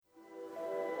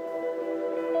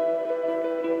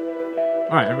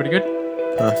All right, everybody good?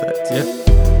 Perfect.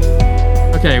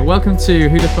 Yep. Okay, welcome to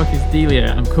Who the Fuck is Delia?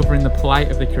 I'm covering the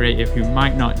plight of the creative who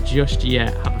might not just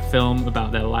yet have a film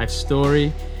about their life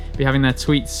story, be having their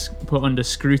tweets put under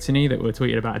scrutiny that were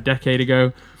tweeted about a decade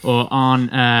ago, or on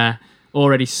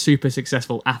already super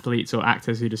successful athletes or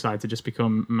actors who decide to just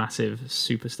become massive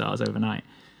superstars overnight.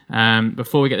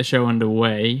 Before we get the show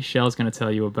underway, Shell's going to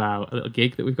tell you about a little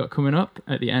gig that we've got coming up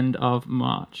at the end of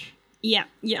March. Yeah,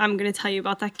 I'm going to tell you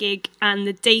about that gig, and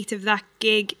the date of that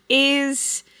gig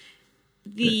is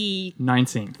the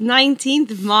 19th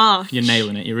of March. You're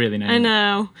nailing it. You're really nailing it.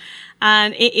 I know.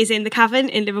 And it is in the Cavern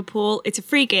in Liverpool. It's a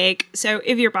free gig, so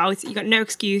if you're about, you've got no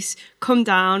excuse, come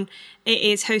down. It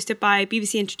is hosted by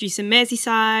BBC introducer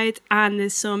Merseyside, and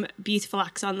there's some beautiful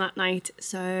acts on that night,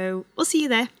 so we'll see you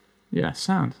there. Yeah,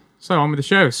 sound. So on with the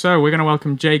show. So we're going to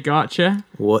welcome Jay Garcher.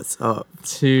 What's up?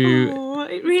 Oh,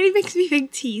 it really makes me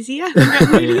think T's here. I'm getting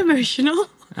really emotional.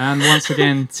 And once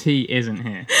again, T isn't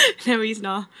here. No, he's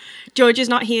not. George is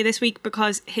not here this week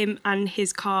because him and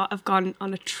his car have gone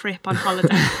on a trip on holiday.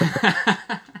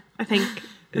 I think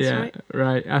that's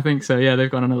right. I think so. Yeah,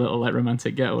 they've gone on a little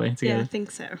romantic getaway together. Yeah, I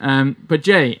think so. But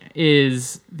Jay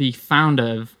is the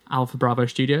founder of Alpha Bravo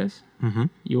Studios. Mm-hmm.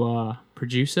 You are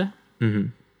producer. Mm-hmm.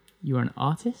 You are an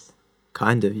artist.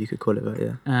 Kind of, you could call it that,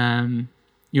 yeah.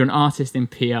 You're an artist in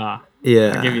PR.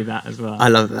 Yeah. I'll give you that as well. I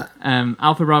love that.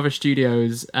 Alpha Bravo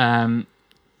Studios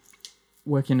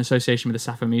work in association with the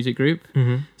Sappho Music Group.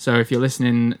 Mm-hmm. So if you're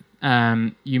listening,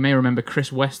 you may remember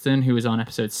Chris Weston, who was on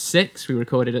episode 6. We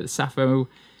recorded at the Sappho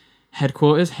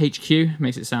headquarters, HQ.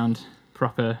 Makes it sound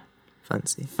proper.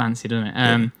 Fancy, doesn't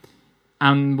it?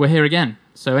 And we're here again.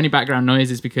 So any background noise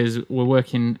is because we're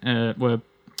working, we're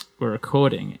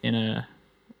recording in a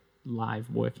live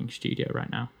working studio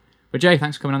right now. But Jay,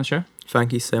 thanks for coming on the show.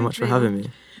 Thank you so much for having me.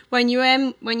 When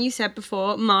you said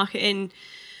before, marketing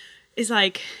is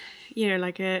like,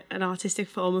 like an artistic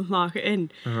form of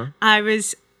marketing. Uh-huh.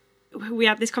 We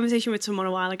had this conversation with someone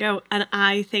a while ago, and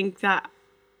I think that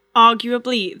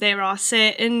arguably there are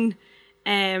certain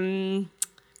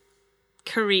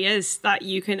careers that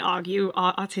you can argue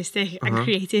are artistic and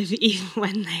creative even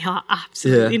when they are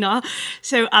absolutely not.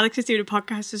 So Alex was doing a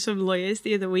podcast with some lawyers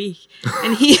the other week,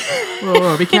 and he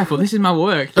whoa, be careful, this is my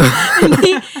work.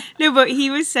 But he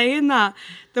was saying that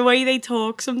the way they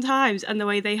talk sometimes and the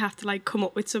way they have to come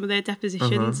up with some of their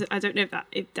depositions, I don't know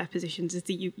if depositions is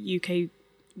the UK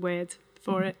word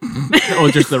for it. Or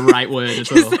just the right word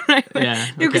as well. The right word. Yeah.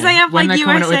 Because they have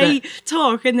USA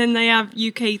talk and then they have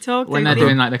UK talk. When they're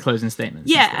doing their closing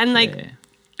statements. Yeah, and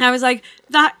I was like,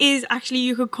 that is actually,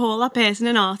 you could call that person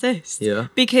an artist. Yeah.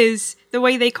 Because the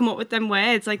way they come up with them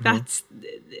words, that's,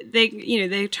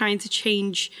 they're trying to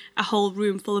change a whole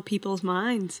room full of people's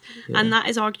minds. Yeah. And that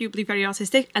is arguably very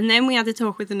artistic. And then we had to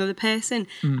talk with another person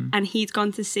and he'd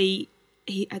gone to see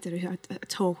a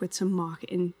talk with some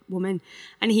marketing woman,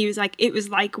 and he was like, it was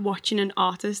like watching an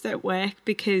artist at work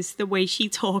because the way she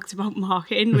talked about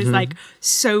marketing was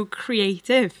so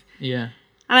creative. Yeah.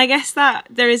 And I guess that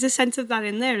there is a sense of that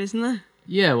in there, isn't there?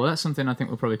 Yeah, well, that's something I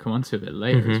think we'll probably come on to a bit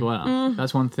later as well.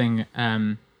 That's one thing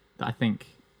that I think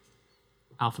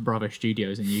Alpha Bravo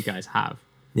Studios and you guys have.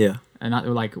 Yeah. And that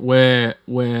we're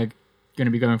going to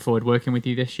be going forward working with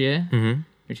you this year,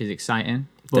 which is exciting.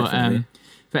 But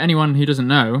for anyone who doesn't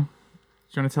know, do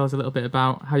you want to tell us a little bit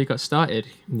about how you got started?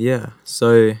 Yeah.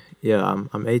 So,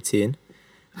 I'm 18.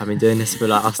 I've been doing this for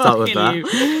I'll start with that.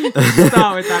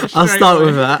 Start with that. I'll start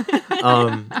with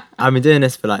that. I've been doing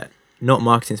this for not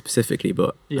marketing specifically,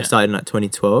 but I started in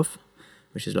 2012,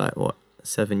 which is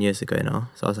 7 years ago now.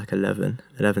 So I was 11,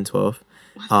 12.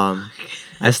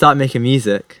 I started making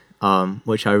music,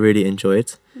 which I really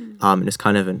enjoyed. It's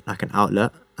kind of an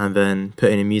outlet, and then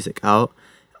putting the music out,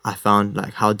 I found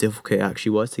how difficult it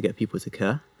actually was to get people to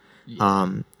care.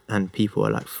 And people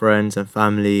are friends and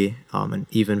family, and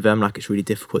even them, it's really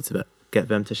difficult to get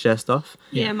them to share stuff.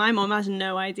 Yeah, my mom has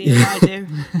no idea what I do.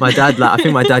 My dad, I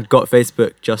think my dad got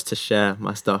Facebook just to share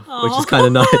my stuff, which is kind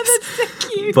of nice. That's so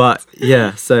cute. But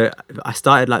yeah, so I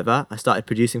started like that. I started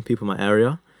producing people in my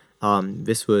area.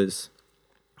 This was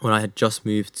when I had just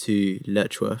moved to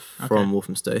Letchworth from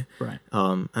Walthamstow. Right.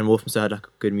 And Walthamstow had a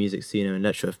good music scene, and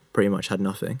Letchworth pretty much had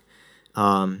nothing.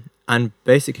 And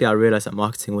basically I realised that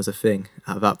marketing was a thing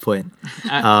at that point.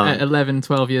 At 11,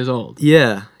 12 years old?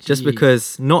 Yeah, just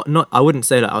because, not I wouldn't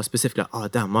say I was specifically oh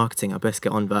damn, marketing, I best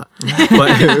get on that.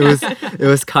 But it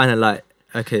was kind of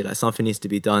okay, something needs to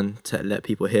be done to let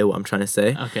people hear what I'm trying to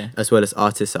say. Okay. As well as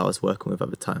artists that I was working with at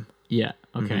the time. Yeah,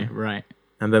 okay, right.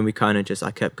 And then we kind of I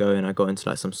kept going. I got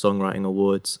into some songwriting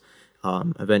awards.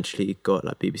 Eventually got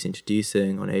BBC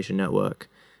Introducing on Asian Network.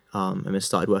 and then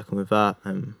started working with that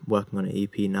and working on an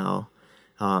EP now.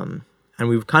 And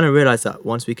we've kind of realized that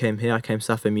once we came here, I came to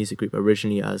Sappho Music Group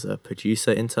originally as a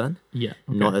producer intern,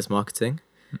 not as marketing.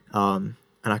 And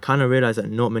I kind of realized that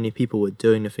not many people were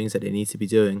doing the things that they need to be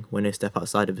doing when they step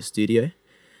outside of a studio.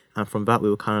 And from that, we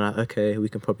were kind of like, okay, we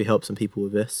can probably help some people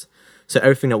with this. So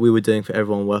everything that we were doing for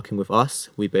everyone working with us,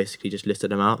 we basically just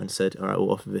listed them out and said, all right,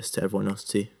 we'll offer this to everyone else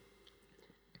too.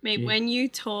 Mate, when you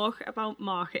talk about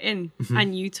marketing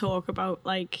and you talk about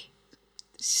like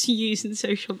using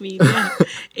social media,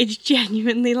 it's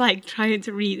genuinely like trying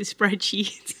to read a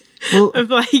spreadsheet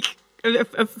of like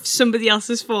of somebody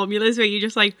else's formulas where you're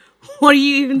just like, what are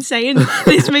you even saying?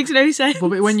 This makes no sense. But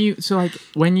when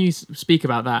you speak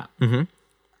about that,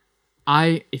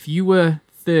 if you were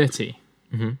 30,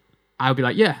 I would be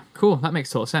like, yeah, cool, that makes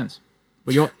total sense.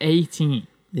 But you're 18.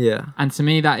 Yeah. And to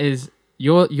me, that is,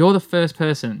 you're the first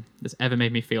person that's ever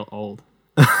made me feel old.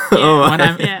 When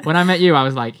I met you, I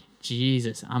was like,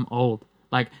 Jesus, I'm old.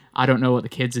 Like, I don't know what the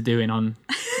kids are doing on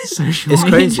social media. It's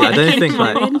crazy.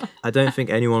 I don't think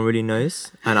anyone really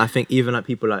knows. And I think even like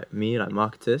people like me, like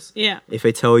marketers, if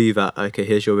they tell you that, okay,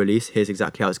 here's your release, here's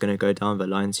exactly how it's going to go down, they're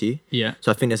lying to you. Yeah. So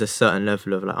I think there's a certain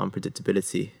level of like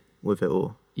unpredictability with it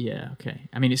all. Yeah, okay.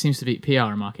 I mean, it seems to be PR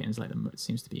and marketing is like it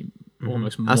seems to be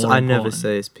almost more I important. never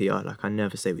say it's PR. Like, I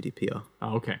never say we do PR.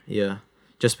 Oh, okay. Yeah.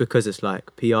 Just because it's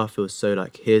like PR feels so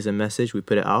like, here's a message, we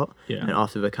put it out, and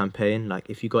after the campaign, like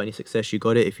if you got any success, you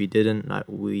got it. If you didn't, like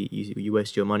you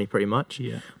waste your money pretty much.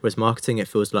 Yeah. Whereas marketing, it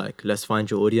feels like, let's find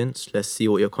your audience, let's see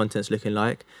what your content's looking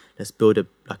like, let's build a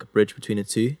bridge between the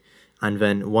two, and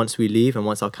then once we leave and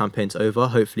once our campaign's over,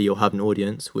 hopefully you'll have an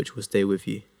audience which will stay with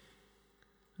you.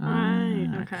 Right.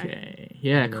 Okay.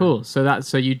 Yeah. Cool. So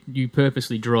you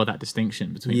purposely draw that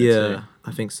distinction between the two. Yeah,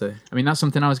 I think so. I mean, that's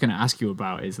something I was going to ask you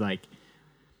about. Is like.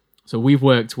 So we've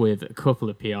worked with a couple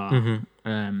of PR,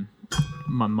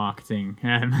 marketing,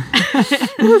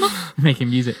 making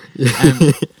music.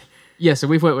 So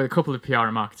we've worked with a couple of PR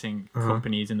and marketing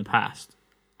companies in the past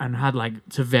and had like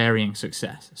to varying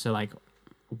success. So like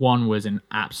one was an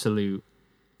absolute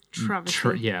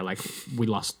travesty. Like we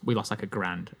lost like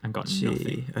 $1,000 and got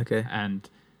nothing. Okay. And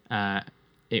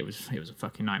it was a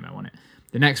fucking nightmare, wasn't it?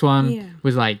 The next one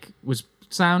was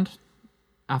sound.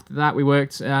 After that, we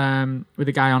worked with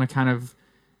a guy on a kind of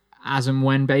as and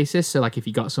when basis. So, like, if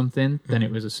you got something, then it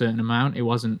was a certain amount. It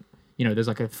wasn't, there's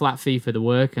like a flat fee for the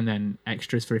work and then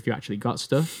extras for if you actually got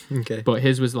stuff. Okay. But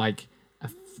his was like,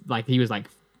 he was like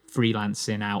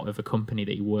freelancing out of a company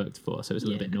that he worked for. So it was a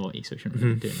little bit naughty. So we shouldn't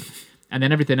really be doing that. And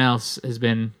then everything else has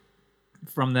been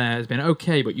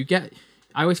okay. But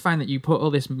I always find that you put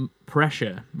all this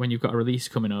pressure when you've got a release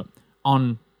coming up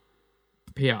on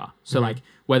PR. So like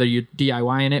whether you're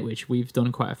DIYing it, which we've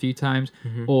done quite a few times,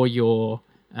 or you're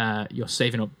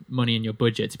saving up money in your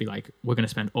budget to be like, we're going to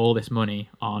spend all this money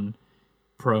on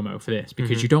promo for this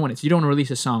because you don't want to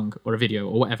release a song or a video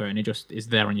or whatever, and it just is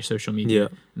there on your social media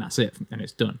and that's it, and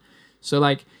it's done. So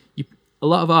like a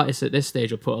lot of artists at this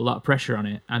stage will put a lot of pressure on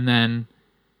it, and then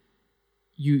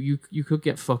you could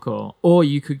get fuck all, or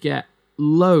you could get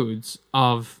loads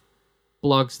of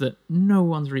blogs that no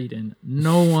one's reading,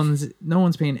 no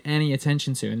one's paying any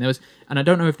attention to, and I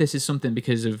don't know if this is something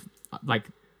because of like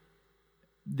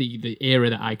the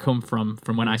era that I come from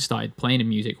when I started playing in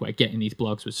music, where getting these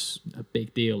blogs was a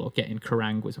big deal, or getting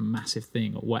Kerrang was a massive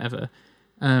thing, or whatever.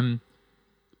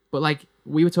 But like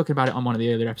we were talking about it on one of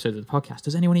the earlier episodes of the podcast.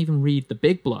 Does anyone even read the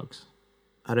big blogs?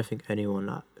 I don't think anyone.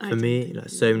 Like for me, like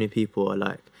so many people are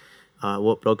like,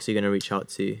 what blogs are you going to reach out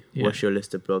to? Yeah. What's your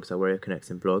list of blogs? Like, where you're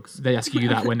connecting blogs? They ask you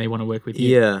that when they want to work with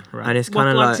you. Yeah, right. And it's kind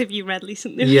of like, what blogs have you read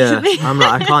recently? Yeah, I'm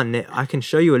like, I can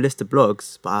show you a list of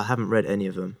blogs, but I haven't read any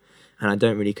of them, and I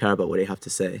don't really care about what they have to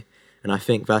say. And I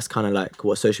think that's kind of like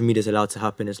what social media is allowed to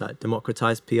happen, is like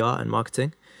democratize PR and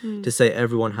marketing, to say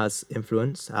everyone has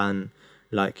influence, and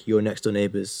like your next door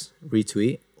neighbor's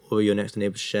retweet or your next door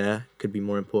neighbor's share could be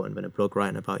more important than a blog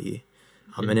writing about you.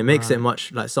 And it makes it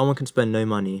much like someone can spend no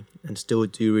money and still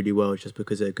do really well just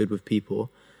because they're good with people,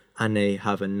 and they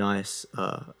have a nice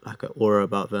like an aura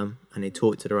about them, and they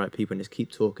talk to the right people and just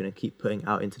keep talking and keep putting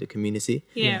out into the community.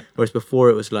 Yeah. Whereas before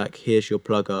it was like, here's your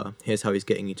plugger, here's how he's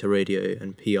getting you to radio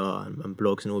and PR and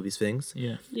blogs and all these things.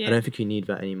 Yeah. I don't think you need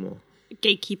that anymore.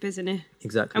 Gatekeepers, in it.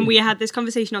 Exactly. And we had this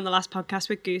conversation on the last podcast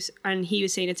with Goose, and he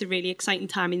was saying it's a really exciting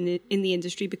time in the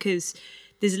industry because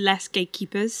there's less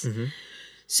gatekeepers.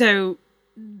 So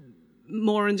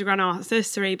more underground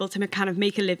artists are able to kind of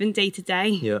make a living day to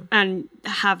day and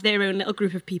have their own little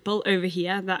group of people over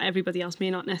here that everybody else may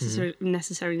not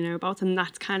necessarily know about, and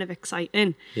that's kind of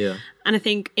exciting. Yeah. And I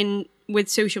think with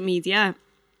social media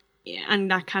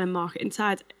and that kind of marketing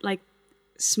side, like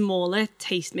smaller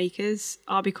tastemakers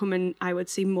are becoming, I would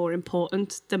say, more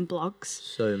important than blogs.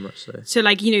 So much so. So,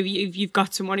 like, you know, if you've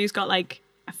got someone who's got like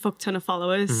a fuck ton of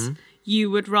followers,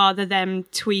 you would rather them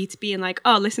tweet being like,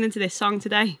 "Oh, listening to this song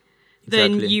today,"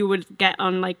 than you would get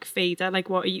on like Fader. Like,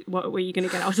 what were you going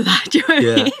to get out of that? Do you know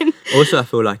what I mean? Also, I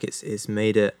feel like it's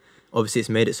made it, obviously it's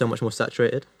made it so much more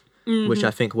saturated, which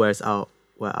I think where our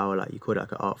like, you call it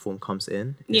like an art form comes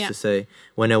in, is to say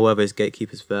when there were those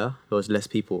gatekeepers there was less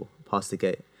people past the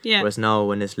gate. Yeah. Whereas now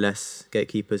when there's less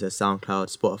gatekeepers, there's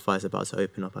SoundCloud, Spotify's about to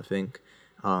open up, I think.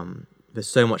 There's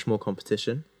so much more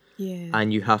competition. Yeah.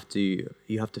 And you have to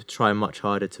try much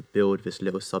harder to build this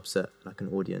little subset, like an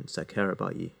audience that care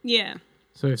about you. Yeah.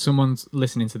 So if someone's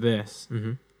listening to this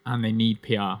and they need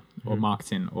PR or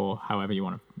marketing or however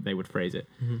they would phrase it,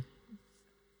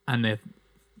 and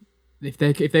if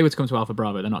they were to come to Alpha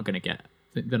Bravo, they're not going to get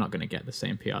the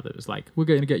same PR that was like, we're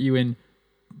going to get you in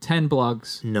 10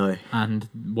 blogs, no, and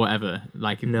whatever.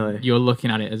 Like, no, you're looking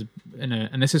at it as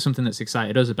and this is something that's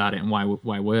excited us about it, and why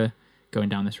we're going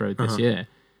down this road this year.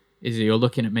 Is you're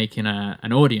looking at making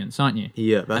an audience, aren't you?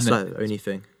 Yeah, that's like the only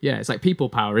thing. Yeah, it's like people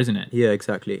power, isn't it? Yeah,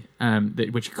 exactly.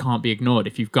 Which can't be ignored.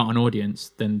 If you've got an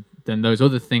audience, then those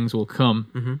other things will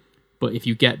come. But if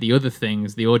you get the other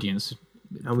things, the audience.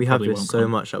 And we have this so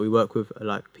much. Like, we work with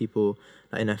like people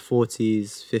like in their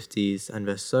 40s, 50s, and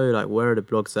they're so like, where are the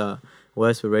blogs at?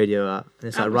 Where's the radio at? And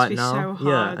it's that like must right be now, so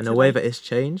yeah. hard And to the way like... that it's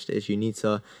changed is you need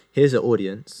to. Here's an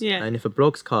audience, and if the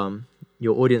blogs come,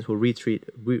 your audience will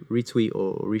retweet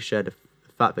or reshare the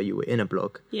fact that you were in a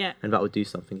blog, and that will do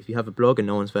something. If you have a blog and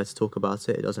no one's there to talk about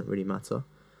it, it doesn't really matter.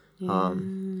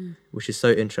 Which is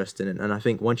so interesting, and I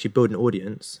think once you build an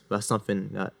audience, that's something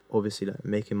that obviously, like,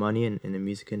 making money in the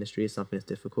music industry is something that's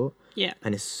difficult.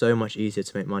 And it's so much easier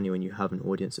to make money when you have an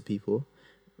audience of people,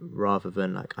 rather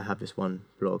than like, I have this one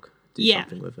blog, do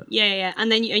something with it.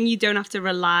 And then you don't have to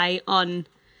rely on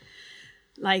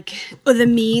like other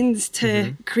means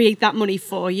to create that money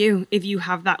for you if you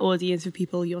have that audience of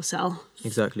people yourself.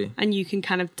 Exactly. And you can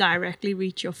kind of directly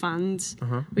reach your fans,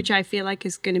 which I feel like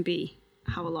is going to be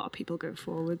how a lot of people go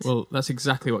forward. Well, that's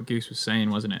exactly what Goose was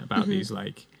saying, wasn't it? About these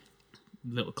like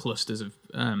little clusters of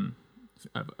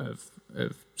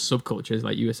subcultures,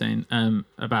 like you were saying,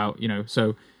 about, you know,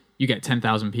 so you get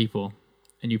 10,000 people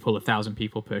and you pull 1,000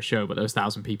 people per show, but those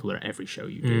 1,000 people are at every show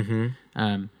you do.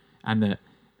 And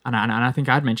I think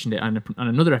I'd mentioned it on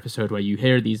another episode where you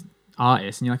hear these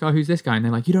artists and you're like, oh, who's this guy? And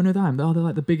they're like, you don't know them. Oh, they're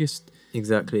like the biggest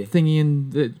thingy in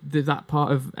that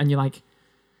part of, and you're like,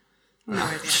 no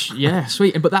idea. Yeah,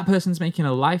 sweet. But that person's making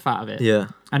a life out of it. Yeah.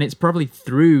 And it's probably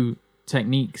through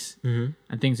techniques and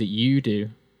things that you do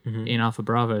in Alpha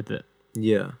Bravo that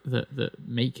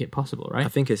make it possible, right? I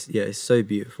think it's so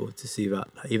beautiful to see that,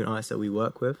 like, even artists that we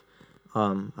work with.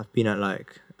 I've been at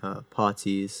like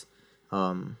parties,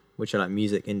 which are like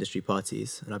music industry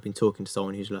parties, and I've been talking to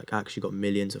someone who's like actually got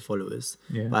millions of followers,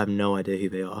 but I have no idea who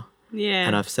they are.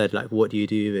 And I've said like, what do you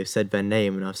do? They've said their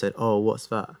name, and I've said, oh, what's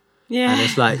that? And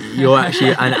it's like, you're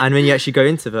actually, and when you actually go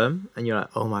into them and you're like,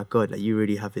 oh my God, like, you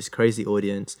really have this crazy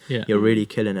audience. You're really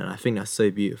killing it. And I think that's so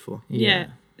beautiful. Yeah,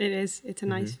 it is. It's a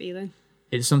nice feeling.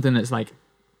 It's something that's like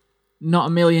not a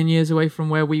million years away from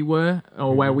where we were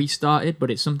or where we started, but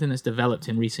it's something that's developed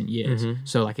in recent years.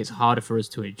 So like, it's harder for us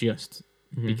to adjust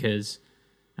because,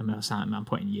 I mean, I'm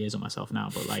putting years on myself now,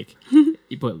 but like,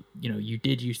 but you know, you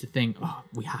did used to think, oh,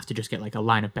 we have to just get like a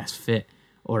line of best fit.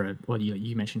 Or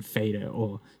you mentioned Fader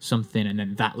or something, and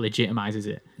then that legitimizes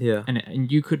it.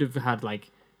 And you could have had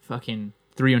like fucking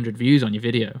 300 views on your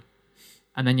video,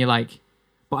 and then you're like,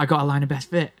 but I got a line of best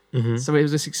fit, so it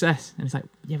was a success. And it's like,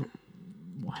 yeah,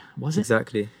 but was it?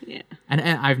 Exactly. Yeah. And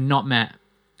I've not met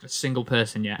a single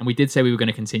person yet, and we did say we were going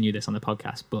to continue this on the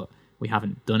podcast, but we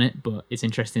haven't done it. But it's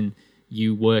interesting.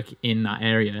 You work in that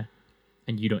area,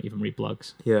 and you don't even read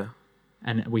blogs. Yeah.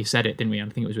 And we said it, didn't we? I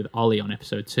think it was with Ollie on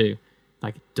episode 2.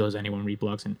 Like, does anyone read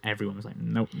blogs? And everyone was like,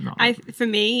 nope, not. For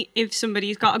me, if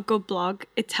somebody's got a good blog,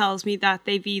 it tells me that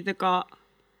they've either got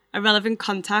a relevant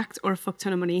contact or a fuck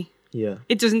ton of money. Yeah.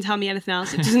 It doesn't tell me anything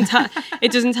else. It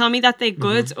doesn't tell me that they're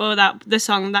good or that the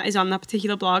song that is on that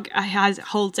particular blog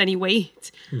holds any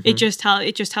weight. It just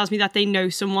tells me that they know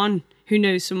someone who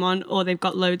knows someone, or they've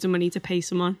got loads of money to pay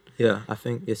someone. Yeah, I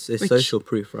think it's social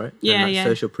proof, right? Yeah, and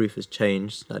social proof has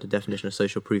changed. Like, the definition of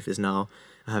social proof is now,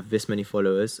 I have this many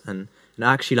followers, and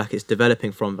actually, like, it's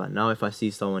developing from that. Now, if I see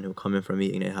someone who'll come in for a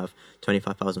meeting, they have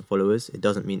 25,000 followers, it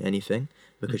doesn't mean anything,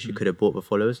 because you could have bought the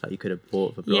followers, like, you could have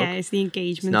bought the blog. Yeah, it's the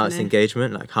engagement. So now it's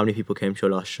engagement, like, how many people came to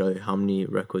your last show, how many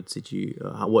records did you,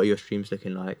 what are your streams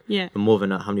looking like? Yeah. But more than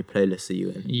that, how many playlists are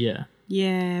you in?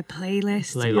 Yeah,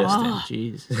 playlists.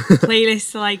 Jeez.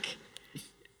 Playlists, like,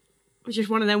 which is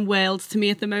one of them worlds to me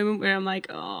at the moment where I'm like,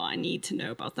 oh, I need to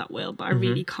know about that world, but I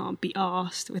really can't be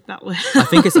arsed with that world. I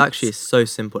think it's actually so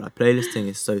simple. Like playlisting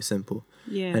is so simple.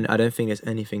 Yeah. And I don't think there's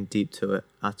anything deep to it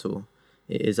at all.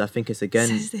 It is. I think it's again.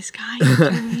 Says this guy. You know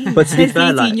what I mean? But to be fair,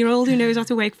 the like 18-year-old who knows how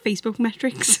to work Facebook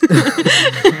metrics.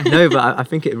 No, but I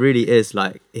think it really is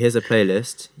like, here's a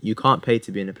playlist. You can't pay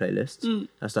to be in a playlist.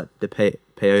 That's like the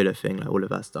payola thing, like all of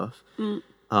that stuff.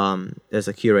 There's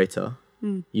a curator.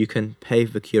 You can pay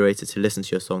the curator to listen to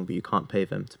your song, but you can't pay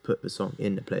them to put the song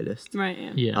in the playlist. Right.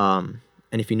 Yeah. Yeah.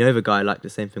 And if you know the guy, like the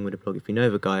same thing with the blog, if you know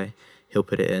the guy, he'll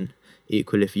put it in.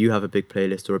 Equally, if you have a big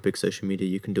playlist or a big social media,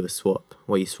 you can do a swap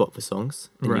where you swap the songs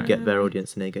and you get their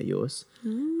audience and they get yours.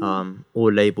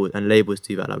 Or labels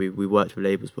do that. Like we worked with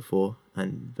labels before,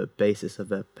 and the basis of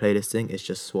their playlisting is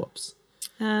just swaps.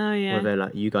 Oh yeah. Where they're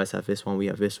like, you guys have this one, we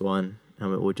have this one, and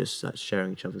we're all just like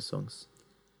sharing each other's songs.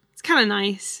 It's kind of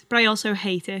nice, but I also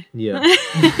hate it. Yeah.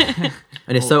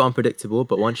 And it's so unpredictable,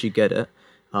 but once you get it,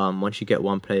 once you get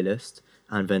one playlist,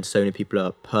 and then so many people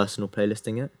are personal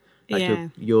playlisting it, like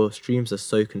your streams are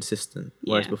so consistent.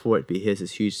 Whereas before it'd be, here's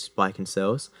this huge spike in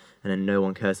sales, and then no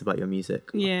one cares about your music.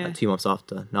 Like 2 months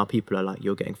after, now people are like,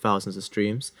 you're getting thousands of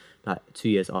streams like 2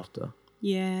 years after.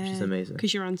 Yeah, which is amazing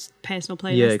because you're on personal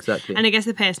playlists. Yeah, exactly. And I guess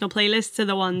the personal playlists are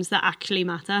the ones that actually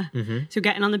matter. So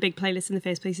getting on the big playlist in the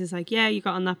first place is like, yeah, you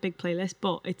got on that big playlist,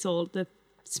 but it's all the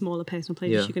smaller personal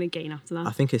playlists you're going to gain after that.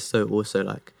 I think it's so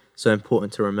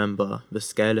important to remember the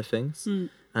scale of things.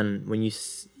 And when you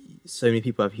so many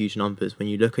people have huge numbers, when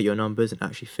you look at your numbers and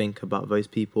actually think about those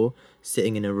people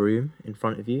sitting in a room in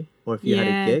front of you, or if you had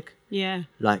a gig,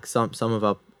 like some of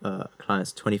our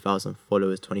clients, 20,000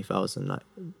 followers, 20,000 like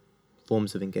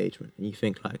forms of engagement, and you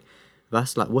think like,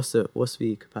 that's like, what's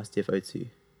the capacity of O2?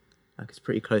 Like it's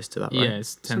pretty close to that, right? Yeah,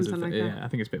 it's tens of like I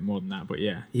think it's a bit more than that, but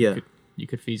yeah. You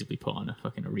could feasibly put on a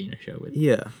fucking arena show with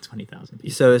 20,000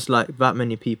 people. So it's like that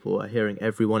many people are hearing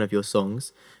every one of your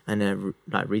songs and they're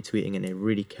like retweeting and they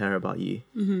really care about you.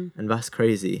 And that's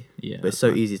crazy. Yeah, but it's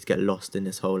so easy to get lost in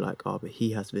this whole like, oh, but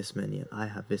he has this many and I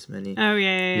have this many. Oh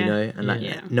yeah. You know, and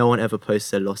like no one ever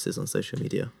posts their losses on social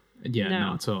media. Yeah,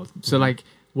 not at all. So like,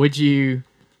 would you,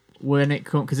 when it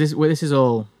comes, because this is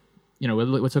all, you know,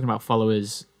 we're talking about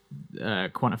followers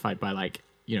quantified by like,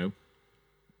 you know,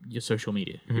 your social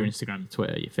media, your Instagram,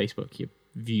 Twitter, your Facebook, your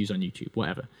views on YouTube,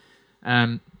 whatever.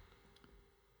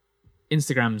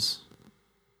 Instagram's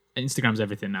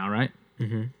everything now, right?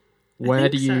 Where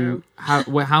do you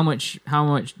how much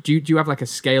do you have like a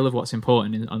scale of what's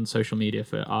important on social media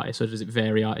for artists, or does it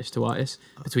vary artist to artist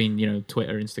between, you know,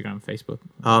 Twitter, Instagram, Facebook?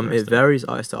 It varies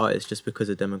artist to artist just because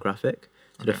of demographic.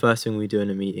 So the first thing we do in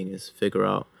a meeting is figure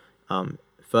out,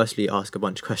 firstly ask a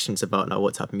bunch of questions about like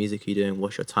what type of music you're doing,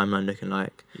 what's your timeline looking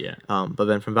like. But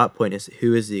then from that point is,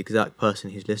 who is the exact person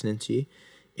who's listening to you?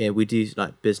 Yeah, we do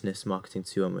like business marketing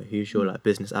too, and who's your like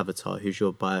business avatar, who's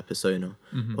your buyer persona,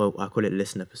 or I call it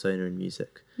listener persona in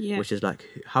music, which is like,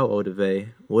 how old are they,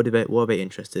 what are they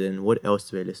interested in, what else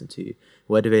do they listen to,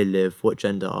 where do they live, what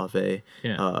gender are they,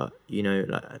 you know,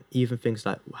 like even things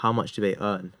like how much do they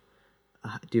earn,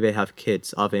 do they have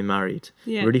kids, are they married,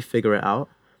 really figure it out.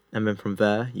 And then from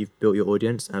there, you've built your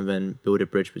audience, and then build a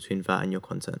bridge between that and your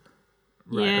content.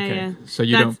 Right. Yeah. So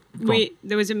you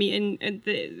there was a meeting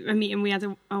we had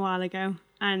a while ago,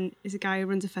 and there's a guy who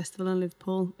runs a festival in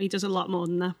Liverpool. He does a lot more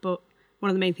than that, but one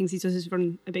of the main things he does is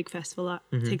run a big festival that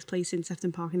takes place in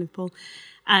Sefton Park in Liverpool.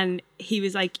 And he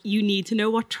was like, you need to know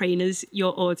what trainers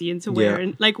your audience are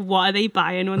wearing. Like, what are they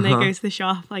buying when they go to the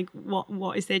shop? Like,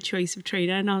 what is their choice of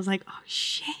trainer? And I was like, oh,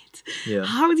 shit. Yeah.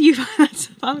 How do you find that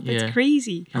stuff out? That's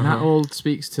crazy. And that all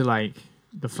speaks to, like,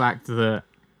 the fact that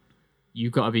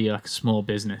you've got to be, like, a small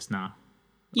business now.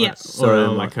 Yes. Or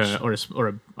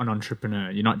an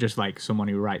entrepreneur. You're not just, like, someone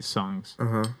who writes songs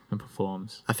and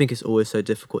performs. I think it's always so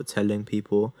difficult telling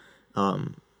people,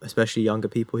 especially younger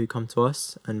people who come to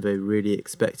us, and they really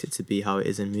expect it to be how it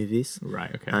is in movies.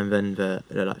 Right, okay. And then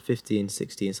they're like 15,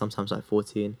 16, sometimes like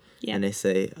 14, and they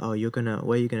say, oh, where are you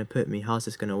going to put me? How's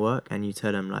this going to work? And you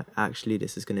tell them, like, actually,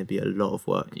 this is going to be a lot of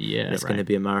work. Yeah, it's going to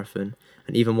be a marathon.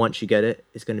 And even once you get it,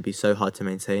 it's going to be so hard to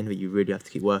maintain that you really have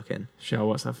to keep working. Shell,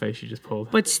 what's that face you just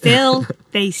pulled? But still,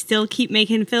 they still keep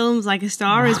making films like A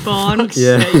Star Is Born.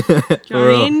 Yeah. Do you know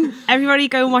what I mean? Everybody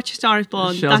go and watch A Star Is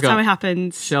Born. That's how it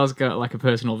happens. Shell's got like a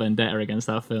personal vendetta against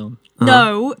that film.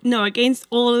 No, against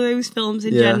all of those films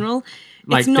in general.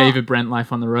 Like David Brent,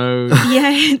 Life on the Road.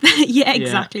 Yeah,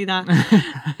 exactly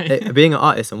that. Being an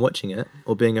artist and watching it,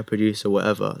 or being a producer, or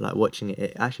whatever, like watching it,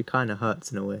 it actually kind of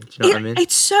hurts in a way. Do you know what I mean?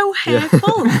 It's so hurtful.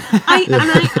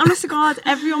 I honest to God,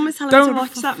 everyone was telling me to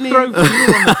watch that movie. Throw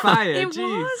fuel on the fire. It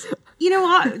was. you know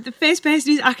what? The first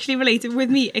person who's actually related with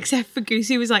me, except for Goose,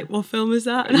 who was like, what film is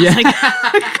that? And I was like,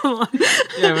 come on.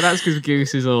 Yeah, but that's because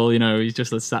Goose is all, he's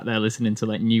just sat there listening to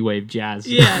like new wave jazz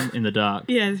in the dark.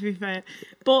 Yeah, to be fair.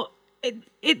 But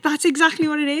that's exactly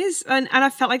what it is. And I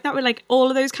felt like that with like all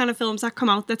of those kind of films that come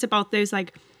out that's about those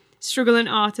like struggling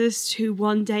artists who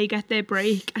one day get their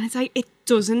break. And it's like, it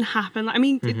doesn't happen. I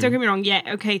mean, don't get me wrong. Yeah,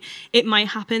 okay, it might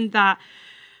happen that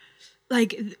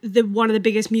like one of the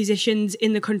biggest musicians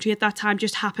in the country at that time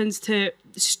just happens to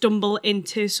stumble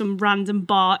into some random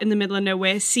bar in the middle of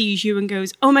nowhere, sees you and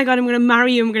goes, oh my God, I'm going to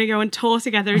marry you. I'm going to go and tour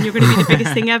together and you're going to be the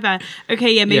biggest thing ever.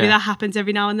 Okay, yeah, maybe that happens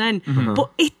every now and then. Mm-hmm.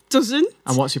 But it doesn't.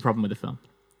 And what's your problem with the film?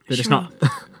 That it's not...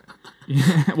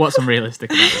 What's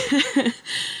unrealistic about it?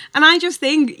 And I just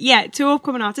think, to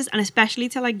upcoming artists, and especially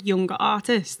to like younger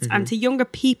artists and to younger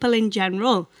people in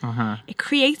general, it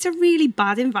creates a really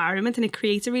bad environment and it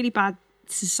creates a really bad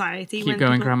society. Keep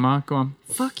going, Grandma. Go on.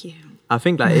 Fuck you. I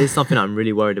think that is something I'm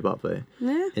really worried about, though.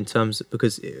 Yeah. In terms,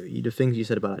 because the things you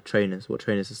said about like trainers, what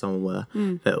trainers are someone were,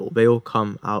 they all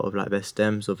come out of like their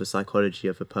stems of the psychology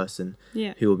of a person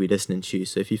who will be listening to you.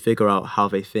 So if you figure out how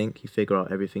they think, you figure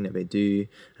out everything that they do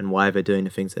and why they're doing the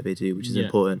things that they do, which is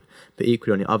important. But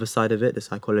equally on the other side of it, the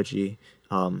psychology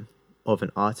of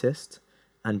an artist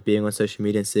and being on social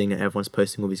media and seeing that everyone's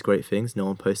posting all these great things, no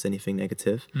one posts anything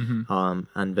negative, and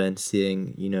then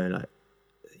seeing, like,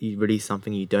 you release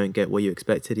something, you don't get what you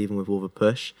expected, even with all the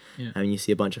push. And you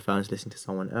see a bunch of fans listening to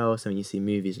someone else, and you see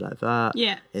movies like that.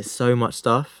 There's so much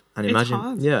stuff. And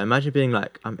imagine being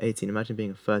like, I'm 18, imagine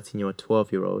being a 13-year-old,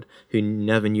 12-year-old who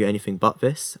never knew anything but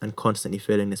this and constantly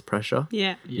feeling this pressure.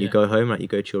 You go home, like you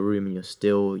go to your room and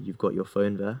you've got your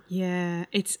phone there.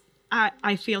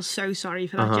 I feel so sorry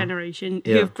for that generation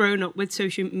who have grown up with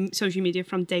social media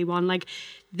from day one. Like,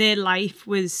 their life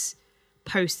was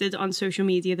posted on social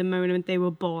media the moment they were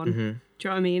born. Do you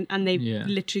know what I mean? And they've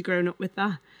literally grown up with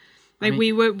that. Like,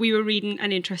 we were reading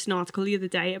an interesting article the other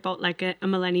day about like a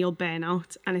millennial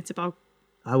burnout, and it's about...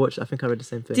 I think I read the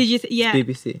same thing. Did you? Yeah. It's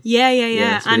BBC. Yeah.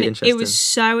 It's really and it was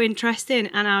so interesting.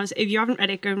 And if you haven't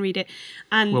read it, go and read it.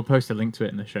 And we'll post a link to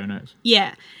it in the show notes.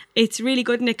 Yeah, it's really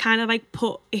good, and it kind of like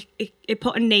it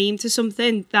put a name to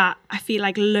something that I feel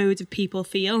like loads of people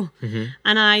feel.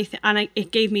 And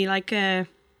it gave me like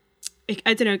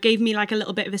it gave me like a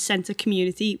little bit of a sense of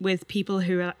community with people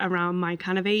who are around my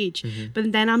kind of age.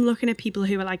 But then I'm looking at people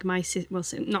who are like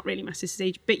not really my sister's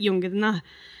age, a bit younger than that,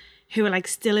 who are like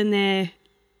still in their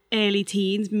early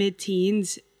teens,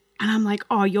 mid-teens, and I'm like,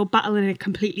 oh, you're battling a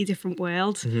completely different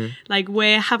world. Like,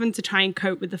 we're having to try and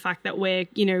cope with the fact that we're,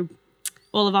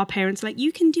 all of our parents are like,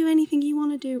 you can do anything you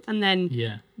want to do, and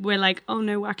then we're like, oh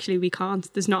no, actually we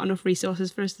can't. There's not enough resources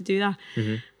for us to do that.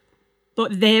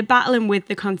 But they're battling with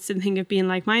the constant thing of being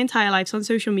like, my entire life's on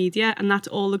social media and that's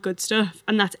all the good stuff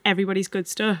and that's everybody's good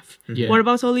stuff. What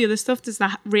about all the other stuff? Does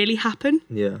that really happen?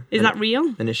 Is that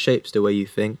real? And it shapes the way you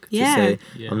think to say,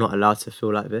 I'm not allowed to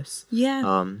feel like this.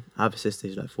 I have a sister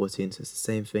who's like 14, so it's the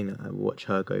same thing that I watch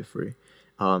her go through.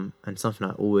 And something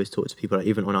I always talk to people, like,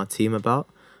 even on our team about,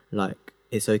 like,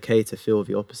 it's okay to feel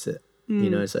the opposite.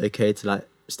 It's okay to like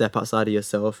step outside of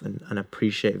yourself and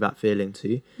appreciate that feeling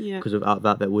too, because without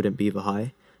that there wouldn't be the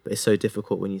high. But it's so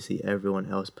difficult when you see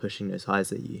everyone else pushing those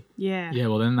highs at you.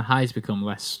 Well, then the highs become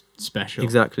less special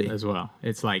as well.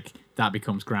 It's like that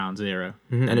becomes ground zero.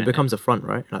 And it becomes a front,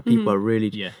 right? Like, people are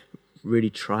really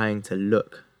trying to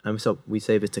look, and so we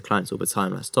say this to clients all the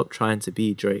time, like, stop trying to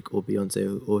be Drake or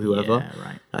Beyonce or whoever.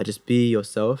 Like, just be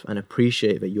yourself and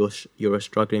appreciate that you're a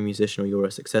struggling musician or you're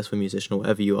a successful musician or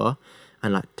whatever you are.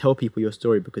 And like, tell people your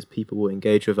story, because people will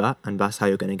engage with that, and that's how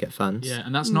you're going to get fans.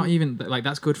 And that's not even like,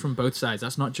 that's good from both sides.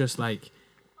 That's not just like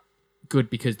good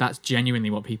because that's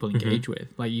genuinely what people engage with.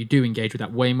 Like, you do engage with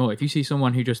that way more. If you see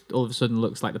someone who just all of a sudden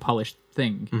looks like the polished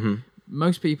thing,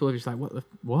 most people are just like,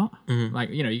 what?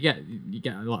 Like, you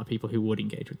get a lot of people who would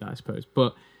engage with that, I suppose.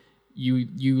 But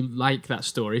you like that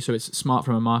story, so it's smart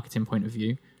from a marketing point of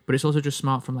view, but it's also just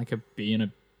smart from like being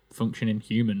a functioning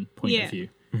human point of view.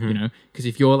 Because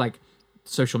if you're like,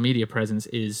 social media presence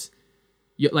is,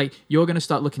 you're going to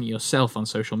start looking at yourself on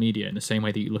social media in the same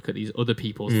way that you look at these other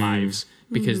people's lives,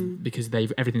 because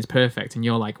everything's perfect, and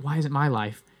you're like, why isn't my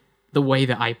life the way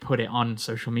that I put it on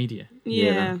social media?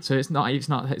 So it's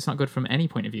not good from any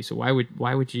point of view. So why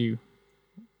would you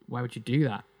do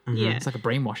that? It's like a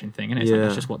brainwashing thing, isn't it? It's like,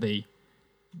 that's just what they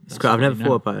It's great. I've never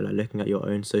thought about it, like looking at your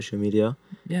own social media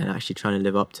and actually trying to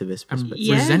live up to this perspective.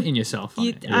 Presenting yourself on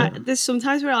it. There's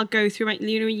sometimes where I'll go through, when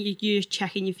you're just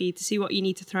checking your feed to see what you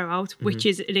need to throw out, which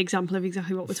is an example of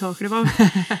exactly what we're talking about.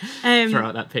 Throw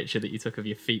out that picture that you took of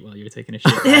your feet while you were taking a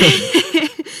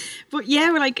shit. But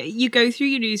yeah, like you go through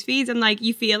your news feeds and like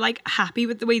you feel like happy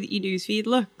with the way that your news feed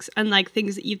looks and like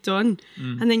things that you've done,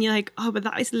 and then you're like, oh, but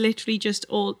that is literally just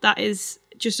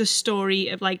a story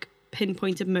of like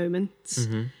pinpointed moments.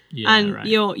 And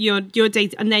your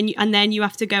date, and then you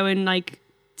have to go and like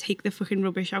take the fucking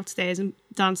rubbish downstairs and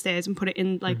put it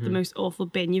in like the most awful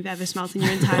bin you've ever smelt in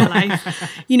your entire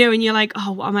life, and you're like,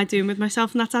 oh, what am I doing with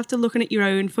myself? And that's after looking at your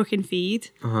own fucking feed.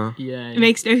 It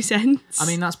makes no sense. I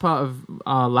mean, that's part of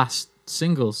our last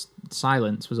singles.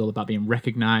 Silence was all about being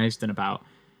recognized and about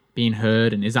being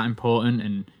heard, and is that important,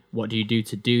 and what do you do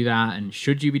to do that, and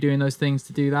should you be doing those things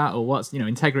to do that, or what's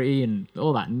integrity and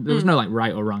all that. And there was no like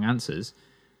right or wrong answers,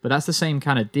 but that's the same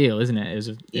kind of deal, isn't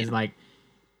it? Is like,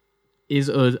 is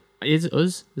us,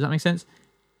 does that make sense?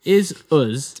 Is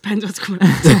us, depends what's coming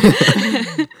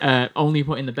out. Only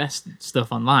putting the best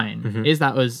stuff online? Is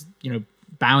that us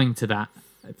bowing to that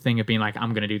thing of being like,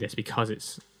 I'm going to do this because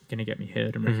it's going to get me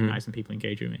heard and recognized and people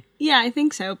engage with me? Yeah, I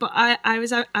think so. But I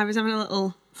was having a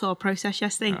little thought process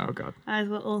yesterday. Oh god, I had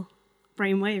a little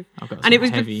brainwave. I've got some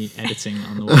heavy editing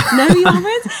on the wall. No, you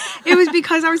haven't. It was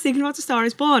because I was thinking about A Star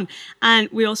Is Born, and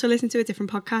we also listened to a different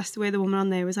podcast where the woman on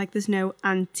there was like, there's no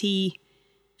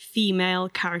anti-female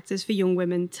characters for young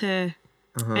women to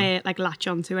like latch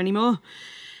onto anymore.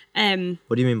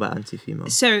 What do you mean by anti-female?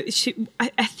 So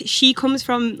she comes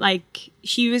from like,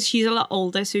 she's a lot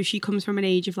older, so she comes from an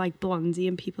age of like Blondie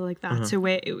and people like that. So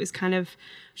where it was kind of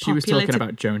she was talking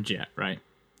about Joan Jett, right?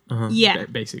 Yeah,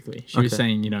 basically she was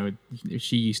saying,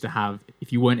 she used to have,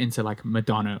 if you weren't into like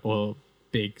Madonna or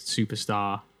big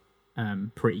superstar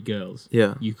pretty girls,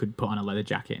 you could put on a leather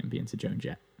jacket and be into Joan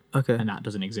Jett. Okay. And that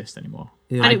doesn't exist anymore.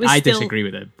 Yeah. And I disagree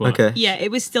with it. But yeah, it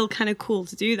was still kind of cool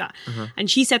to do that. And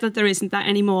she said that there isn't that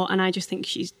anymore, and I just think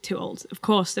she's too old. Of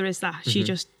course there is that. She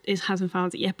just hasn't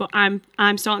found it yet. But I'm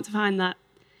starting to find that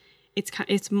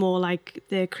it's more like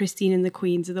the Christine and the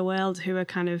Queens of the world who are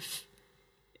kind of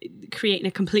creating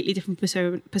a completely different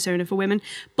persona for women.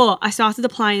 But I started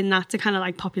applying that to kind of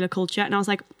like popular culture, and I was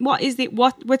like, what's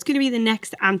going to be the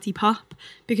next anti-pop?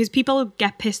 Because people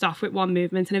get pissed off with one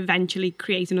movement and eventually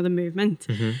create another movement.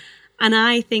 And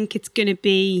I think it's going to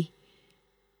be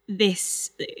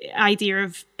this idea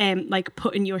of like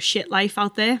putting your shit life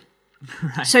out there.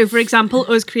 Right. So for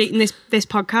example, us creating this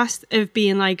podcast of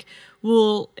being like,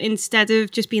 well, instead of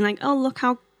just being like, oh, look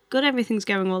how good everything's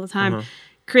going all the time,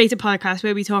 create a podcast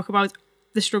where we talk about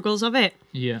the struggles of it.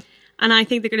 Yeah. And I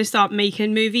think they're going to start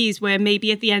making movies where maybe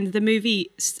at the end of the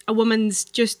movie, a woman's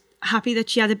just happy that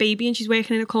she had a baby and she's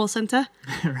working in a call centre.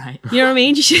 Right. You know what I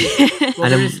mean? Well,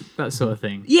 there is that sort of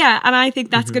thing. Yeah, and I think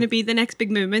that's going to be the next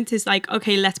big movement, is like,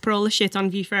 okay, let's put all the shit on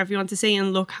view for everyone to see,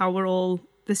 and look how we're all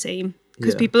the same.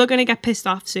 Because people are going to get pissed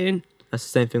off soon. That's the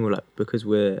same thing with like, because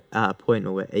we're at a point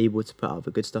where we're able to put out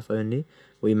the good stuff only.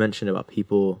 What you mentioned about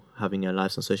people having their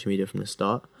lives on social media from the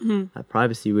start, like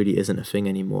privacy really isn't a thing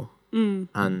anymore.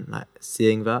 And like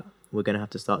seeing that, we're going to have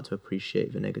to start to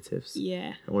appreciate the negatives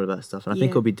and all of that stuff. And I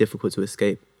think it'll be difficult to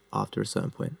escape after a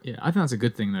certain point. Yeah, I think that's a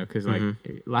good thing though, because like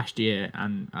last year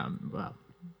and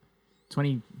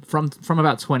from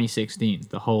about 2016,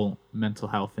 the whole mental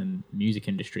health and music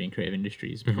industry and creative industry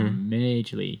has become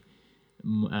majorly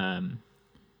I'm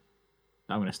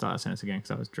going to start that sentence again because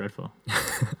that was dreadful.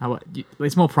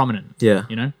 It's more prominent. Yeah.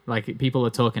 Like people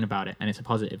are talking about it, and it's a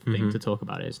positive thing to talk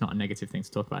about it. It's not a negative thing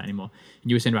to talk about anymore.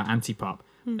 And you were saying about anti-pop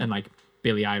and like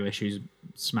Billie Eilish, who's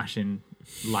smashing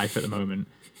life at the moment,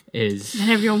 is.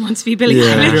 And everyone wants to be Billie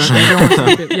Eilish. Everyone wants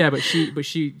to be, but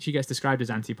she gets described as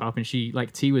anti-pop, and she,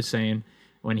 like T was saying,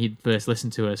 when he first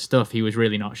listened to her stuff, he was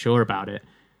really not sure about it,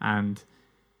 and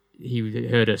he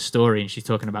heard her story, and she's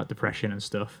talking about depression and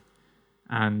stuff.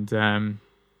 And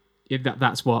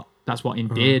that's what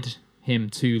endeared him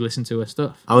to listen to her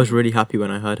stuff. I was really happy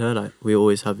when I heard her. Like, we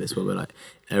always have this where we're like,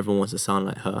 everyone wants to sound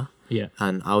like her. Yeah.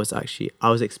 And I was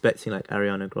expecting like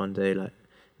Ariana Grande, like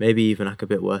maybe even like a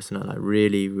bit worse than that, like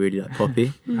really, really like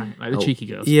poppy. Right, like the cheeky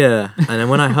girls. Yeah. And then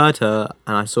when I heard her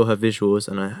and I saw her visuals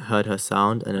and I heard her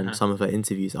sound and then some of her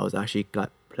interviews, I was actually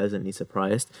like pleasantly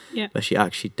surprised. Yeah. But she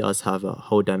actually does have a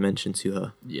whole dimension to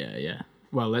her. Yeah, yeah.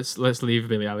 Well, let's leave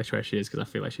Billie Eilish where she is, because I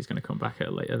feel like she's going to come back at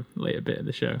a later bit of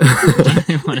the show.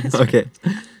 Okay.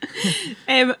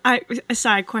 A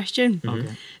side question.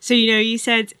 Okay. So you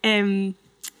said Walthamstow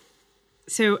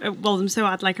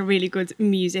had like a really good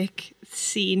music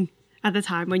scene at the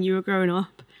time when you were growing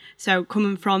up. So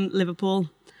coming from Liverpool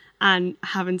and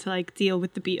having to like deal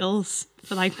with the Beatles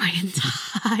for like my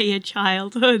entire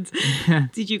childhood. Yeah.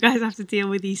 Did you guys have to deal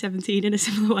with E17 in a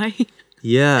similar way?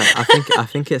 Yeah, I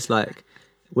think it's like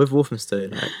with Walthamstow,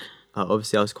 like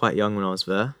obviously I was quite young when I was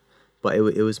there, but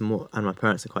it was more, and my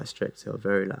parents are quite strict, so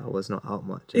very like I was not out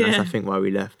much, and that's I think why we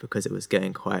left, because it was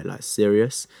getting quite like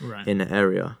serious in the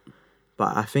area.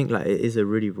 But I think like it is a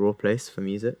really raw place for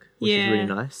music, which is really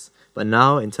nice. But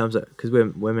now in terms of, because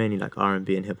we're mainly like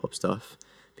R&B and hip hop stuff,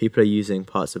 people are using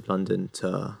parts of London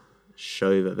to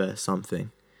show that there's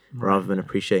something, rather than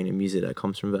appreciating the music that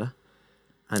comes from there.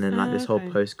 And then like this whole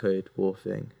postcode war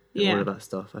thing, and all of that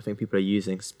stuff, I think people are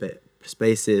using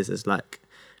spaces as like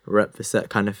rep the set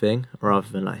kind of thing, rather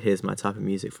than like, here's my type of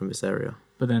music from this area.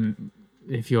 But then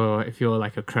if you're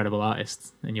like a credible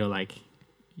artist and you're like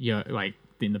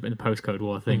in the postcode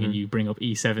war thing, and you bring up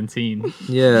E17,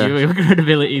 your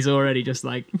credibility's already just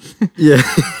like What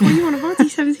do you want about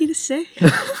E17 is sick?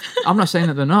 I'm not saying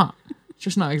that they're not. It's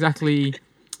just not exactly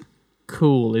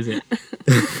cool, is it?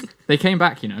 They came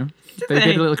back, you know. They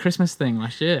did a little Christmas thing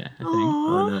last year, I think.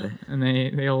 Oh no. And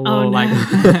they all wore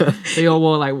they all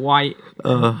wore like white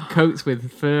coats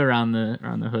with fur around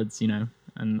the hoods, you know,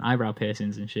 and eyebrow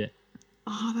piercings and shit.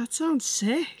 Oh, that sounds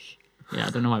sick. Yeah, I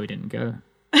don't know why we didn't go.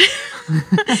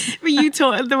 But you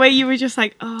talk the way you were just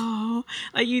like,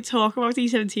 like you talk about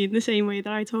E17 the same way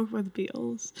that I talk about the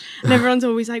Beatles, and everyone's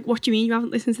always like, what do you mean you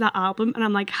haven't listened to that album? And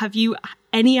I'm like, have you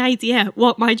any idea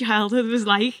what my childhood was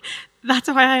like? That's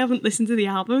why I haven't listened to the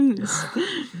albums.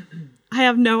 I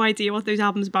have no idea what those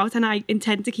albums are about, and I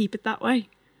intend to keep it that way.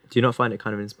 Do you not find it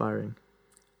kind of inspiring?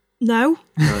 No.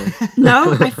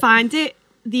 No, I find it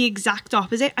the exact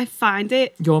opposite. I find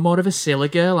it... You're more of a silly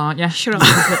girl, aren't you? Shut up.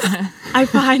 I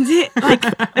find it like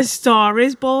A Star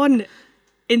Is Born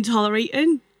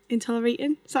intolerating.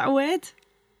 Intolerating? Is that a word?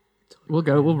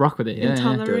 We'll rock with it, yeah.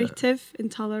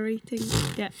 Intolerating.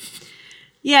 Yeah.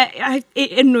 Yeah,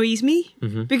 it annoys me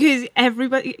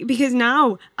because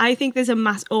now I think there's there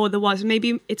was,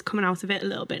 maybe it's coming out of it a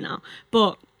little bit now,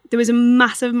 but there was a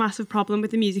massive problem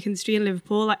with the music industry in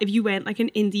Liverpool. Like if you weren't like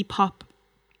an indie pop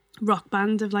rock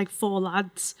band of like 4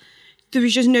 lads, there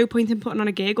was just no point in putting on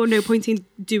a gig or no point in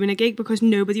doing a gig because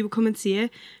nobody would come and see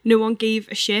it. No one gave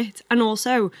a shit. And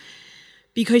also,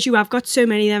 because you have got so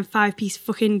many of them 5-piece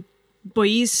fucking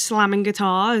boys slamming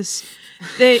guitars,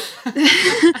 they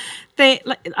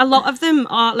like a lot of them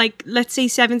are like, let's say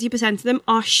 70% of them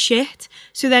are shit.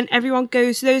 So then everyone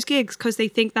goes to those gigs because they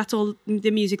think that's all the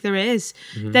music there is.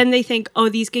 Then they think, oh,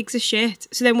 these gigs are shit.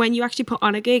 So then when you actually put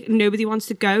on a gig, nobody wants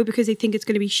to go because they think it's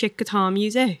going to be shit guitar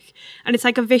music, and it's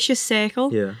like a vicious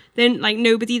circle. Then like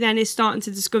nobody then is starting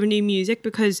to discover new music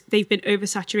because they've been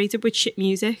oversaturated with shit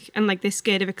music and like they're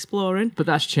scared of exploring. But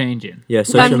that's changing. Yeah,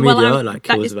 social media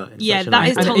kills that. Yeah, that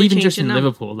is totally even just in now.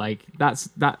 Liverpool, like that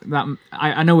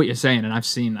I know what you're saying, and I've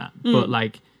seen that,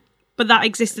 but that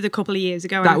existed a couple of years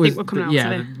ago, and I think we're coming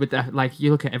out of it. With that, like you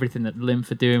look at everything that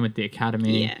Lymph are doing with the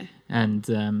Academy, and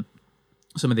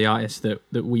some of the artists that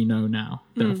we know now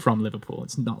that are from Liverpool.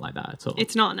 It's not like that at all.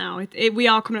 It's not now. We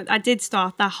are coming. I did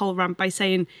start that whole rant by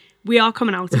saying we are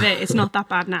coming out of it. It's not that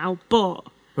bad now, but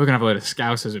we're gonna have a load of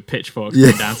scousers with pitchforks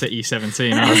going down to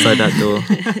E17 outside that door.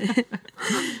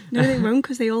 No, they won't,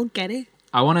 because they all get it.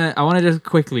 I wanna just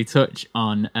quickly touch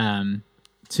on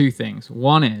 2 things.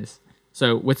 One is,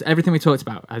 so with everything we talked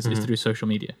about is through social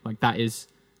media. Like that is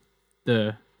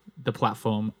the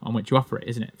platform on which you operate,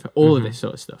 isn't it? For all of this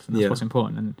sort of stuff. And that's what's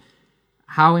important. And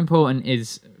how important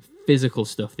is physical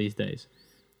stuff these days,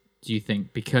 do you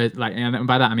think? Because like, and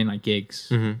by that I mean like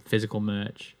gigs, physical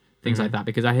merch, things like that.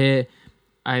 Because I hear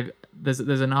there's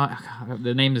an art,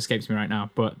 the name escapes me right now,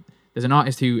 but there's an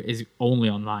artist who is only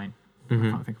online. I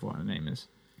can't think of what her name is.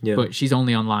 Yeah. But she's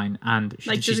only online, and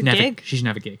she's never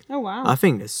gigged. Oh wow! I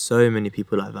think there's so many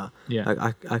people like that. Yeah,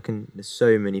 like there's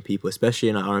so many people, especially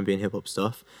in like R&B and hip hop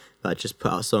stuff, that just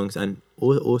put out songs, and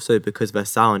also because their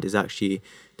sound is actually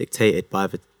dictated by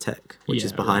the tech which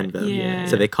is behind them. Yeah.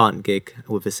 So they can't gig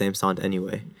with the same sound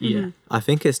anyway. Yeah, I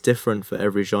think it's different for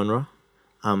every genre,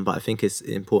 but I think it's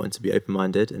important to be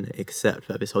open-minded and accept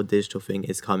that this whole digital thing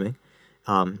is coming,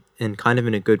 and kind of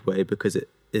in a good way, because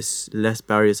it's less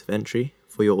barriers of entry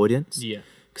for your audience. Yeah,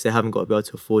 because they haven't got to be able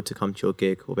to afford to come to your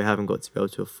gig, or they haven't got to be able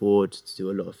to afford to do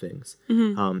a lot of things.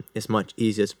 It's much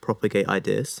easier to propagate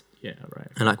ideas. Yeah, right.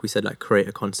 And like we said, like create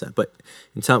a concept. But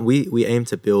in time, we aim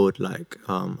to build like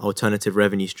alternative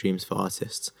revenue streams for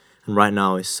artists. And right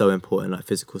now it's so important, like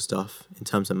physical stuff in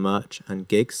terms of merch and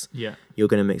gigs. Yeah, you're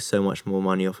going to make so much more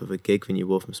money off of a gig than you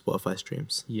will from Spotify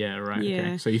streams. Yeah, right. Yeah.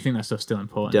 Okay. So you think that stuff's still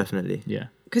important? Definitely. Yeah.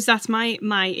 Because that's my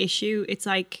issue. It's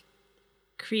like,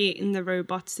 creating the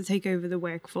robots to take over the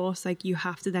workforce, like you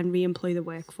have to then re-employ the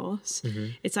workforce.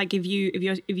 It's like if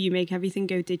you make everything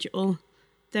go digital,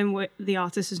 then the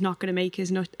artist is not going to make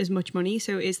as much money.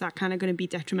 So is that kind of going to be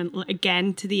detrimental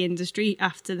again to the industry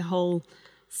after the whole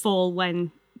fall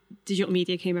when digital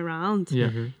media came around?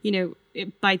 You know,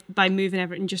 by moving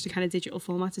everything just to kind of digital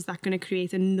formats, is that going to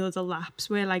create another lapse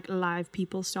where like live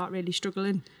people start really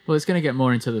struggling? Well, it's going to get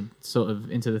more into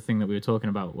the thing that we were talking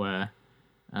about, where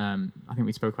I think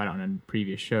we spoke about it on a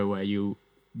previous show, where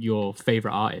your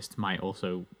favorite artist might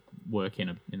also work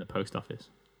in the post office,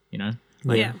 you know,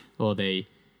 like, or they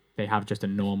have just a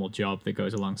normal job that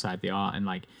goes alongside the art, and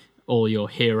like all your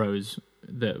heroes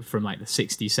that from like the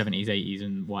 60s, 70s, 80s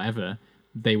and whatever,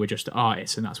 they were just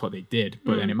artists and that's what they did.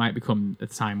 But then it might become a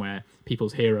time where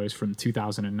people's heroes from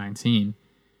 2019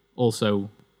 also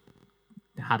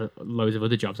had loads of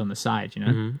other jobs on the side, you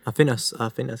know. I think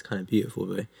that's kind of beautiful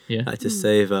though. Yeah, like to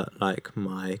say that like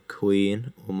my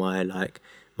Queen or my like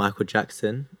Michael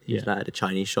Jackson, he's like at a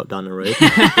Chinese shop down the road.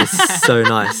 It's so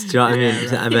nice. Do you know what I mean?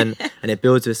 Right. And then it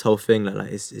builds this whole thing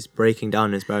like it's breaking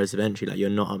down those barriers of entry. Like you're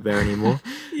not up there anymore.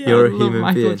 You're a human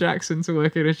Michael being. Jackson to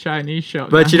work at a Chinese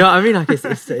shop. But you know what I mean? Like it's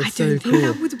I so don't think cool.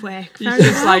 that would work.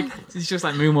 He's just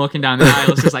like moonwalking down the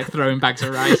aisles, just like throwing bags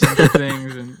of rice into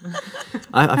things. And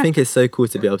I think it's so cool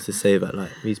to be able to say that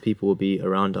like these people will be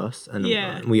around us, and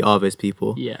we are those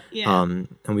people. And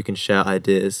we can share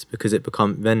ideas, because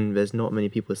then there's not many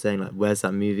people saying like, where's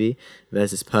that movie?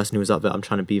 There's this person who was up there. I'm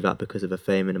trying to be that because of the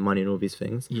fame and the money and all these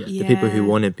things. The people who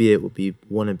want to be it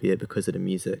want to be it because of the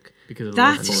music. Because of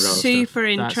that's super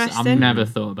interesting. I've never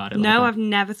thought about it. I've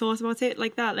never thought about it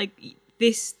like that. Like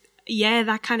this,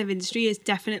 that kind of industry is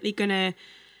definitely gonna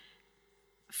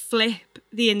flip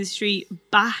the industry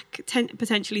back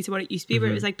potentially to what it used to be, where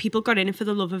it was like people got in it for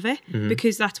the love of it,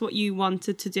 because that's what you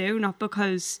wanted to do, not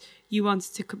because you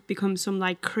wanted to become some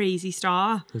like crazy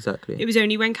star. Exactly. It was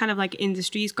only when kind of like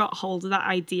industries got hold of that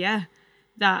idea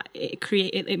that it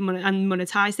created it and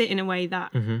monetized it in a way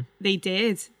that they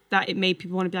did, that it made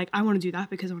people want to be like, I want to do that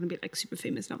because I want to be like super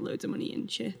famous and have loads of money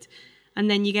and shit. And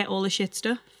then you get all the shit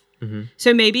stuff.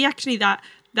 So maybe actually that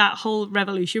whole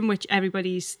revolution, which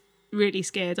everybody's really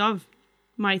scared of,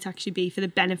 might actually be for the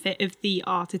benefit of the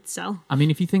art itself. I mean,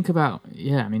 if you think about,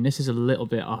 this is a little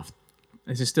bit off.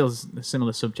 This is still a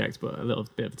similar subject, but a little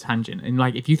bit of a tangent. And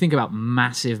like, if you think about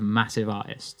massive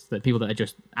artists, the people that are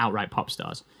just outright pop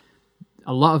stars,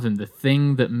 a lot of them, the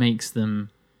thing that makes them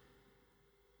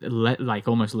like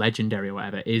almost legendary or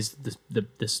whatever is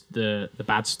the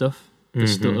bad stuff,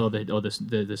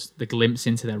 the glimpse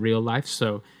into their real life.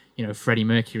 So, you know, Freddie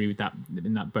Mercury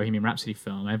in that Bohemian Rhapsody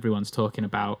film, everyone's talking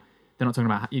about. They're not talking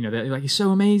about, you know, they're like, he's so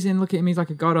amazing. Look at him, he's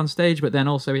like a god on stage. But then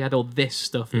also he had all this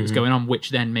stuff that was going on, which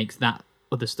then makes that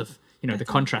other stuff. You know, the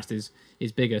contrast is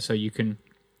bigger, so you can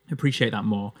appreciate that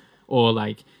more. Or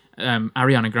like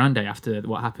Ariana Grande after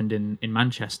what happened in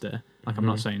Manchester. Like, I'm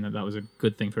not saying that was a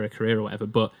good thing for her career or whatever,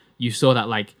 but you saw that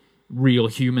like real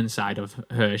human side of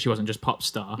her. She wasn't just pop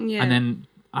star. And then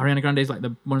Ariana Grande is like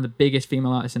one of the biggest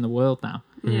female artists in the world now.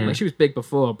 Like, she was big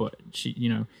before, but she, you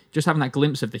know, just having that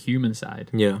glimpse of the human side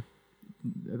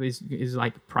is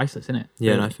like priceless, isn't it?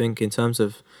 Yeah, and I think in terms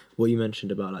of what you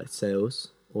mentioned about like sales,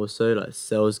 also like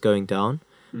sales going down.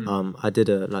 I did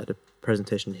a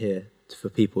presentation here for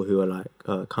people who are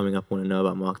like coming up, want to know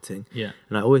about marketing.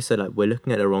 And I always said like, we're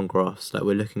looking at the wrong graphs. Like,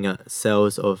 we're looking at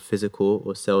sales of physical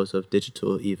or sales of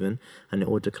digital even, and they're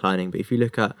all declining. But if you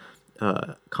look at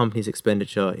companies'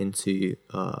 expenditure into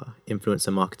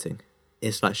influencer marketing,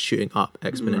 it's like shooting up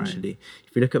exponentially.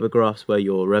 If you look at the graphs where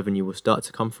your revenue will start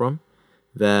to come from,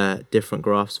 they're different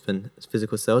graphs than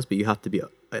physical sales, but you have to be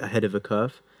ahead of a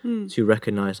curve to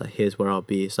recognize like, here's where I'll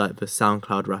be. It's like the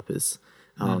SoundCloud rappers.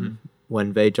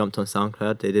 When they jumped on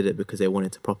SoundCloud, they did it because they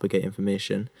wanted to propagate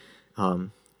information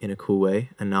in a cool way,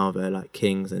 and now they're like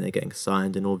kings and they're getting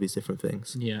signed and all these different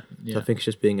things. So I think it's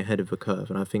just being ahead of the curve,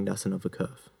 and I think that's another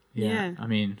curve. I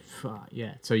mean,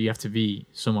 so you have to be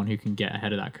someone who can get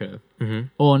ahead of that curve,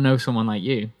 or know someone like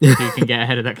you who can get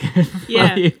ahead of that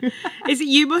curve.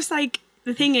 You must like,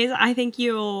 the thing is, I think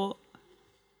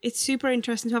it's super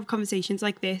interesting to have conversations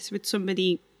like this with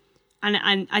somebody,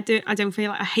 and I don't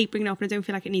feel like, I hate bringing it up, and I don't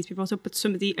feel like it needs to be brought up, but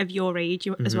somebody of your age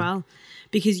as well,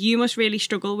 because you must really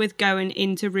struggle with going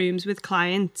into rooms with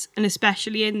clients, and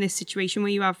especially in this situation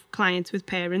where you have clients with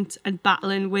parents, and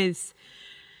battling with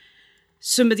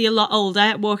somebody a lot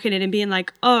older walking in and being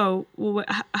like, oh, well,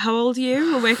 how old are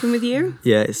you? We're working with you.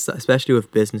 It's especially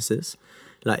with businesses.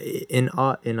 Like in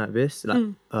art, in like this,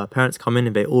 like parents come in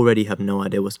and they already have no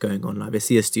idea what's going on. Like, they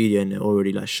see a studio and they're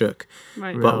already like shook.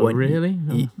 Right. But really?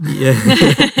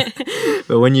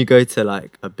 But when you go to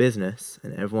like a business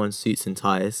and everyone's suits and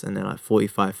ties and they're like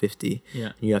 45, 50,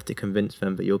 and you have to convince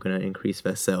them that you're going to increase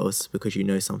their sales because you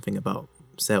know something about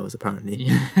sales apparently.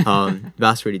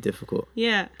 That's really difficult.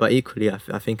 Yeah. But equally, I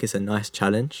think it's a nice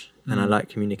challenge, and I like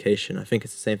communication. I think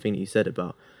it's the same thing that you said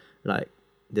about like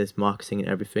there's marketing and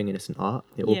everything, and it's an art.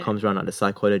 It all comes around like the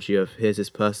psychology of here's this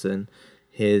person,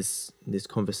 here's this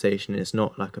conversation. It's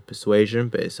not like a persuasion,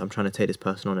 but I'm trying to take this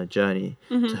person on a journey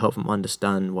to help them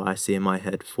understand what I see in my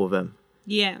head for them.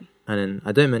 Yeah. And then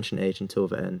I don't mention age until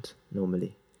the end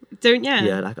normally. Don't you?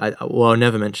 Yeah, like I'll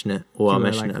never mention it, or I'll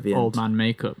mention it at the end. Old man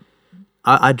makeup.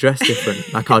 I dress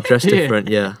different. Like I'll dress different.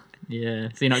 Yeah. Yeah.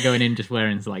 So you're not going in just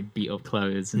wearing like beat up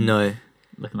clothes. And no.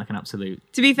 Looking like an absolute.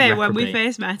 To be fair, reprobate. when we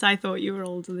first met, I thought you were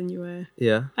older than you were.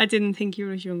 Yeah. I didn't think you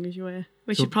were as young as you were,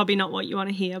 which is probably not what you want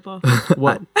to hear. But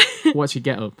what's your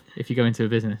get up if you go into a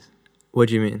business? What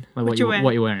do you mean? Like what you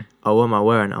wearing? Oh, what am I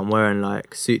wearing? I'm wearing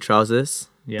like suit trousers,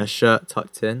 Yeah. a shirt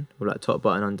tucked in with like top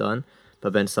button undone,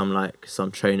 but then some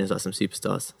trainers, like some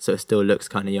superstars, so it still looks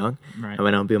kind of young. Right. And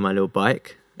when I'll be on my little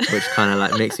bike, which kind of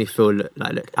like makes me feel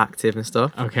look active and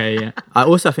stuff. Okay, yeah. I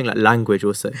also think like language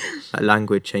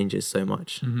changes so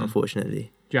much,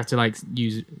 unfortunately. Do you have to like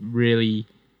use really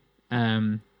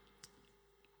the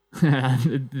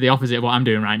opposite of what I'm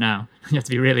doing right now? You have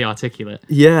to be really articulate.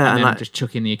 Yeah, and then like, just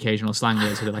chuck in the occasional slang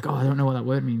words so they're like, oh, I don't know what that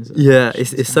word means. Yeah,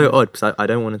 it's so odd because I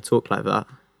don't want to talk like that.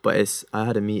 But I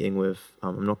had a meeting with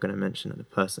I'm not going to mention the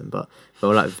person, but they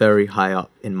were like very high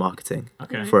up in marketing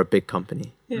for a big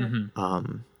company. yeah.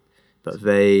 But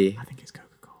they, I think it's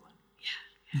Coca-Cola.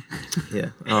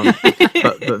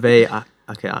 but they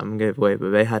okay, I'm gonna give away,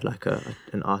 but they had like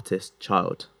an artist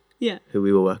child who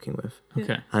we were working with.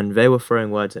 Okay. And they were throwing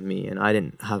words at me, and I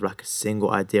didn't have like a single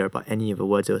idea about any of the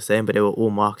words they were saying, but they were all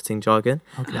marketing jargon.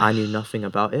 Okay. And I knew nothing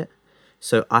about it.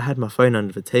 So I had my phone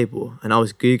under the table and I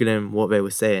was Googling what they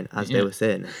were saying as they were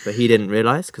saying it. But he didn't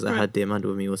realise because I had the Amanda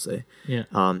with me also. Yeah.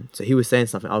 So he was saying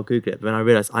something, I'll Google it. But then I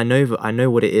realised I know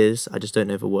what it is, I just don't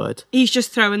know the word. He's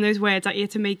just throwing those words at you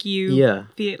to make you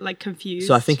feel like confused.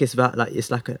 So I think it's about like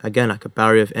a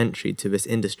barrier of entry to this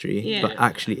industry, but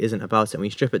actually isn't about it. When you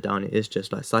strip it down, it is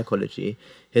just like psychology.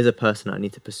 Here's a person I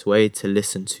need to persuade to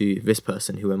listen to this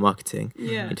person who we're marketing.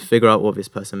 Yeah. I need to figure out what this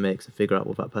person makes and figure out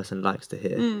what that person likes to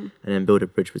hear, and then build a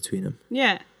bridge between them.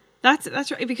 Yeah. That's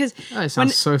right, because it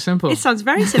sounds so simple. It sounds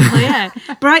very simple, yeah.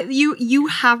 But you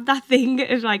have that thing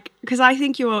of like, because I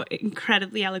think you're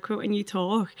incredibly eloquent when you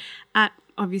talk,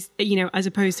 obviously, as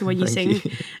opposed to when you sing.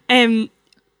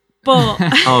 But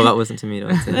oh, that wasn't to me. That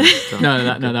was to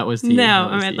that was to you. No,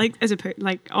 I mean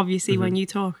like obviously when you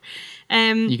talk.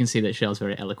 You can see that Shell's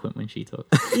very eloquent when she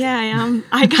talks. Yeah, I am.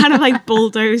 I kind of like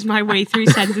bulldoze my way through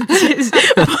sentences.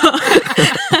 But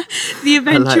the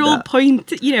eventual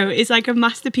point, is like a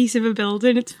masterpiece of a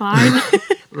building. It's fine.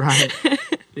 Right.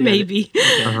 Maybe.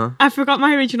 Okay. I forgot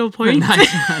my original point.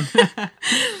 Nice one.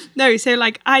 No, so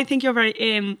like I think you're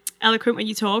very eloquent when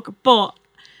you talk, but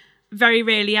very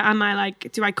rarely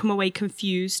do I come away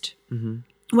confused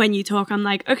when you talk. I'm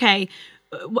like, okay,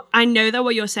 I know that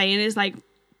what you're saying is like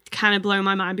kind of blowing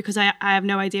my mind because I have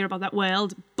no idea about that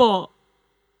world, but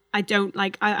I don't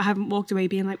I haven't walked away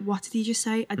being like, what did he just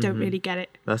say? I don't really get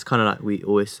it. That's kind of like we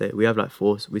always say, we have like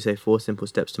four simple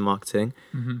steps to marketing.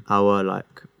 Our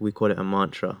we call it a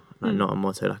mantra, not a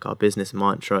motto. Like our business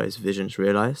mantra is visions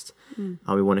realized, and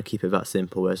we want to keep it that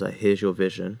simple. Whereas like, here's your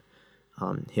vision,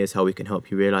 here's how we can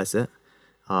help you realize it,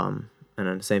 and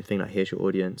then the same thing, like here's your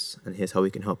audience and here's how we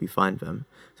can help you find them.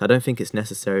 So I don't think it's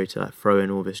necessary to like throw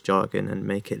in all this jargon and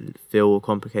make it feel all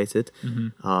complicated.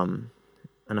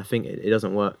 And I think it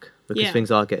doesn't work because things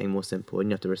are getting more simple, and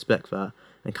you have to respect that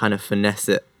and kind of finesse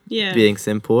it being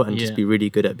simple and just be really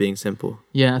good at being simple.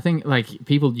 Yeah, I think like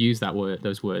people use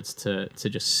those words to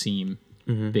just seem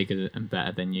bigger and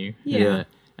better than you. Yeah.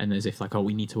 And as if like, oh,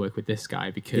 we need to work with this guy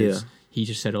because he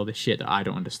just said all this shit that I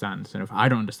don't understand. So if I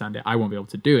don't understand it, I won't be able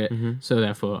to do it. So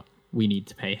therefore, we need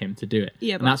to pay him to do it.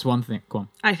 Yeah, and that's one thing. Go on.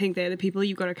 I think they're the people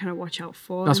you've got to kind of watch out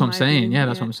for. That's what I'm saying. Yeah,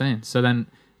 that's what I'm saying. So then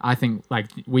I think like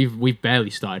we've barely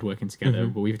started working together,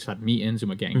 but we've just had meetings and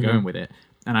we're getting going with it.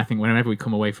 And I think whenever we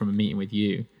come away from a meeting with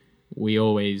you, we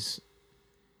always,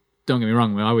 don't get me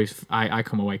wrong, I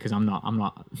come away because I'm not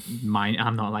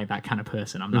like that kind of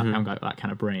person. I haven't got that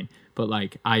kind of brain. But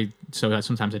like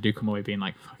sometimes I do come away being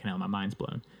like, fucking hell, my mind's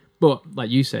blown. But like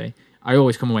you say, I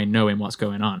always come away knowing what's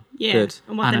going on. Yeah, good.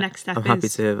 And what the next step is. I'm happy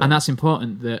to hear that. And that's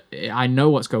important, that I know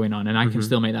what's going on and I can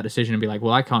still make that decision and be like,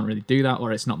 well, I can't really do that,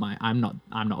 or it's not I'm not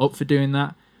up for doing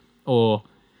that, or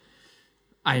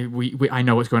I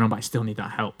know what's going on, but I still need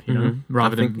that help, you know,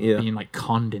 rather than being like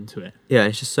conned into it. Yeah,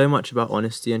 it's just so much about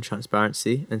honesty and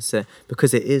transparency, and so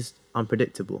because it is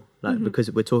unpredictable, like because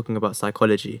we're talking about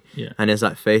psychology, and it's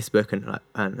like Facebook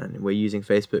and we're using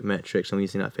Facebook metrics and we're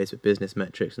using like Facebook business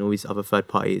metrics and all these other third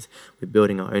parties. We're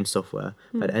building our own software.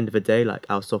 But at the end of the day, like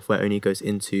our software only goes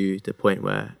into the point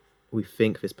where we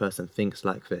think this person thinks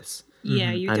like this.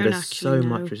 Yeah, you and don't there's actually so know.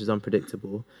 much which is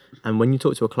unpredictable. And when you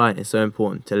talk to a client, it's so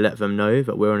important to let them know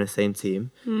that we're on the same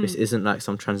team. This isn't like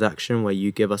some transaction where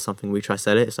you give us something, we try to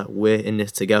sell it. It's like we're in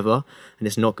this together, and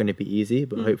it's not going to be easy,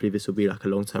 but hopefully this will be like a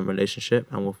long-term relationship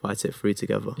and we'll fight it through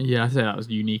together. Yeah, I'd say that was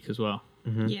unique as well.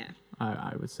 Yeah.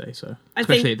 I would say so, I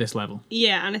especially think- at this level.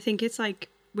 Yeah, and I think it's like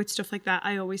with stuff like that,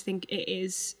 I always think it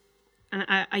is, and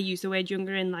I use the word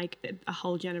younger in like a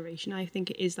whole generation. I think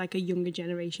it is like a younger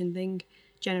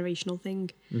generational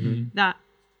thing, that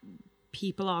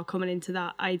people are coming into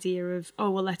that idea of, oh,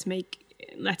 well, let's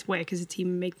work as a team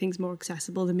and make things more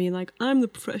accessible than being like, I'm the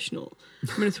professional.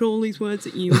 I'm going to throw all these words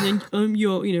at you, and then I'm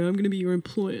going to be your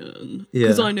employer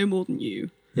because I know more than you.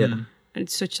 Yeah. And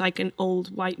it's such like an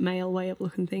old white male way of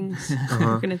looking things,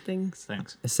 looking at things.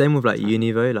 Thanks. The same with like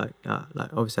uni though, like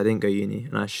obviously I didn't go uni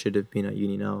and I should have been at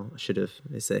uni now. I should have,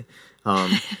 they say.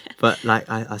 But like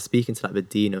I speaking to like the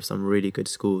dean of some really good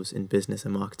schools in business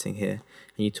and marketing here,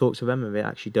 and you talk to them and they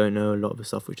actually don't know a lot of the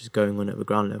stuff which is going on at the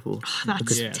ground level. Oh,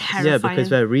 that's terrifying. Yeah, because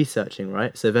they're researching,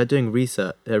 right? So they're doing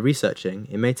research, they're researching.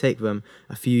 It may take them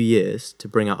a few years to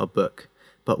bring out a book.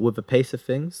 But with the pace of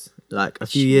things, like a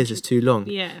few years is too long.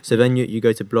 Yeah. So then you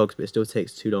go to blogs, but it still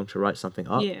takes too long to write something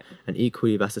up. Yeah. And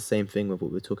equally, that's the same thing with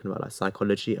what we're talking about, like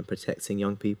psychology and protecting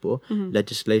young people.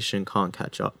 Legislation can't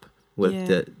catch up with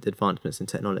the advancements in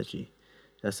technology.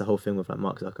 That's the whole thing with like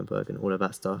Mark Zuckerberg and all of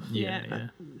that stuff. Yeah.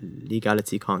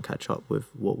 Legality can't catch up with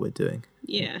what we're doing.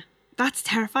 Yeah. That's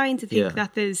terrifying to think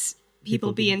that there's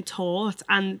people being taught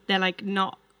and they're like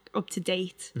not up to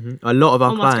date. A lot of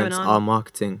our on what's clients going on. are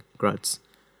marketing grads.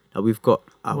 Like we've got,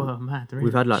 Whoa, mad, really?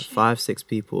 we've had like 5-6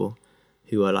 people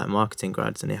who are like marketing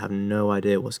grads and they have no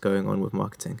idea what's going on with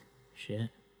marketing. Shit.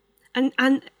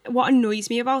 And what annoys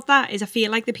me about that is I feel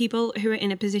like the people who are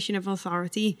in a position of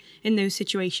authority in those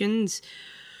situations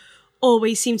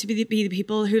always seem to be the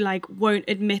people who like won't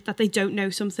admit that they don't know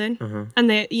something, and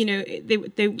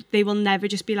they will never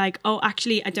just be like, oh,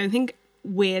 actually, I don't think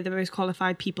we're the most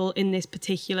qualified people in this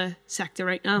particular sector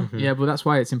right now. Yeah, but that's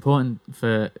why it's important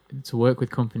to work with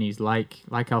companies like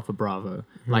Alpha Bravo,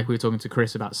 like we were talking to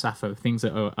Chris about Sappho, things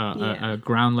that are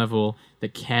ground level,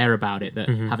 that care about it, that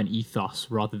have an ethos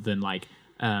rather than like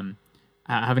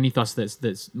have an ethos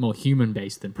that's more human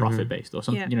based than profit based or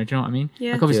something. Yeah. You know, do you know what I mean?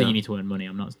 Yeah. Like obviously you need to earn money.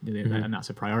 I'm not, and that's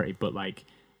a priority, but like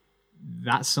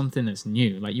that's something that's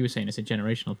new. Like you were saying, it's a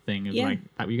generational thing of like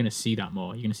you're going to see that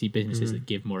more. You're going to see businesses that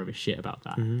give more of a shit about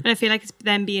that. And I feel like it's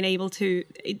them being able to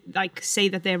like say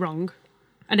that they're wrong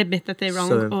and admit that they're wrong.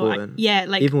 So important.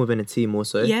 Like even within a team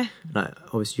also. Yeah. Like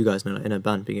obviously you guys know, like in a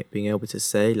band, being able to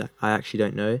say like I actually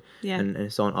don't know. Yeah. And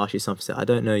if someone asks you something, say I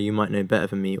don't know, you might know better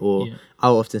than me, or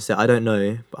I'll often say I don't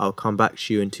know, but I'll come back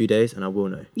to you in 2 days and I will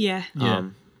know. Yeah.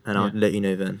 And I'll let you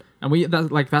know then. And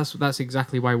that's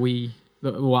exactly why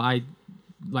what I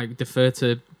like defer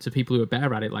to people who are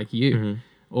better at it, like you,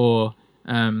 or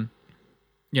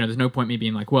there's no point me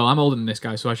being like, well, I'm older than this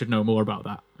guy, so I should know more about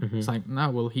that. It's like, no,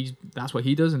 well, that's what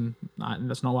he does, and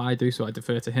that's not what I do, so I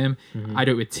defer to him. I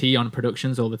do it with T on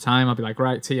productions all the time. I'll be like,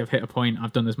 right, T, I've hit a point,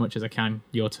 I've done as much as I can,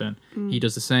 your turn. He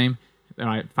does the same. All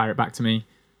right, fire it back to me,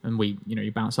 and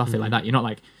you bounce off it like that. You're not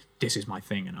like, this is my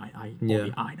thing, and only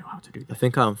I know how to do that. I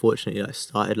think I unfortunately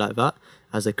started like that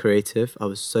as a creative. I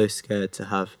was so scared to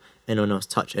have anyone else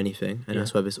touch anything, and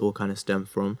that's where this all kind of stemmed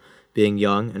from. Being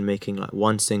young and making like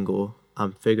one single,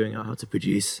 I'm figuring out how to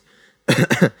produce.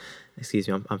 Excuse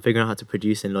me, I'm figuring out how to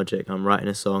produce in Logic. I'm writing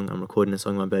a song, I'm recording a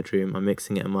song in my bedroom, I'm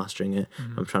mixing it and mastering it.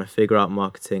 I'm trying to figure out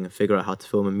marketing and figure out how to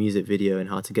film a music video and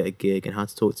how to get a gig and how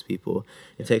to talk to people.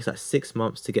 It takes like 6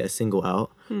 months to get a single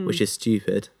out, which is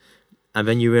stupid. And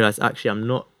then you realize, actually, I'm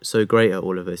not so great at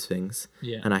all of those things.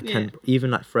 Yeah. And I can, even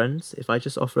like friends, if I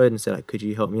just offload and say, like, could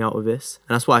you help me out with this?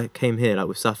 And that's why I came here, like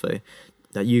with Sappho,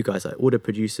 that you guys, like all the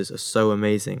producers are so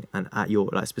amazing. And at your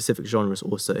like specific genres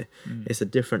also, it's a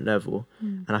different level.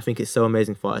 And I think it's so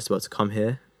amazing for us to be able to come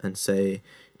here and say,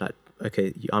 like,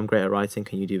 okay, I'm great at writing,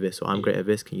 can you do this? Or I'm great at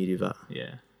this, can you do that?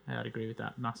 Yeah. I'd agree with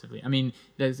that massively. I mean,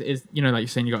 like you're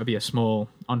saying, you got to be a small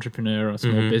entrepreneur or a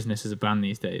small business as a band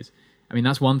these days. I mean,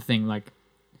 that's one thing. Like,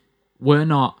 we're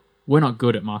not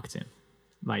good at marketing,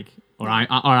 like,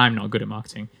 I'm not good at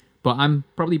marketing, but I'm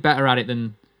probably better at it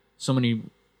than someone who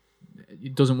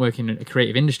it doesn't work in a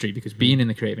creative industry, because being in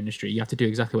the creative industry, you have to do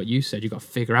exactly what you said. You've got to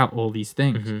figure out all these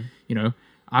things. You know,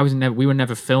 we were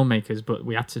never filmmakers, but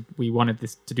we wanted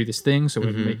to do this thing, so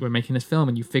we're making this film,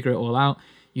 and you figure it all out.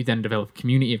 You then develop a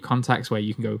community of contacts where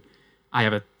you can go, I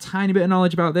have a tiny bit of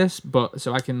knowledge about this, but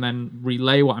so I can then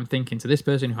relay what I'm thinking to this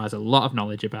person who has a lot of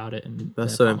knowledge about it. And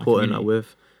that's so important. Like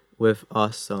with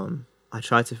us,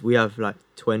 we have like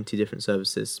 20 different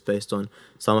services based on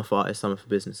some are for artists, some are for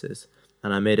businesses,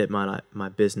 and I made it my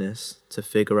business to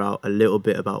figure out a little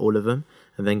bit about all of them,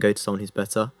 and then go to someone who's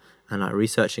better, and like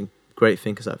researching great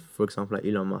thinkers, like for example like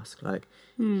Elon Musk. Like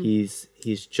he's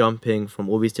jumping from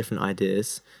all these different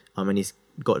ideas, and he's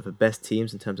got the best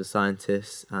teams in terms of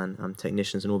scientists and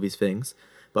technicians and all these things,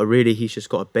 but really he's just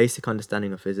got a basic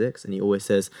understanding of physics, and he always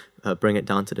says bring it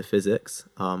down to the physics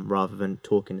rather than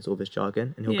talking all this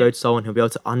jargon, and he'll go to someone who'll be able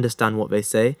to understand what they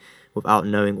say without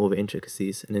knowing all the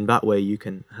intricacies, and in that way you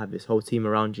can have this whole team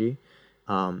around you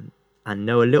and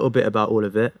know a little bit about all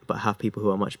of it, but have people who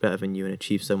are much better than you and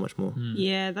achieve so much more.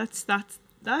 Yeah, that's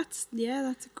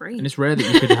great. And it's rare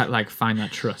that you could like find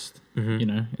that trust. You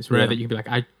know, it's rare that you can be like,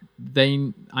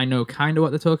 I know kind of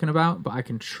what they're talking about, but I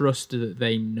can trust that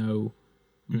they know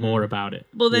more about it.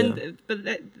 Well, then, but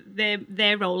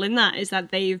their role in that is that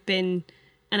they've been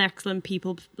an excellent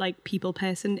people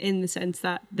person, in the sense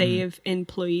that they have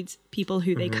employed people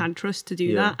who they can trust to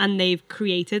do that, and they've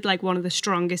created like one of the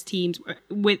strongest teams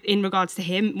in regards to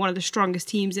him, one of the strongest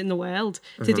teams in the world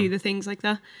to do the things like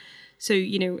that. So,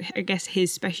 you know, I guess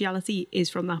his speciality is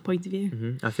from that point of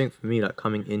view. I think for me, like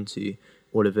coming into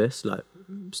all of this, like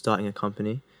starting a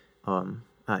company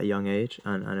at a young age,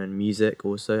 and in music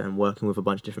also, and working with a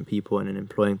bunch of different people and then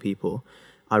employing people,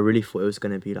 I really thought it was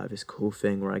going to be like this cool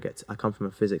thing where I come from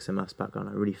a physics and maths background.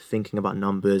 I'm really thinking about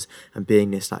numbers and being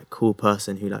this like cool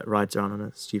person who like rides around on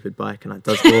a stupid bike and like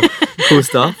does all cool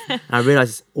stuff. And I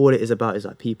realized all it is about is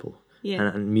like people.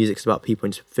 And music's about people,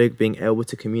 and just being able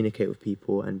to communicate with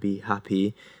people and be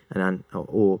happy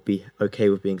or be okay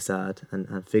with being sad,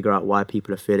 and figure out why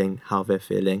people are feeling how they're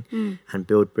feeling, and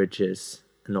build bridges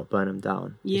and not burn them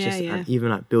down. And even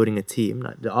like building a team,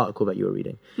 like the article that you were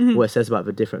reading, what it says about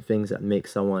the different things that make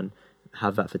someone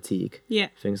have that fatigue,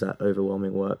 things like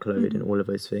overwhelming workload and all of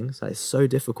those things. Like, it's so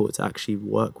difficult to actually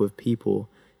work with people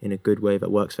in a good way that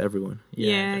works for everyone.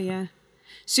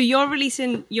 So you're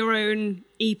releasing your own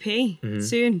EP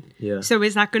soon. So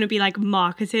is that going to be like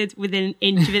marketed within an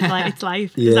inch of its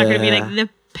life? Is that going to be like the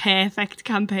perfect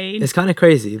campaign? It's kind of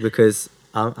crazy because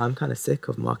I'm kind of sick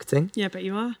of marketing. Yeah, but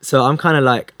you are. So I'm kind of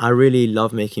like, I really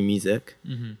love making music,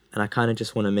 and I kind of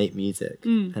just want to make music,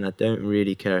 and I don't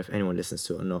really care if anyone listens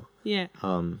to it or not.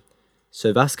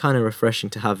 So that's kind of refreshing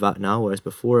to have that now, whereas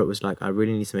before it was like, I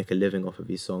really need to make a living off of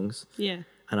these songs.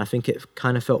 And I think it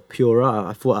kind of felt purer.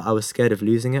 I thought I was scared of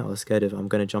losing it. I was scared of I'm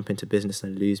going to jump into business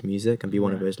and lose music and be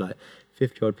one of those like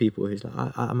 50-year-old people who's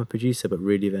like, I'm a producer, but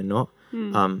really they're not.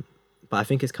 But I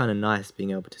think it's kind of nice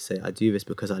being able to say, I do this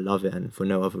because I love it and for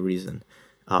no other reason.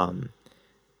 So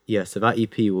that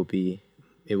EP will be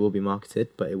marketed,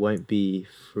 but it won't be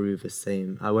through the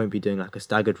same. I won't be doing like a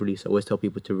staggered release. I always tell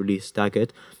people to release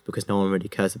staggered because no one really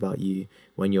cares about you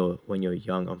when you're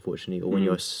young, unfortunately, or when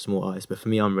you're a small artist. But for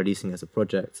me, I'm releasing as a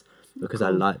project because I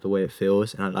like the way it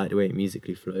feels and I like the way it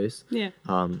musically flows.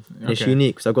 And it's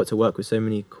unique because I've got to work with so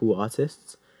many cool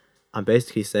artists. I'm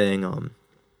basically saying,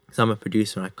 because I'm a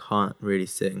producer and I can't really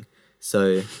sing.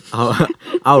 So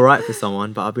I'll write for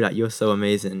someone, but I'll be like, you're so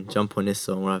amazing, jump on this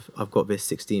song, or I've got this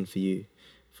 16 for you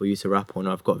to rap on,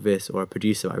 or I've got this, or a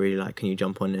producer I really like, can you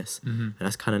jump on this? And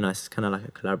that's kind of nice. It's kind of like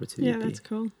a collaborative EP. That's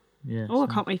cool. I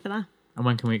can't wait for that. And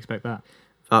when can we expect that?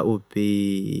 That will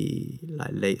be like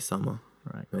late summer,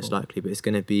 most likely, but it's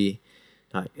going to be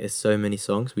like, it's so many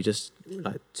songs. We just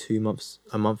like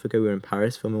a month ago we were in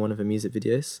Paris filming one of the music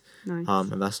videos.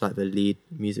 And that's like the lead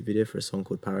music video for a song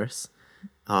called Paris.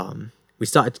 We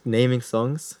started naming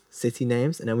songs, city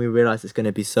names, and then we realized it's going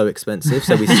to be so expensive,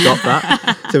 so we stopped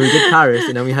that. So we did Paris,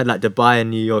 and then we had like Dubai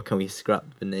and New York, and we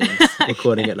scrapped the names,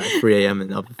 recording at like 3 a.m.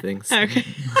 and other things.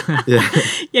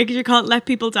 Because you can't let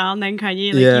people down then, can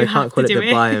you? Like, you can't call it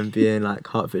Dubai and be in like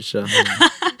Hertfordshire.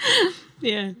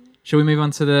 Shall we move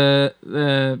on to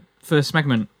the first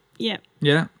segment? Yeah.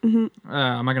 Am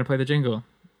I going to play the jingle?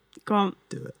 Go on.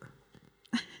 Do it.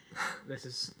 This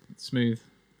is smooth.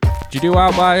 Do you do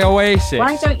Out by Oasis?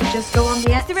 Why don't you just go on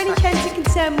the X? Is there any chance you can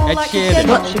sound more like a Sheeran.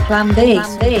 What's your plan B? You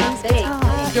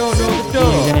don't know the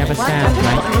door. You're going to have a sound,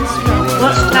 mate.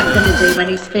 What's Jack going to do when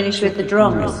he's finished with the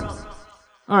drums?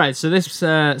 All right, so this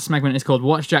segment is called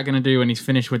What's Jack Going to Do When He's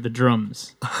Finished with the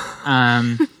Drums?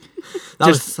 That's That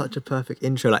was such a perfect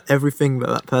intro. Like everything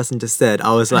that person just said,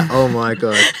 I was like, oh my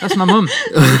God. That's my mum.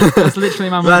 That's literally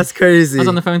my mum. That's crazy. I was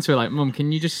on the phone to her like, Mum,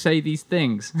 can you just say these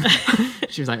things?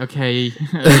 She was like, okay.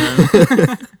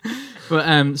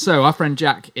 But so our friend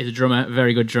Jack is a drummer, a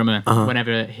very good drummer.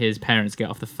 Whenever his parents get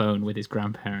off the phone with his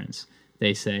grandparents,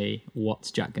 they say,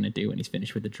 what's Jack going to do when he's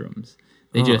finished with the drums?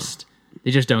 They just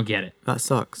don't get it. That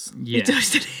sucks. Yeah.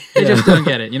 They just don't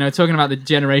get it. You know, talking about the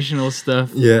generational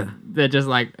stuff. Yeah. They're just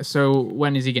like, so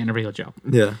when is he getting a real job?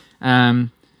 Yeah.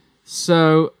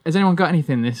 So has anyone got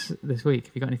anything this week?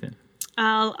 Have you got anything?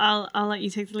 I'll let you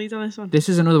take the lead on this one. This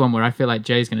is another one where I feel like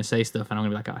Jay's going to say stuff and I'm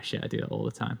going to be like, oh shit, I do that all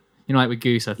the time. You know, like with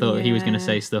Goose, I thought he was going to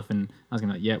say stuff and I was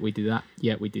going to be like, yeah, we do that.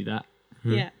 Yeah, we do that.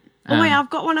 Yeah. Oh wait, I've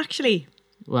got one actually.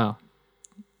 Well,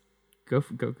 go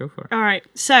for it. All right.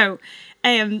 So,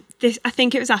 this I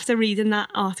think it was after reading that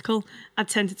article,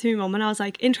 I'd sent it to my mum and I was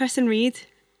like, interesting read.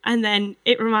 And then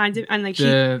it reminded and like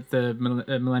the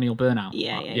millennial burnout.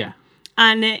 Yeah.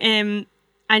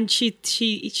 And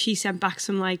she sent back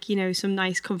some like, you know, some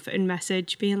nice comforting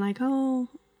message being like, oh,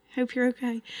 hope you're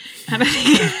okay. And I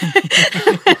think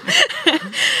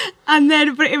and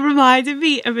then but it reminded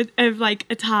me of like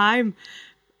a time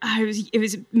it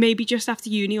was maybe just after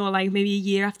uni or like maybe a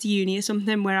year after uni or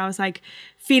something where I was like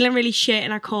feeling really shit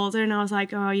and I called her and I was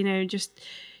like, oh, you know, just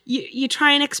you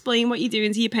try and explain what you're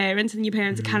doing to your parents and your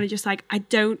parents are kind of just like, I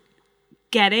don't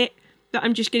get it, but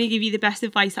I'm just going to give you the best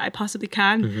advice that I possibly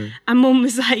can. And Mum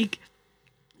was like,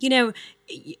 you know,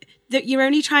 that you're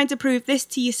only trying to prove this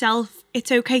to yourself.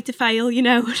 It's okay to fail, you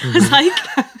know. And I was like,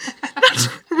 that's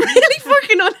really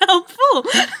fucking unhelpful.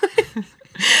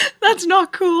 That's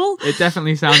not cool. It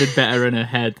definitely sounded better in her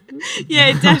head. Yeah,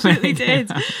 it definitely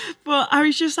did. But I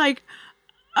was just like,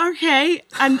 okay.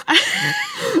 And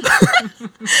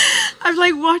I've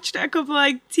like watched a couple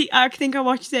like I think I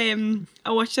watched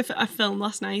a film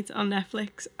last night on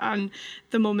Netflix and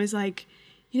the mum is like,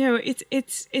 you know,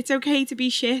 it's okay to be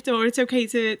shit or it's okay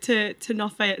to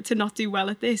not do well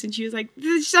at this. And she was like,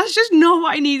 that's just not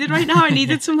what I needed right now. I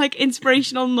needed some like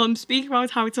inspirational mum speak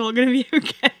about how it's all going to be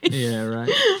okay. Yeah, right.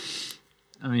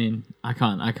 I mean, I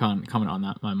can't comment on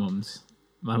that. My mum's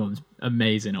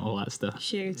amazing at all that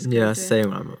stuff. Yeah,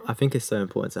 same. I think it's so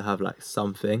important to have like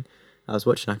something. I was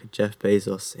watching like a Jeff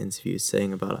Bezos interview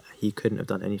saying about like, he couldn't have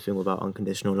done anything without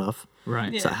unconditional love.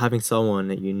 Right. It's like having someone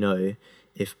that you know,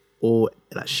 if all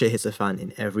like shit hits the fan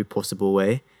in every possible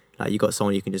way, like you got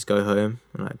someone you can just go home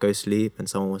and like go sleep and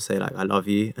someone will say like I love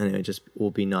you and it'll just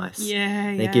all be nice.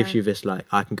 And it gives you this like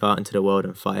I can go out into the world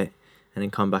and fight and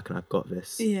then come back and I've got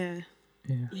this. Yeah,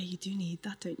 you do need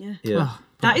that, don't you? Yeah. Oh,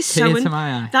 that is so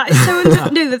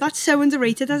that's so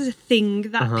underrated as a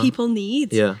thing that people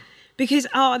need. Yeah. Because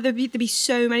there'd be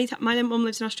so many times. My mum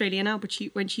lives in Australia now, but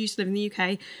when she used to live in the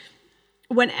UK,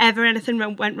 whenever anything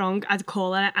went wrong, I'd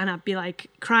call her and I'd be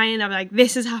like crying. I'd be like,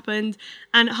 this has happened.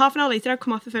 And half an hour later, I'd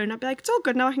come off the phone and I'd be like, it's all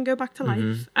good now. I can go back to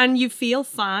life. And you feel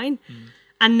fine.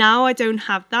 And now I don't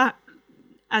have that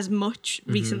as much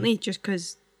recently just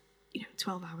because, you know,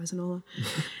 12 hours and all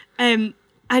that.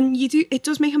 And it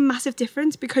does make a massive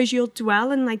difference because you'll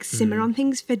dwell and like simmer on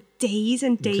things for days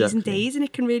and days and days and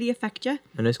it can really affect you.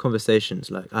 And those conversations,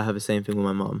 like I have the same thing with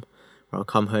my mum. I'll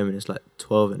come home and it's like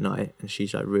 12 at night and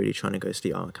she's like really trying to go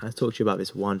sleep. Oh, can I talk to you about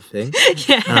this one thing?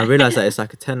 And I realised that it's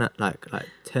like a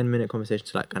 10-minute conversation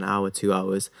to like an hour, 2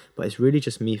 hours, but it's really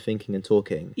just me thinking and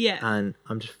talking. Yeah. And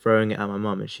I'm just throwing it at my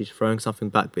mum and she's throwing something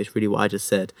back, but it's really what I just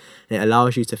said. And it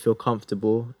allows you to feel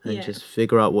comfortable and just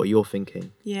figure out what you're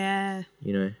thinking. Yeah.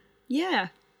 You know? Yeah.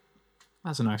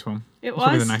 That's a nice one. It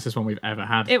Probably was the nicest one we've ever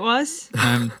had. It was.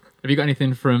 Have you got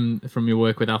anything from your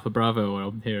work with Alpha Bravo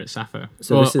or here at Sappho?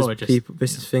 So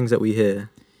this is things that we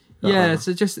hear. Yeah,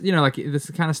 so just, you know, like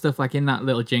this kind of stuff like in that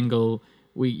little jingle,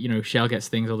 Shell gets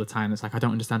things all the time that's like, I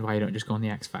don't understand why you don't just go on the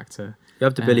X Factor. You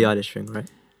have the Billie Eilish thing, right?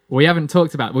 We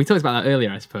talked about that earlier,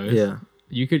 I suppose. Yeah.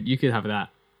 You could have that.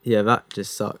 Yeah, that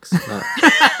just sucks.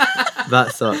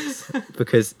 That sucks.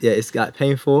 Because it's like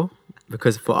painful.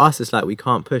 Because for us, it's like we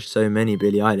can't push so many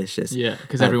Billie Eilish's. Yeah,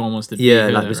 because everyone wants to be her,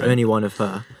 like there's right? only one of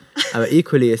her. But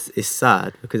equally, it's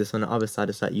sad because it's on the other side.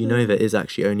 It's like, you know, there is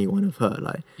actually only one of her.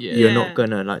 Like, you're not going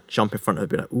to like jump in front of her and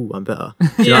be like, ooh, I'm better.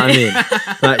 Do you know what I mean?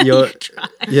 Like,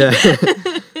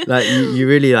 like you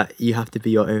really like, you have to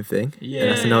be your own thing. Yeah.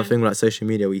 And that's another thing with like social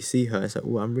media. We see her, it's like,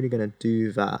 oh, I'm really going to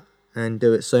do that and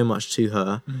do it so much to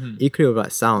her. Equally with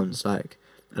like sounds, like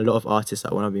a lot of artists,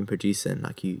 like when I've been producing,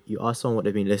 like you ask someone what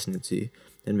they've been listening to,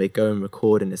 then they go and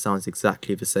record and it sounds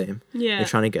exactly the same. Yeah. They're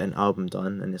trying to get an album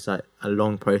done and it's like a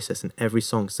long process and every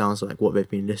song sounds like what they've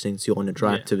been listening to on the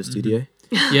drive to the studio.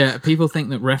 Yeah, people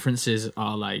think that references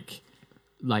are like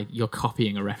like you're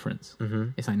copying a reference. Mm-hmm.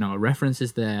 It's like, no, a reference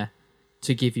is there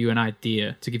to give you an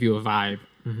idea, to give you a vibe,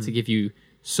 to give you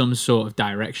some sort of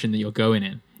direction that you're going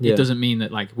in. Yeah. It doesn't mean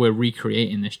that like we're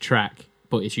recreating this track,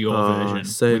 but it's your version.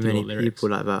 So with many your lyrics. people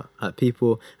like that. Like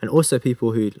people, and also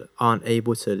people who aren't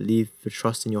able to leave the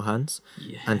trust in your hands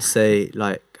and say,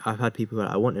 like, I've had people who are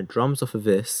like, I want the drums off of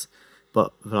this,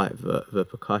 but like the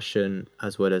percussion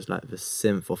as well as like the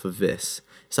synth off of this.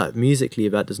 It's like musically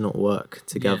that does not work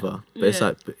together. But it's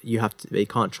like you have to. They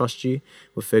can't trust you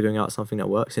with figuring out something that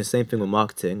works. And the same thing with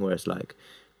marketing, where it's like,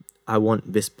 I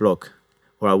want this blog,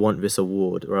 or I want this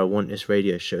award, or I want this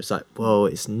radio show. It's like, well,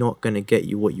 it's not gonna get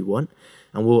you what you want.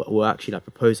 And we'll actually like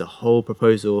propose a whole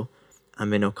proposal,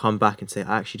 and then they'll come back and say,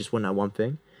 I actually just want that one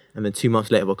thing. And then 2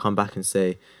 months later, we'll come back and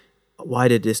say, why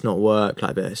did this not work?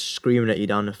 Like they're screaming at you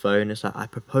down the phone. It's like, I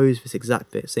proposed this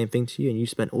exact same thing to you, and you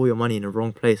spent all your money in the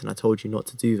wrong place, and I told you not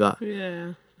to do that.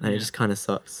 Yeah. And it just kind of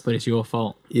sucks. But it's your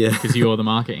fault. Yeah. Because you're the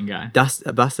marketing guy. That's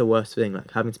the worst thing.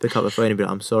 Like having to pick up the phone and be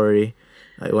like, I'm sorry,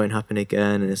 it won't happen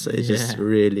again. And it's just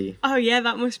really. Oh yeah,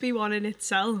 that must be one in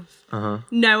itself. Uh-huh.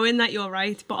 Knowing that you're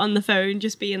right, but on the phone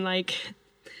just being like,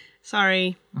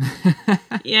 sorry.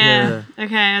 Okay,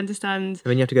 I understand. And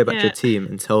then you have to go back to your team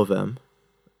and tell them,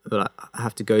 like, I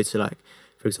have to go to, like,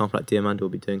 for example, like Diamanda will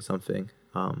be doing something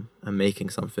and making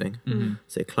something.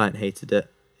 So the client hated it.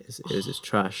 It was just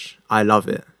trash. I love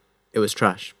it. It was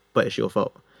trash, but it's your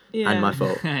fault and my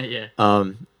fault. Yeah.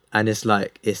 And it's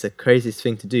like, it's the craziest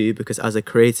thing to do, because as a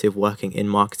creative working in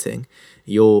marketing,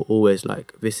 you're always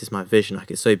like, this is my vision, like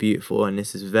it's so beautiful, and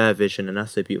this is their vision, and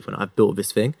that's so beautiful, and I've built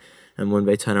this thing. And when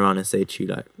they turn around and say to you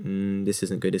like, this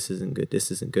isn't good, this isn't good,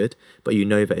 this isn't good, but you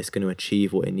know that it's going to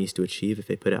achieve what it needs to achieve if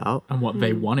they put it out. And what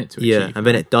they want it to achieve. Yeah, and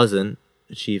then it doesn't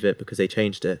achieve it because they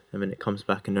changed it, and then it comes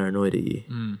back and they're annoyed at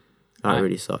you. That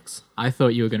really sucks. I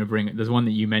thought you were going to bring, there's one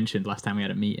that you mentioned last time we had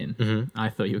a meeting. Mm-hmm. I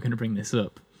thought you were going to bring this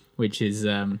up, which is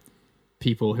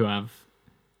people who are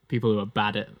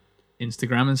bad at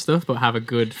Instagram and stuff, but have a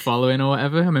good following or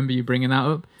whatever. I remember you bringing that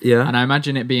up. Yeah. And I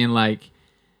imagine it being like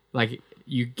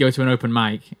you go to an open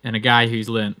mic and a guy who's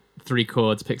learnt 3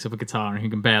 chords picks up a guitar and who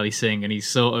can barely sing, and he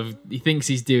thinks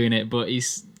he's doing it, but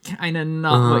he's kind of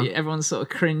not. But everyone's sort of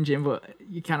cringing, but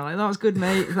you kind of like, that was good,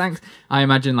 mate. Thanks. I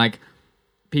imagine like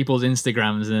people's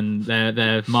Instagrams and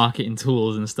their marketing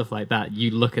tools and stuff like that.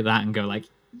 You look at that and go like,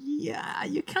 yeah,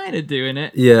 you're kind of doing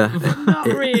it. Yeah. Not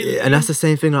really. And that's the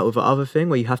same thing like with the other thing,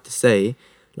 where you have to say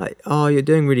like, oh, you're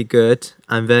doing really good,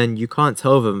 and then you can't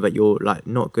tell them that you're like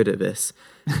not good at this.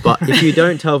 But if you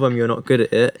don't tell them you're not good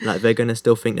at it, like they're gonna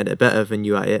still think that they're better than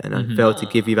you at it, and then fail to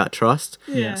give you that trust.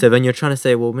 Yeah. So then you're trying to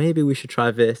say, well, maybe we should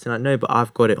try this, and like, no, but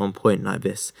I've got it on point like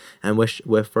this, and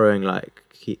we're throwing like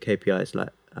KPIs, like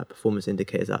performance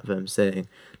indicators at them, saying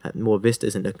like, well, this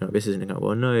isn't looking like this, isn't looking like,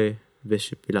 well, no, this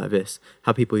should be like this.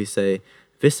 How people who say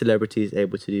this celebrity is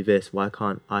able to do this, why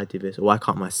can't I do this, or why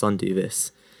can't my son do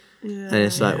this? Yeah. And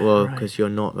it's like, well, because you're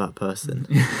not that person,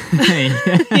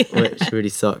 which really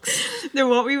sucks. No,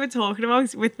 what we were talking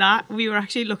about with that, we were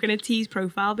actually looking at T's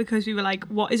profile, because we were like,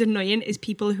 what is annoying is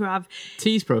people who have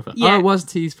T's profile. Yeah. Oh, it was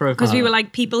T's profile. because we were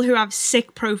like, people who have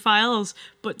sick profiles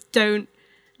but don't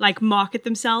like market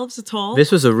themselves at all.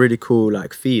 This was a really cool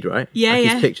like feed, right? Yeah, like,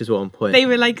 yeah. His pictures were on point. They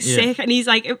were like sick, and he's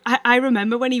like, I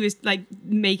remember when he was like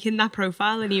making that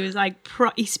profile, and he was like,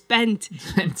 he spent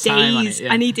time on days it,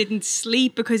 yeah. and he didn't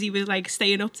sleep because he was like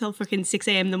staying up till fucking 6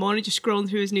 a.m. in the morning, just scrolling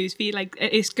through his news feed, like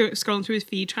scrolling through his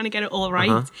feed, trying to get it all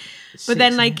right. But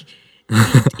then like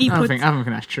he I put. don't think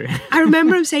that's true. I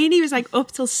remember him saying he was like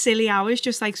up till silly hours,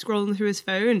 just like scrolling through his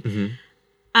phone.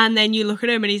 And then you look at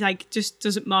him and he's like, just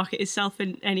doesn't market himself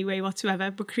in any way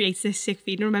whatsoever, but creates this sick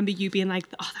feed. And I remember you being like,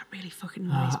 oh, that really fucking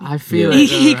annoys me. I feel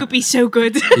He could be so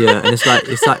good. Yeah, and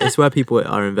it's where people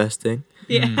are investing.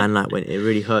 Yeah. And like when it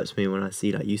really hurts me when I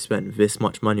see like you spent this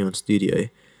much money on studio,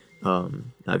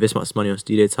 like this much money on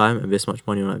studio time and this much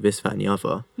money on like this, that, and the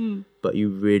other, but you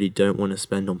really don't want to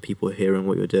spend on people hearing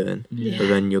what you're doing. Yeah. But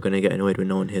then you're gonna get annoyed when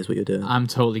no one hears what you're doing. I'm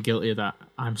totally guilty of that.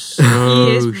 I'm so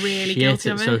He is really shit guilty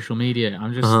at of it. social media.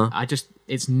 I just,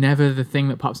 it's never the thing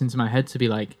that pops into my head to be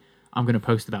like, I'm going to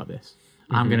post about this.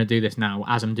 I'm going to do this now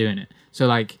as I'm doing it. So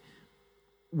like,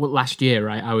 last year,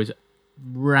 right, I was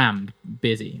rammed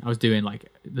busy. I was doing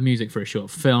like the music for a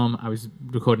short film. I was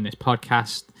recording this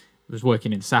podcast. I was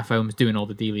working in Sappho. I was doing all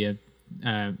the Delia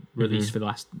release for the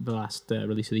last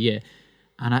release of the year.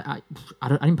 And I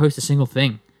didn't post a single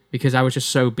thing because I was just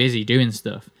so busy doing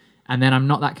stuff. And then I'm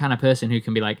not that kind of person who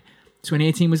can be like,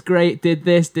 2018 was great, did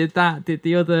this, did that, did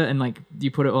the other, and like you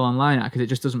put it all online because it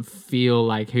just doesn't feel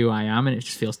like who I am, and it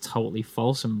just feels totally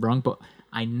false and wrong. But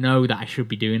I know that I should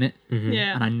be doing it,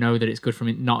 Yeah. and I know that it's good for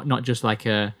me. Not just like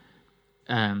a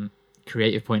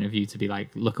creative point of view to be like,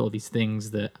 look at all these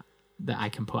things that I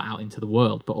can put out into the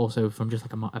world, but also from just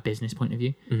like a business point of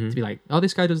view, to be like, oh,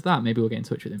 this guy does that, maybe we'll get in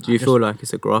touch with him. Do you feel like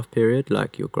it's a graft period,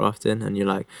 like you're grafting and you're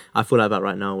like, I feel like that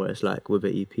right now where it's like with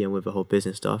the EP and with the whole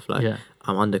business stuff, like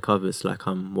I'm undercovers, like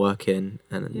I'm working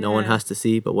and no one has to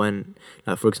see, but when,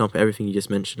 like for example, everything you just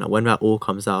mentioned, like when that all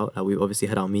comes out, like we've obviously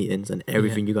had our meetings and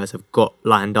everything you guys have got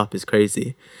lined up is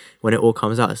crazy. When it all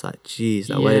comes out, it's like,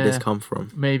 geez, like where did this come from?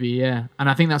 Maybe, yeah. And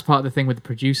I think that's part of the thing with the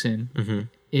producing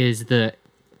is that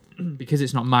because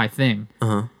it's not my thing,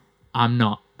 I'm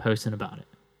not posting about it.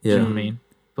 Do you know what I mean?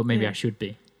 But maybe I should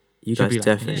be. You guys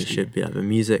definitely should be. Like the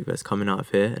music that's coming out of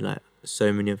here, like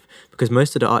so many of, because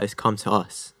most of the artists come to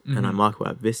us and I market,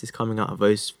 like this is coming out of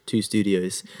those 2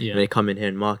 studios and they come in here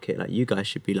and market. Like you guys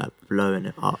should be like blowing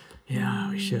it up. Yeah,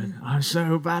 we should. I'm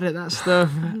so bad at that stuff.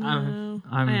 I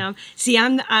am. See,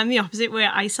 I'm the opposite,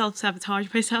 where I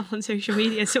self-sabotage myself on social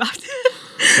media. So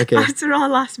after our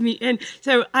last meeting,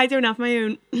 so I don't have my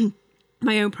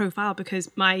own profile because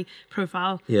my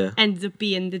profile ended up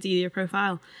being the Delia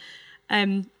profile.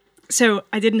 So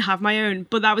I didn't have my own,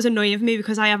 but that was annoying for me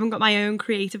because I haven't got my own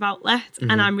creative outlet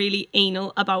and I'm really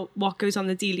anal about what goes on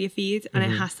the Delia feed and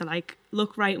it has to like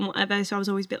look right and whatever. So I was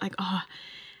always a bit like, oh,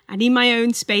 I need my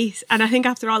own space. And I think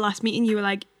after our last meeting, you were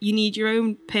like, you need your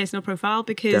own personal profile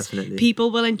because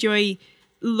people will enjoy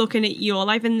looking at your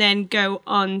life and then go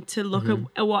on to look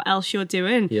at what else you're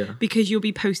doing because you'll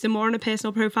be posting more on a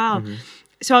personal profile.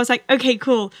 So I was like, okay,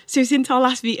 cool. So since our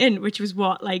last meeting, which was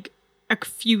what, like a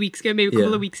few weeks ago, maybe a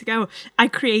couple of weeks ago, I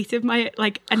created my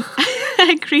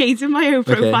I created my own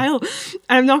profile.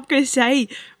 And I'm not going to say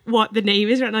what the name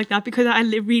is or anything like that because I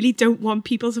really don't want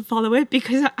people to follow it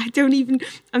because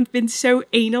I've been so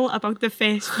anal about the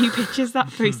first few pictures that I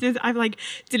posted. I've like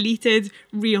deleted,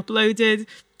 re-uploaded,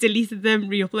 deleted them,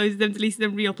 re-uploaded them, deleted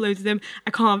them, re-uploaded them.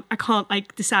 I can't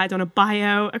like decide on a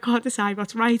bio. I can't decide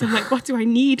what's right. I'm like, what do I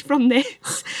need from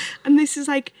this? And this is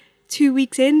like 2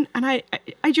 weeks in and I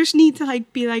just need to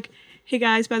like be like, hey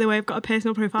guys, by the way, I've got a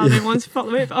personal profile and everyone wants to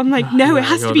follow it. But I'm like, no, it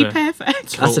has to be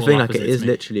perfect. That's the thing, like it is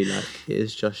literally like, it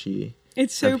is just you.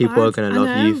 It's so and people bad. are going to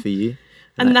love you for you.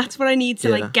 And like, that's what I need to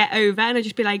like get over. And I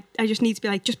just need to be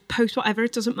like, just post whatever,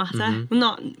 it doesn't matter. Well,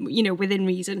 not, within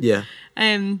reason. Yeah.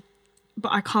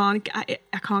 But I can't get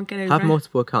over it. I have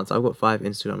multiple accounts. I've got 5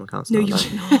 Instagram accounts now. No,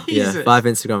 you're not. Yeah, 5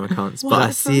 Instagram accounts. But I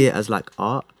see it as like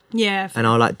art. Yeah. And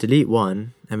I'll like delete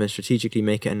one and then strategically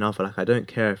make it another. Like I don't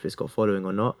care if it's got following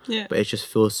or not. Yeah. But it just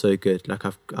feels so good. Like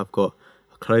I've got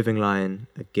a clothing line,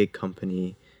 a gig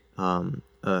company, a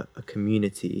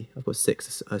community. I've got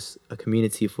 6, a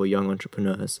community for young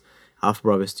entrepreneurs, Alpha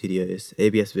Bravo Studios,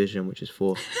 ABS Vision, which is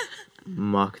for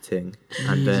marketing,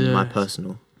 and then my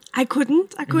personal. I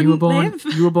couldn't live.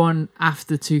 You were born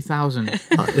after 2000.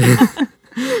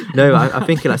 No, I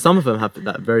think like some of them have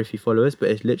that very few followers, but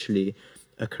it's literally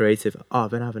a creative. Oh,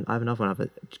 I have another one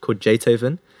called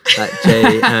Jaytoven, like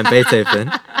J and Beethoven.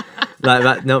 Like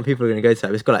that, no people are gonna go to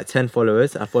that. It's got like 10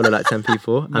 followers. I follow like 10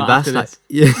 people, and that's like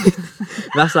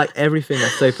that's like everything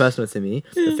that's so personal to me.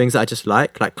 The things that I just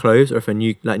like clothes, or if a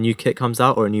new kit comes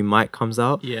out, or a new mic comes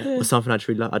out, or something I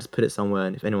truly like, I just put it somewhere,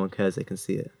 and if anyone cares, they can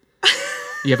see it.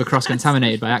 You ever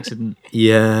cross-contaminated by accident?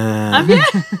 Yeah.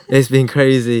 It's been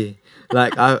crazy.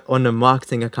 Like on the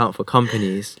marketing account for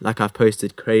companies, like I've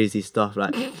posted crazy stuff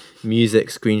like music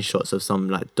screenshots of some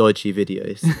like dodgy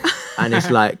videos, and it's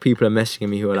like people are messaging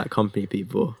me who are like company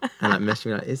people and like messaging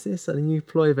me like, is this a new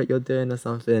ploy that you're doing or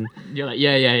something? You're like,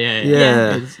 yeah.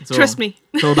 It's Trust me.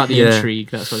 It's all about the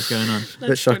intrigue. That's what's going on.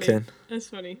 That's shocking. That's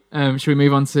funny. Should we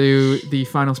move on to the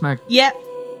final smeg? Yep.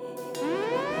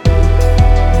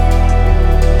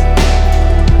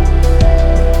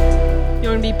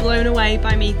 You're going to be blown away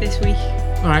by me this week.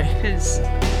 All right. Because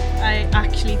I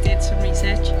actually did some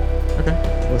research. Okay.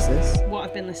 What's this? What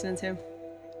I've been listening to.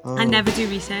 Oh. I never do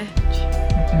research.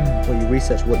 Well, you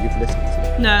research what you've listened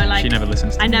to. No, like... She never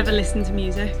listens to I music. never listen to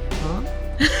music.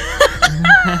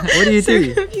 What do you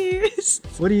do? So confused.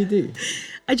 What do you do?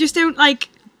 I just don't like...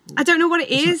 I don't know what it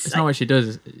is. It's not what she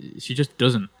does. She just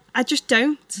doesn't. I just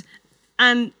don't.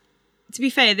 And... to be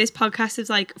fair, this podcast has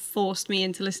like forced me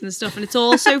into listening to stuff, and it's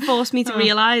also forced me to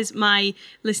realise my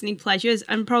listening pleasures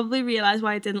and probably realise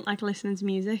why I didn't like listening to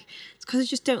music. It's because I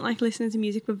just don't like listening to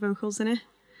music with vocals in it.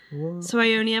 What? So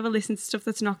I only ever listen to stuff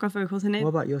that's not got vocals in it.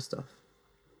 What about your stuff?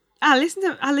 I listen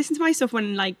to my stuff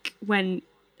when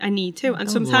I need to,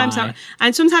 and sometimes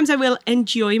I will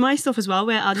enjoy my stuff as well.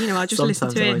 Where I'll just listen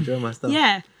to it. Sometimes I enjoy my stuff.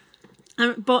 Yeah.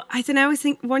 But I don't know. I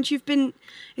think once you've been,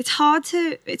 it's hard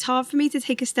for me to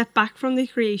take a step back from the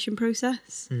creation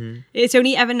process. Mm-hmm. It's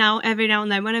only every now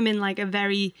and then when I'm in like a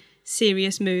very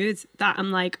serious mood that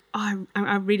I'm like, oh,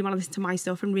 I really want to listen to my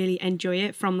stuff and really enjoy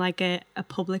it from like a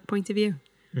public point of view.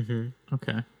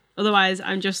 Okay. Otherwise,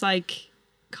 I'm just like,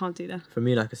 can't do that. For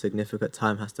me, like a significant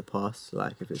time has to pass.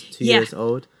 Like if it's 2 Yeah. years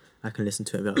old, I can listen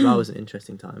to it and be like, that was an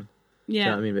interesting time. Do you know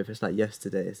Yeah. what I mean? But if it's like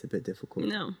yesterday, it's a bit difficult.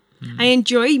 No. I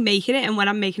enjoy making it, and when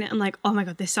I'm making it, I'm like, oh my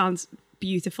God, this sounds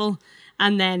beautiful.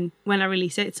 And then when I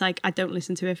release it, it's like, I don't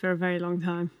listen to it for a very long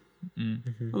time.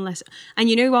 Unless, and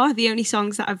you know what? The only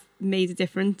songs that have made a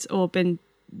difference or been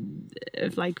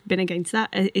against that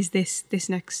is this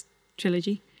next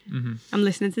trilogy. I'm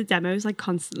listening to the demos like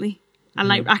constantly and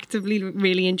like actively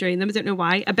really enjoying them. I don't know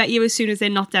why. I bet you as soon as they're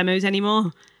not demos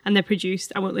anymore and they're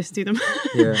produced, I won't listen to them.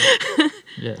 Yeah.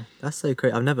 Yeah. That's so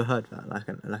crazy. I've never heard that.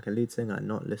 Like a lead singer, like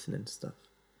not listening to stuff.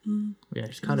 Yeah.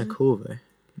 It's kind of cool though.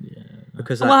 Yeah.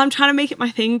 Because Well, I'm trying to make it my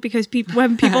thing because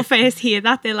when people first hear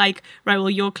that, they're like, right, well,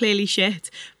 you're clearly shit.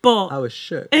 But I was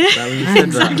shook. Like, when you said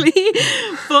exactly.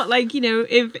 But like, you know,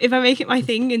 if I make it my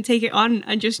thing and take it on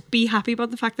and just be happy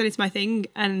about the fact that it's my thing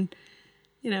and,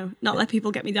 you know, not let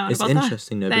people get me down it's about that.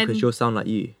 interesting though, then because you'll sound like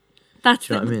you. that's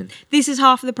Do you know what I mean? This is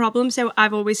half of the problem. So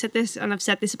I've always said this, and I've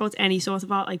said this about any sort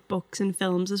of art, like books and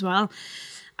films as well.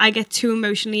 I get too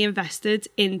emotionally invested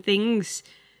in things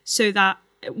so that,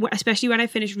 especially when I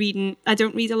finish reading, I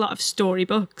don't read a lot of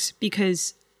storybooks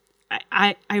because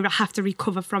I have to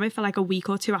recover from it for like a week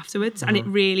or two afterwards, and it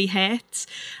really hurts.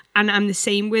 And I'm the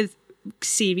same with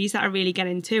series that I really get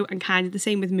into, and kind of the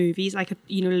same with movies, like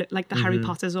like the Harry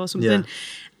Potters or something. Yeah.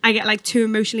 I get like too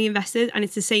emotionally invested, and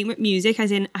it's the same with music,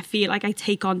 as in I feel like I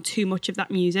take on too much of that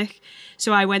music.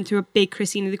 So I went through a big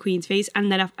Christina the Queen's phase,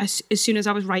 and then as soon as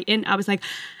I was writing, I was like,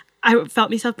 I felt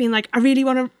myself being like, I really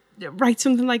want to write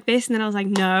something like this, and then I was like,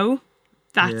 no,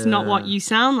 that's not what you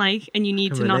sound like, and you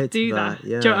need can to not relate to do that. that.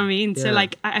 Yeah. Do you know what I mean? So Yeah.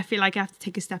 like I feel like I have to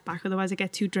take a step back, otherwise I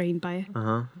get too drained by it.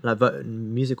 Like, but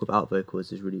music without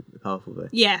vocals is really powerful though.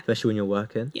 Yeah. Especially when you're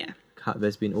working. Yeah.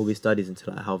 There's been all these studies into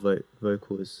like how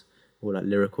vocals or like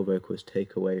lyrical vocals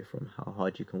take away from how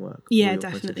hard you can work. Yeah, or your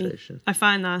definitely. concentration. I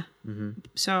find that.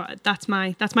 So that's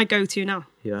my go-to now.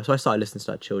 Yeah, so I started listening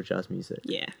to like chill jazz music.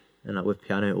 Yeah. And like with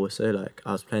piano also, like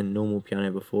I was playing normal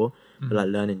piano before, but like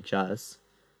learning jazz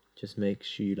just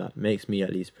makes me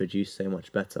at least produce so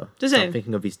much better. Does So it? I'm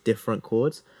thinking of these different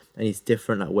chords and these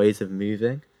different like ways of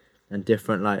moving and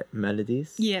different like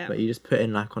melodies. Yeah. But you just put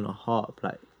in like on a harp,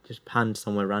 like just panned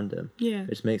somewhere random. Yeah. It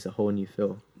just makes a whole new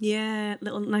feel. Yeah,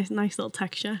 nice little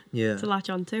texture Yeah. to latch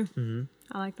onto.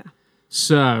 I like that.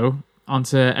 So, on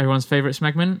to everyone's favourite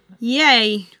segment.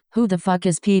 Yay! Who the fuck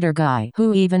is Peter Guy?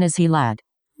 Who even is he, lad?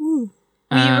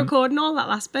 Were you recording all that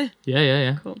last bit?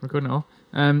 Yeah. Cool. Recording it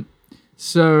all.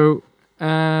 So, what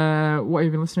have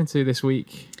you been listening to this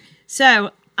week? So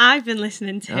I've been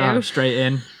listening Oh, to, straight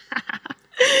in.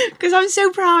 because I'm so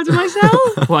proud of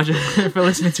myself. What, for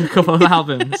listening to a couple of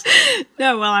albums?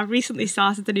 No, well, I've recently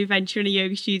started a new venture in a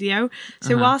yoga studio.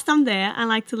 So whilst I'm there, I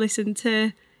like to listen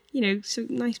to, some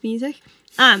nice music.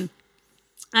 And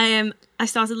I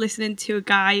started listening to a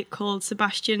guy called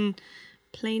Sebastian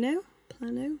Plano,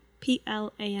 Plano.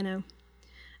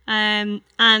 And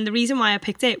the reason why I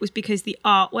picked it was because the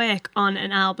artwork on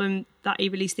an album that he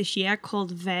released this year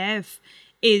called Verve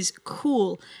is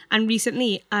cool. And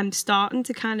recently I'm starting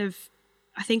to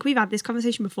I think we've had this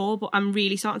conversation before, but I'm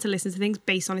really starting to listen to things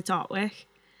based on its artwork.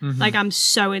 Like I'm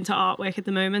so into artwork at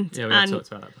the moment. Yeah, we have talked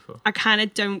about that before. I kind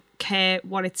of don't care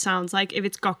what it sounds like. If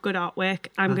it's got good artwork,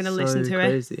 I'm going to That's listen so to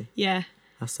crazy. it. Yeah.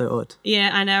 That's so odd. Yeah,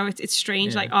 I know. It's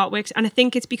strange, Yeah. like artworks. And I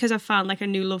think it's because I've found like a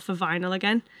new love for vinyl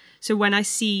again. So when I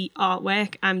see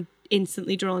artwork, I'm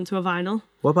instantly drawn to a vinyl.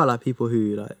 What about like people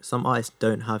who like some artists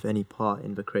don't have any part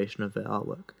in the creation of their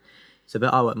artwork? So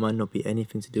their artwork might not be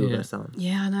anything to do with Yeah. their sound.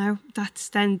 Yeah, I know. That's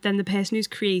then the person who's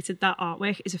created that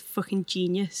artwork is a fucking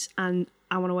genius, and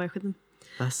I want to work with them.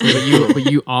 That's so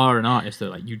But you are an artist, though.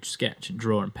 Like, you sketch and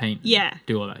draw and paint. And Yeah.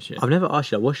 do all that shit. I've never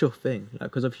asked you, like, what's your thing?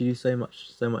 Like, because if you do so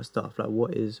much stuff, like,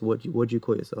 what do you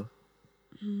call yourself?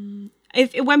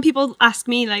 If when people ask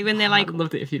me, like when they're like, I'd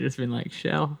loved it if you'd just been like,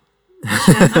 Shell.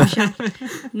 I'm sure.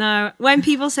 No, when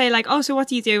people say like, oh, so what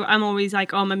do you do? I'm always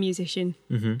like, oh, I'm a musician.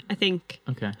 I think.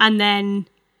 Okay. And then,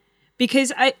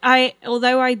 because I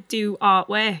although I do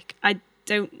artwork, I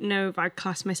don't know if I'd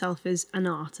class myself as an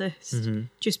artist.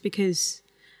 Just because,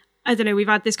 I don't know, we've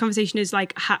had this conversation is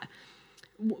like,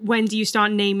 when do you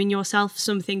start naming yourself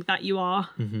something that you are?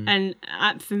 And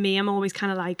for me, I'm always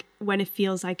kind of like, when it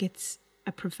feels like it's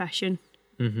a profession.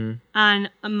 And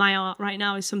my art right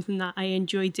now is something that I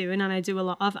enjoy doing and I do a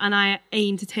lot of, and I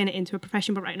aim to turn it into a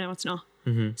profession, but right now it's not.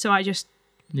 So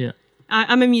Yeah.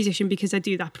 I'm a musician because I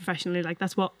do that professionally. Like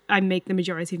that's what I make the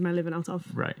majority of my living out of.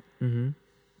 Right.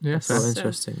 Yeah, fair. Oh,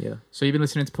 interesting. Yeah. So you've been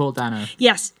listening to Paul Dano.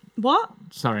 Yes. What?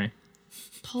 Sorry,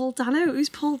 Paul Dano? Who's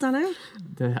Paul Dano?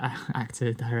 the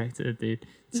actor, director, dude.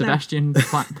 Sebastian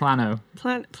Plano.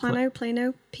 Plano,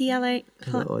 PLA.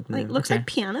 odd name. Looks Okay. like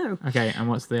piano. Okay, and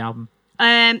what's the album?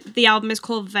 The album is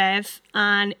called Verve,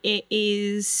 and it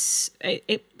is.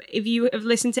 If you have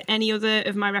listened to any other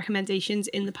of my recommendations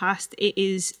in the past, it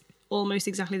is almost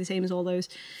exactly the same as all those.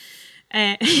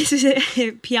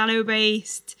 It's piano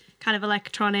based, kind of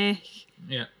electronic,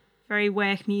 Yeah. very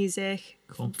work music.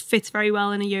 Cool. Fits very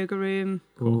well in a yoga room.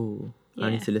 Ooh, I Yeah.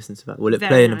 need to listen to that. Will it Very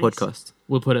play in the nice. podcast?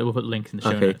 We'll put the link in the show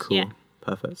Okay, notes. cool. Yeah.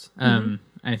 Perfect.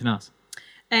 Anything else?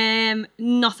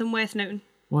 Nothing worth noting.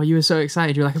 Well, you were so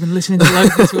excited. You were like, I've been listening to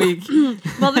loads this week.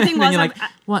 Well, the thing And then was, you're like,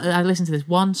 what? I listened to this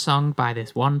one song by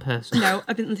this one person. no,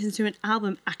 I've been listening to an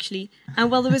album actually,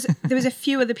 and well, there was a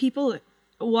few other people.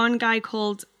 One guy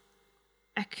called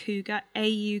Akuga,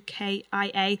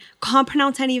 Aukia. Can't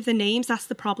pronounce any of the names. That's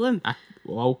the problem.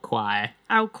 Oh, quiet.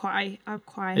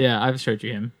 Aukia. Yeah, I've showed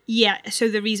you him. Yeah. So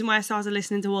the reason why I started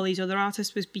listening to all these other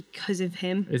artists was because of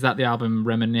him. Is that the album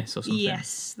Reminisce or something?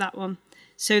 Yes, that one.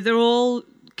 So they're all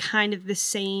kind of the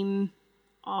same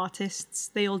artists.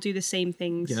 They all do the same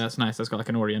things. Yeah, that's nice. That's got like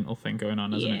an oriental thing going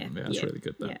on, hasn't it? Yeah, that's really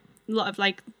good, that. Yeah. A lot of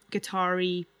like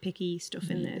guitar-y, picky stuff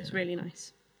in there. It's really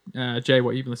nice. Jay,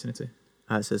 what have you been listening to?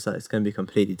 So it's going to be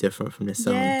completely different from this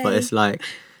sound, Yay. but it's like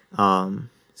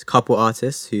it's a couple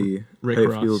artists who Rick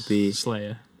hopefully Ross, will be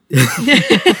Slayer.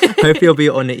 hopefully will be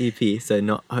on the EP. So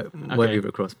not won't Okay. be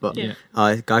Rick Ross, but Yeah.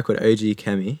 a guy called OG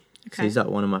Kemi. So Okay. he's like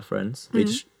one of my friends. We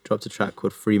just dropped a track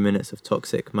called 3 Minutes of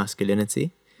Toxic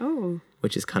Masculinity, Oh,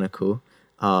 which is kind of cool.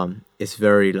 It's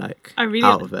very like I really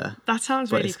out of there, that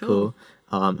sounds but really it's cool.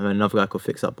 cool. And another guy called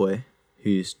Fix Up Boy,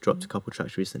 who's dropped a couple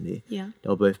tracks recently. Yeah,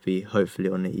 They'll both be hopefully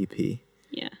on the EP.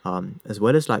 yeah. As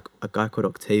well as like a guy called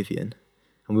Octavian,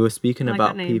 and we were speaking I like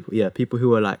about that name. people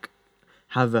who are like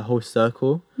have a whole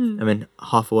circle. I mean,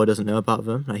 half the world doesn't know about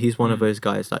them. Like he's one of those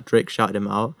guys. Like Drake shouted him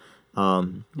out.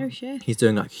 Oh shit. He's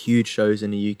doing like huge shows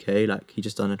in the UK. Like he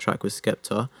just done a track with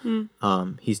Skepta.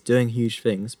 He's doing huge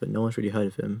things, but no one's really heard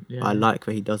of him. Yeah. But I like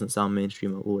that he doesn't sound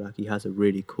mainstream at all. Like he has a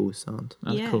really cool sound.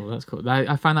 That's Yeah. cool. That's cool.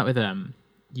 I find that with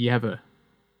Yeva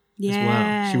Yeah. as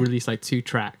well. She released like 2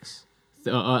 tracks.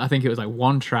 I think it was like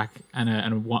 1 track and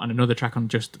another track on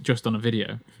just on a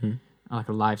video, like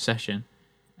a live session,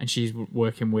 and she's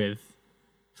working with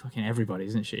fucking everybody,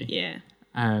 isn't she? Yeah.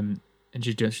 And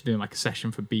she's doing like a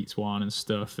session for Beats One and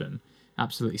stuff, and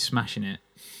absolutely smashing it.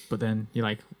 But then you're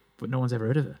like, but no one's ever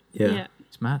heard of her. Yeah,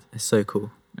 It's mad. it's so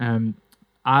cool.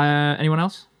 Anyone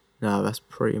else? No, that's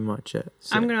pretty much it.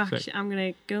 I'm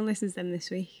gonna go and listen to them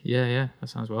this week. Yeah, that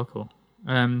sounds well cool.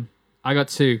 I got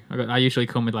 2. I usually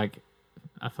come with like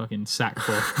a fucking sack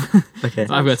full. Okay.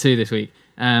 So I've got 2 this week.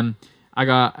 I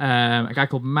got a guy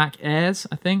called Mac Ayres,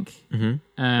 I think.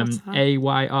 What's that?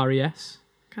 Ayres.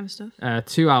 Kind of stuff.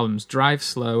 2 albums, Drive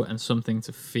Slow and Something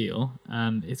to Feel.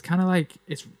 And it's kind of like,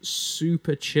 it's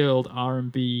super chilled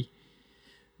R&B,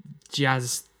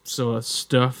 jazz sort of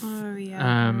stuff. Oh yeah.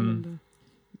 I remember.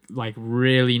 Like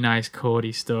really nice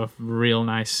chordy stuff, real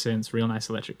nice synths, real nice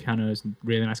electric pianos, and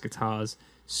really nice guitars,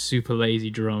 super lazy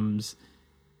drums,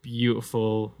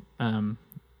 beautiful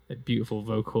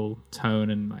vocal tone,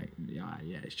 and like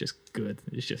yeah, it's just good.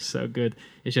 It's just so good.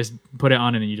 It's just put it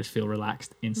on and you just feel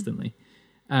relaxed instantly.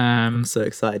 I'm so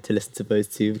excited to listen to those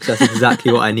 2 because that's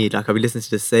exactly what I need. Like I've been listening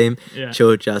to the same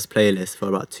chill jazz playlist for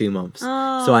about 2 months,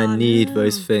 so I need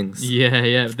those things.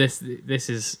 Yeah. This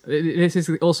is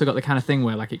also got the kind of thing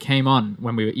where like it came on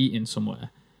when we were eating somewhere,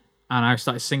 and I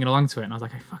started singing along to it, and I was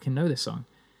like, I fucking know this song,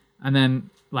 and then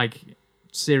like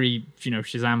Siri,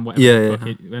 Shazam, whatever. Yeah.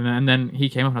 And then he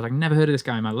came up, and I was like, never heard of this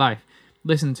guy in my life.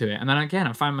 Listen to it, and then again,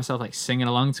 I find myself like singing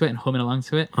along to it and humming along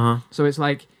to it. So it's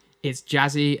like it's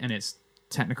jazzy and it's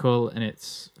technical and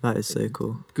it's That is so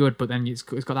cool. good, but then it's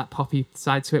got that poppy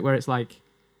side to it where it's like,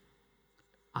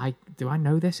 do I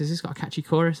know this? Has this got a catchy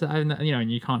chorus that and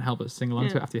you can't help but sing along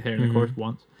to it after hearing the chorus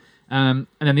once. And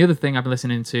then the other thing I've been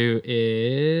listening to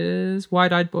is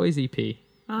Wide Eyed Boys EP.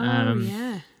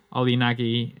 Yeah. Ollie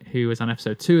Nagy, who was on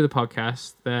episode 2 of the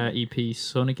podcast, their EP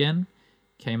Sun Again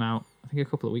came out I think a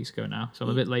couple of weeks ago now, so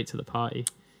I'm a bit late to the party,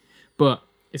 but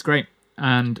it's great.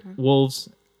 And Wolves,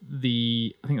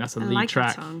 I think that's the lead like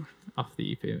track that song. off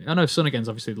the EP. I know Sun Again's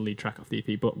obviously the lead track off the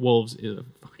EP, but Wolves is a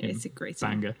fucking It's a great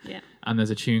song. banger. Yeah. And there's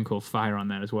a tune called Fire on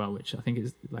there as well, which I think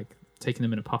is like taking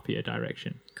them in a poppier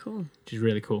direction, Cool. which is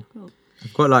really cool.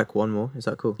 I've got like one more. Is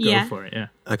that cool? Yeah. Go for it, yeah.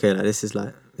 Okay, this is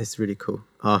really cool.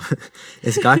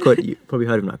 It's a guy called, you probably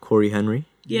heard of him, like Corey Henry.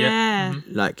 Yeah.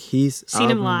 Like he's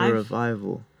Seen him album live. The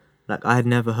Revival. like I had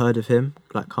never heard of him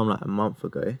like come like a month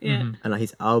ago. Yeah. And like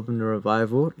his album The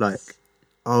Revival, like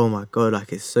oh my god,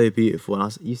 like it's so beautiful.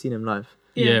 And you seen him live?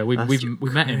 Yeah, we That's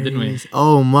met him, didn't we? crazy.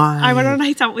 Oh my! I went on a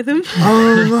night out with him.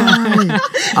 Oh my!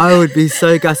 I would be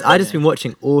so gassed. I just been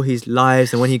watching all his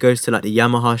lives, and when he goes to like the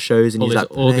Yamaha shows and All he's his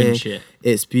like organ playing, shit.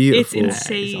 it's beautiful. It's He's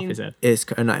off insane. his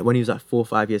head. And like when he was like 4 or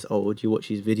 5 years old, you watch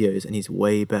his videos, and he's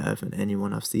way better than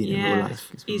anyone I've seen in real Yeah,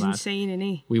 life. he's mad. insane, isn't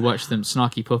he? We watched them.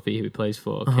 Snarky Puppy, who he plays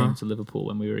for, came to Liverpool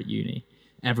when we were at uni.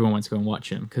 Everyone went to go and watch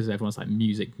him because everyone's like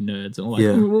music nerds and all like,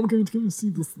 Yeah. oh, we're going to go and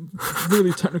see this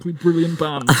really technically brilliant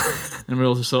band. And we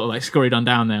all just sort of like scurried on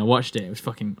down there and watched it. It was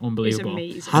fucking He's unbelievable.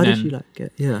 amazing. How And did then- you like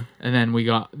get? Yeah. And then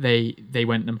they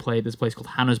went and played this place called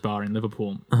Hannah's Bar in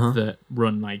Liverpool that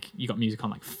run like, you got music on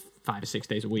like 5 or 6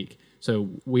 days a week. So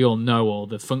we all know all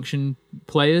the function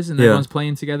players and Yeah. everyone's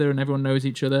playing together and everyone knows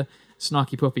each other.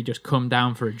 Snarky Puppy just come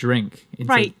down for a drink.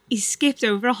 Right, he skipped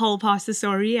over a whole part of the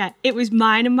story. Yeah, it was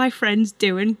mine and my friends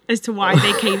doing as to why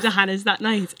they came to Hannah's that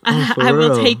night, and for I will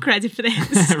real? take credit for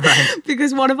this Right.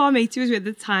 because one of our mates who was with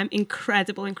at the time,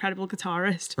 incredible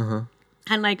guitarist,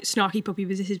 and like Snarky Puppy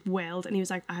was his world, and he was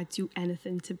like, I'd do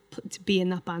anything to be in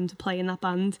that band, to play in that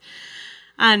band.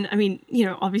 And I mean, you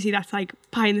know, obviously that's like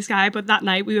pie in the sky, but that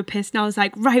night we were pissed, and I was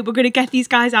like, right, we're going to get these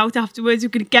guys out afterwards. We're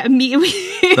going to get a meeting with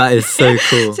you. That is so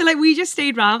cool. So like we just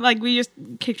stayed round, like we just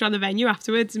kicked around the venue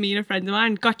afterwards, me and a friend of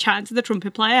mine, got chatting to the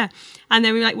trumpet player, and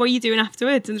then we were like, what are you doing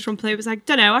afterwards? And the trumpet player was like,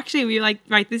 don't know, actually. We were like,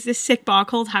 right, there's this sick bar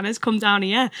called Hannah's, come down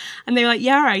here. And they were like,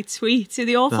 yeah, right, sweet. So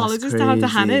they all That's followed us down to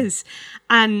crazy. Hannah's,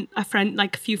 and a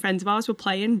few friends of ours were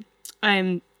playing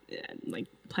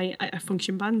play a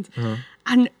function band,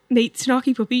 and mate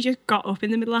Snarky Puppy just got up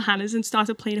in the middle of Hannah's and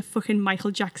started playing a fucking Michael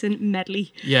Jackson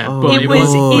medley. Yeah, Oh, but It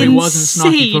was it wasn't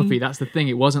Snarky insane. Puppy. That's the thing.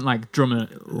 It wasn't like drummer.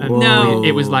 No.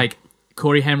 It was like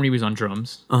Corey Henry was on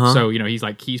drums. Uh-huh. So, you know, he's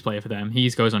like keys player for them. He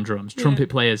goes on drums. Trumpet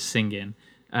players singing.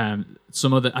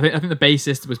 Some other, I think the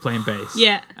bassist was playing bass.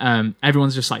 Yeah.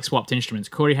 Everyone's just like swapped instruments.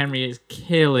 Corey Henry is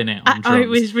killing it on drums. Oh, it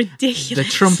was ridiculous. The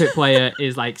trumpet player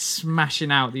is like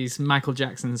smashing out these Michael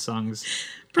Jackson songs.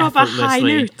 Proper high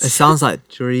effortlessly. notes. It sounds like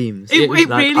dreams. It like,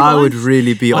 really I would was.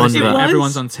 really be Honestly, on that. was.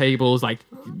 everyone's on tables like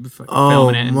Oh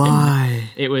filming it. And my!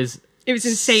 it was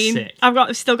insane. sick.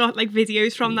 I've still got like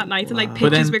videos from that night and like But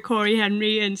pictures then- with Corey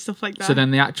Henry and stuff like that. So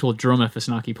then the actual drummer for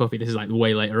Snarky Puppy, this is like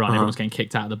way later on, everyone's getting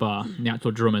kicked out of the bar. And the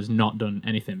actual drummer's not done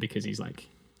anything because he's like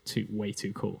way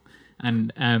too cool.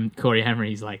 And Corey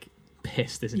Henry's like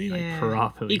pissed, isn't he? Yeah. Like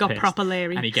properly He got pissed. proper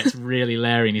Larry. And he gets really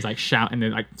Larry and he's like shouting,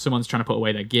 and like someone's trying to put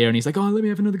away their gear and he's like, oh, let me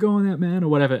have another go on that, man, or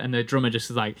whatever. And the drummer just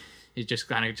is like, he's just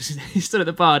kind of just, he stood at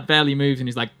the bar, barely moves, and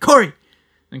he's like, Corey!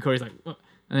 And Corey's like, what?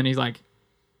 And then he's like,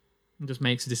 and just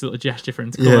makes this little gesture for him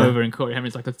to come Yeah. over, and Corey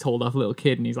Henry's like a told off little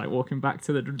kid, and he's like walking back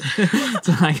to the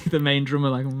to like the main drummer,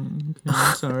 like, okay,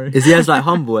 I'm sorry. Is he as like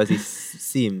humble as he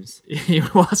seems? He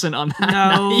wasn't on that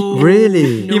no, night.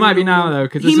 Really? He might be now though,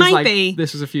 because He this was might like be.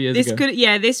 this was a few years This ago.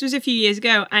 this was a few years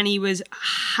ago, and he was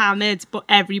hammered, but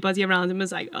everybody around him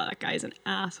was like, "Oh, that guy's an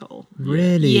asshole."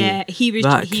 Really? Yeah, he was.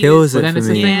 That he kills was, But it then for it's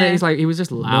the me. thing Yeah. that he's like, he was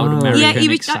just loud, Wow. American, Yeah, he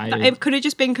was. excited. It could have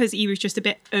just been because he was just a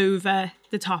bit over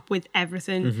the top with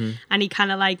everything, and he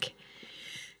kind of like.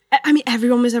 I mean,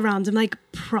 everyone was around him, like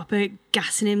proper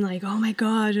gassing him, like, "Oh my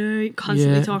god!"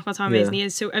 Constantly Yeah. talking about how amazing he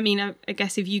is. So, I mean, I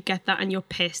guess if you get that and you're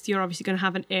pissed, you're obviously going to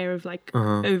have an air of like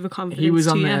overconfidence. he was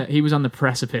to on you. he was on the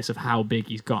precipice of how big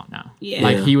he's got now. Yeah.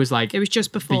 Like Yeah. he was like It was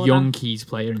just the before young that. keys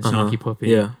player in Snarky Puppy.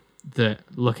 Yeah. That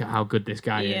look at how good this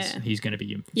guy is. Yeah. He's going to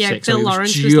be Yeah, sick. Bill so it was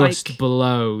Lawrence just was like-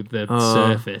 below the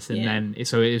surface, and Yeah. then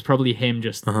so it was probably him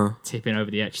just tipping over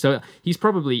the edge. So he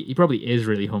probably is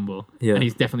really humble. Yeah. And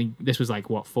he's definitely, this was like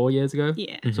what, 4 years ago,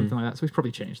 Yeah. something like that. So he's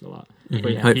probably changed a lot. But yeah,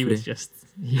 he Hopefully. was just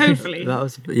Hopefully, That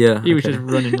was yeah. he was okay.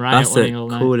 just running riot That's winning all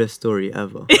the night. coolest story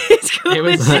ever. it's cool. It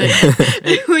was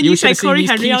When you should have said seen Corey these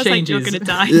Henry, key I was like, "You're changes. gonna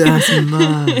die." Yeah, that's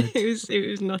mad. it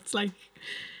was nuts. Like,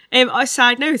 a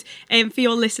side note, for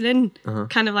your listening,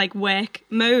 kind of like work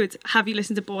mode, have you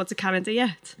listened to Boards of Canada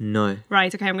yet? No.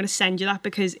 Right. Okay, I'm going to send you that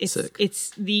because Sick.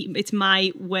 it's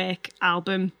my work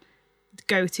album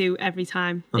go to every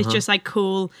time. It's just like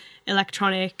cool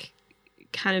electronic,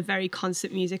 kind of very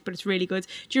constant music, but it's really good.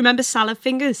 Do you remember Salad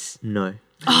Fingers? No.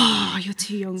 Oh, you're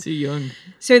too young. Too young.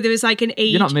 So there was like an age.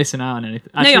 You're not missing out on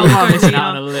anything. No, Actually, you're you are not. missing You're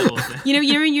out on a not. little. You know,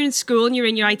 you're in school and you're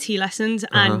in your IT lessons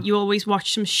and you always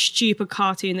watch some stupid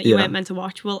cartoon that you Yeah. weren't meant to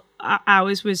watch. Well,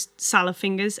 ours was Salad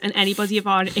Fingers, and anybody of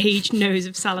our age knows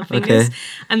of Salad Fingers. Okay.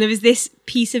 And there was this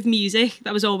piece of music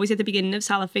that was always at the beginning of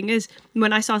Salad Fingers.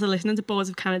 When I started listening to Boards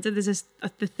of Canada, there's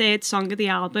the third song of the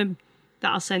album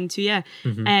that I'll send to you,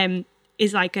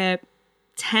 is like a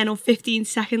 10 or 15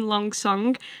 second long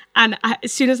song. And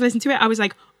as soon as I listened to it, I was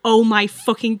like, oh my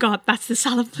fucking God, that's the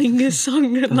Salafingers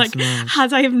song. And like, mad.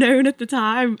 had I have known at the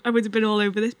time, I would have been all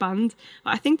over this band.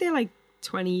 But I think they're like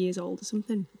 20 years old or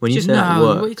something. When you Just say No, at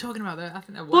what are work, you talking about? I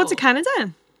think they're born to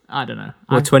Canada. I don't know.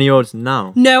 what 20-year-olds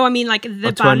now? No, I mean like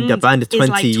the band is 20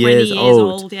 like 20 years years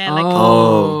old. old. Yeah, like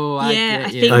oh, I Yeah, get I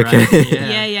you, think- right,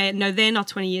 Okay. yeah. No, they're not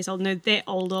 20 years old. No, they're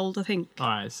old, I think. All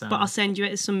right, so But I'll send you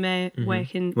it as some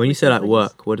working. When you with say like things.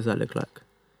 work, what does that look like?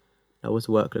 Like, what's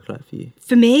work look like for you?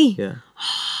 For me, Yeah.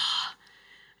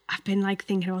 I've been like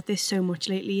thinking about this so much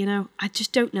lately. You know, I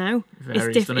just don't know. Varies,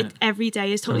 It's doesn't different. it? Every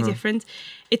day is totally different.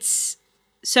 It's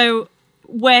so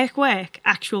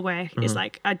actual work is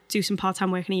like I do some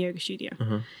part-time work in a yoga studio,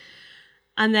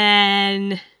 and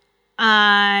then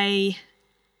I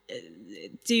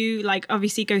do like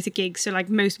obviously go to gigs. So like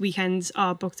most weekends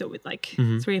are booked up with like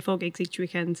 3 or 4 gigs each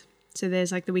weekend. So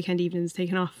there's like the weekend evenings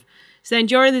taken off. So then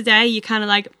during the day, you're kind of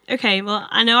like, okay, well,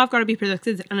 I know I've got to be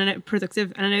productive, and I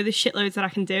know there's shitloads that I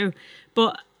can do,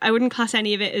 but I wouldn't class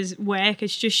any of it as work.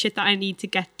 It's just shit that I need to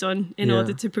get done in Yeah.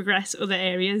 order to progress other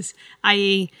areas.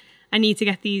 I need to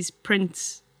get these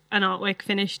prints and artwork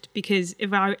finished, because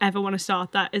if I ever want to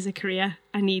start that as a career,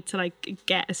 I need to like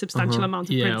get a substantial amount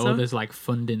of yeah, prints or up. there's like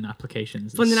funding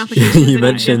applications. Funding That's- applications. You and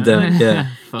mentioned everything. that,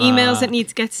 yeah. Emails that need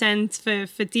to get sent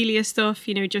for Delia stuff,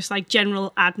 you know, just like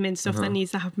general admin stuff that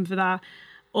needs to happen for that.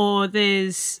 Or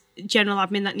there's general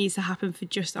admin that needs to happen for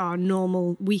just our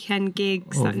normal weekend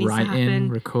gigs or that needs to writing, happen.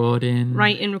 recording.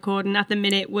 Writing, recording. At the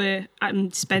minute,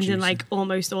 I'm spending Producing. like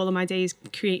almost all of my days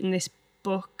creating this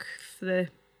book for the.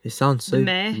 It sounds so. The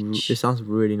merch. It sounds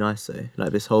really nice though.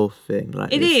 Like this whole thing.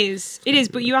 Like It is,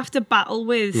 but you have to battle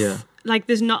with. Yeah. Like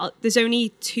there's only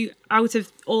 2 out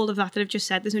of all of that I've just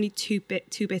said. There's only two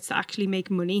bits that actually make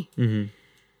money. Mm-hmm.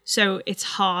 So it's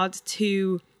hard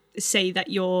to say that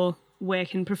you're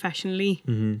working professionally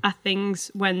at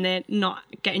things when they're not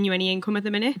getting you any income at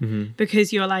the minute,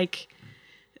 because you're like,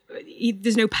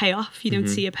 there's no payoff. You don't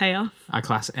see a payoff. I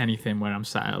class anything where I'm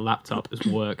sat at a laptop as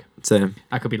work. Same.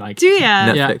 I could be like, Do ya?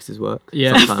 Netflix is work.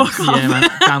 Yeah, sometimes. yeah, man,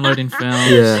 downloading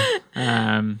films.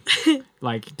 Yeah.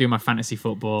 Like do my fantasy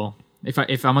football.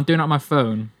 If I'm doing it on my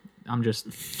phone, I'm just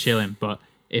chilling. But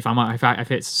if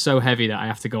it's so heavy that I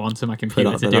have to go onto my computer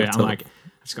up to the do it, I'm laptop. like,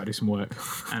 I just got to do some work.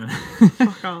 And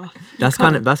Fuck off. That's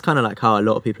kind of like how a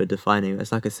lot of people are defining it.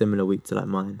 It's like a similar week to like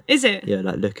mine. Is it? Yeah,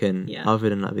 like looking Yeah. other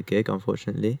than like the gig,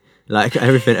 unfortunately. Like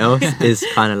everything else is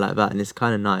kind of like that, and it's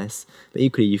kind of nice. But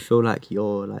equally, you feel like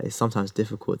you're like it's sometimes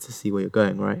difficult to see where you're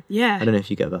going, right? Yeah. I don't know if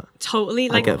you get that. Totally.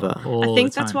 I Like get that. all I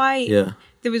think the that's time. why Yeah.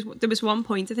 there was one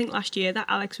point I think last year that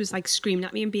Alex was like screaming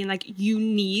at me and being like, you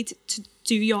need to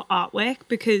do your artwork,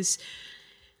 because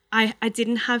I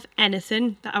didn't have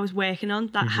anything that I was working on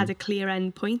that had a clear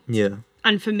end point. Yeah.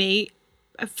 And for me,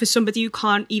 for somebody who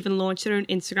can't even launch their own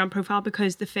Instagram profile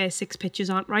because the first 6 pictures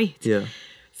aren't right, Yeah.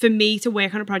 for me to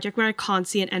work on a project where I can't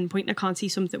see an end point and I can't see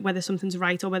something, whether something's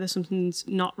right or whether something's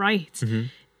not right,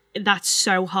 that's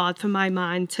so hard for my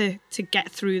mind to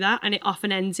get through that. And it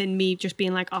often ends in me just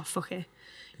being like, oh, fuck it.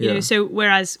 You Yeah. know, so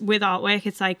whereas with artwork,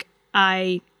 it's like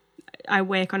I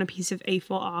work on a piece of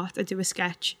A4 art, I do a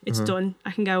sketch, it's done. I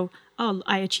can go, oh,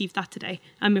 I achieved that today.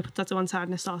 And we put that to one side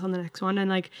and I start on the next one. And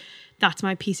like, that's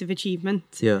my piece of achievement.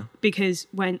 Yeah. Because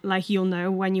when, like, you'll know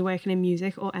when you're working in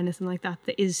music or anything like that,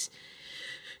 there is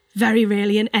very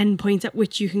rarely an end point at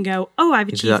which you can go, oh, I've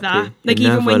achieved that. Like, you're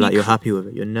even never when like you you're happy with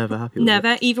it. You're never happy with it.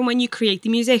 Never. Even when you create the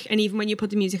music, and even when you put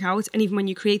the music out, and even when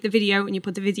you create the video and you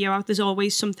put the video out, there's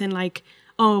always something like,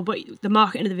 oh, but the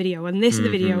marketing of the video and this of the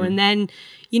video, and then,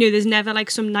 you know, there's never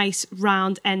like some nice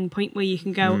round end point where you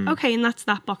can go, okay, and that's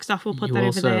that boxed off. We'll put you that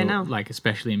also, over there now. like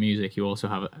especially in music, you also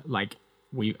have like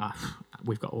we've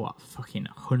got what fucking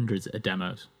hundreds of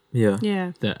demos Yeah.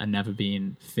 Yeah. that are never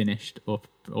being finished or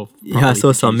Yeah, I properly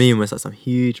saw some produced. meme where it's like some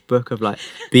huge book of like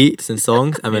beats and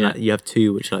songs, and then Yeah. like you have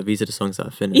 2 which like these are the songs that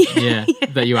are finished. Yeah,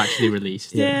 that you actually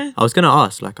released. Yeah. I was gonna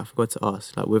ask, like I forgot to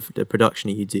ask, like with the production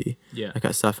that you do, Yeah. like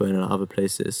at Sappho and other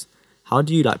places, how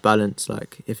do you like balance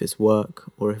like if it's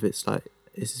work or if it's like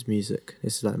this is music?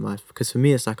 This is like my, because for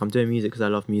me it's like I'm doing music because I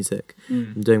love music.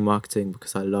 I'm doing marketing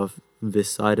because I love this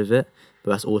side of it,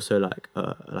 but that's also like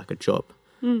a job.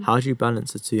 How do you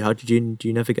balance the two? How do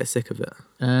you never get sick of it?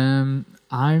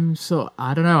 I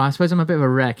don't know. I suppose I'm a bit of a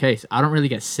rare case. I don't really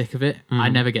get sick of it. I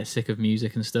never get sick of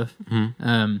music and stuff.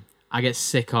 I get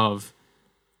sick of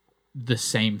the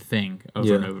same thing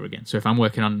over and Yeah. over again. So if I'm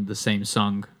working on the same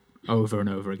song over and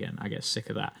over again, I get sick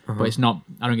of that. But it's not,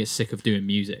 I don't get sick of doing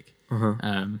music.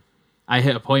 I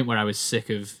hit a point where I was sick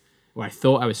of, where I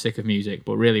thought I was sick of music,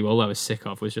 but really all I was sick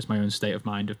of was just my own state of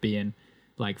mind of being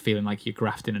like, feeling like you're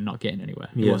grafting and not getting anywhere.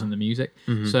 It Yeah. wasn't the music.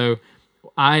 So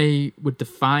I would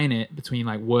define it between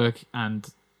like work and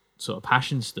sort of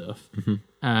passion stuff.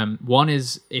 One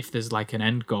is if there's like an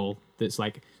end goal that's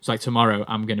like, so like tomorrow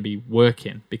I'm going to be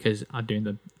working because I'm doing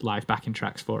the live backing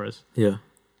tracks for us. Yeah.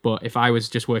 But if I was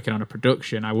just working on a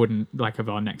production, I wouldn't, like of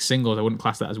our next singles, I wouldn't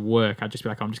class that as work. I'd just be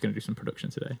like, I'm just going to do some production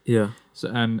today. Yeah. So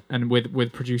and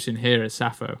with producing here at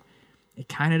Sappho, it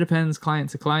kind of depends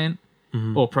client to client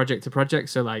or project to project.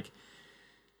 So like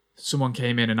someone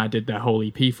came in and I did their whole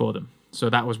EP for them. So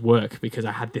that was work because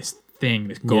I had this thing,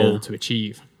 this goal to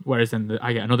achieve. Whereas then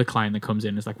I get another client that comes in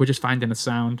and is like, we're just finding a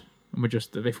sound. And we're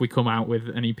just, if we come out with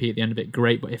an EP at the end of it,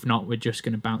 great. But if not, we're just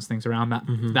going to bounce things around that.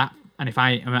 And if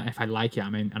I like it,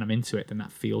 I'm into it, then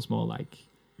that feels more like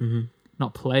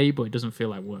not play, but it doesn't feel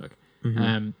like work.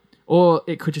 Or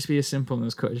it could just be as simple and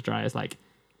as cut as dry as like,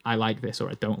 I like this or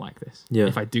I don't like this. Yeah.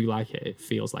 If I do like it, it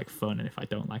feels like fun. And if I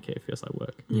don't like it, it feels like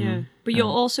work. Yeah. But you're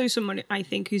also someone, I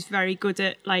think, who's very good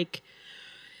at like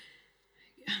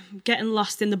getting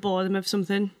lost in the boredom of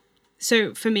something.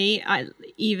 So for me,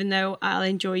 even though I'll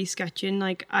enjoy sketching,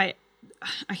 like I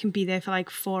can be there for like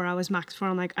 4 hours max before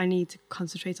I'm like, I need to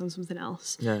concentrate on something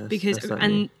else. Yeah, because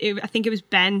I think it was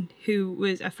Ben, who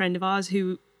was a friend of ours,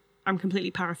 who I'm completely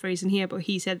paraphrasing here, but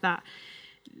he said that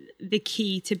the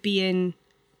key to being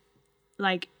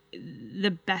like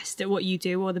the best at what you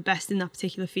do or the best in that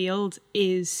particular field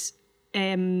is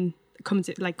coming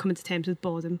to terms with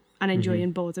boredom and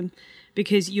enjoying boredom,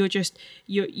 because you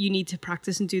need to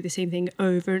practice and do the same thing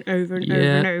over and over and over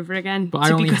and over again. But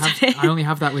I only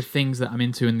have that with things that I'm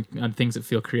into and things that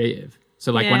feel creative.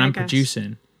 So like when I'm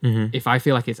producing, if I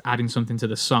feel like it's adding something to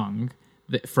the song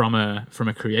that from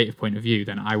a creative point of view,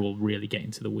 then I will really get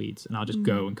into the weeds and I'll just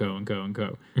go and go and go and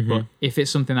go. But if it's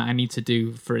something that I need to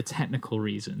do for a technical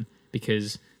reason,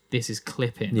 because this is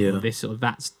clipping or this or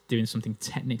that's doing something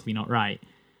technically not right,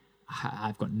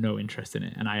 I've got no interest in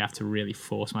it, and I have to really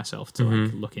force myself to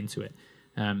like look into it.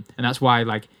 And that's why,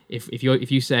 like, if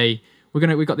you say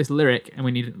we've got this lyric and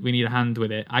we need a hand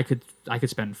with it, I could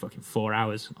spend fucking 4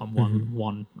 hours on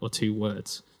one or two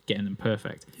words getting them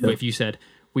perfect. But if you said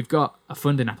we've got a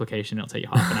funding application, it'll take you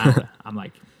half an hour, I'm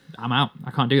like, I'm out.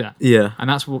 I can't do that. Yeah. And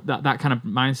that's what that kind of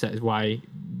mindset is why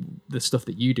the stuff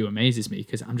that you do amazes me,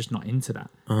 because I'm just not into that.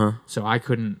 So I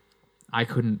couldn't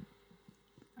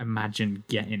imagine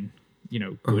getting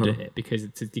good at it, because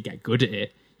to get good at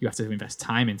it you have to invest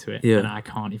time into it, and I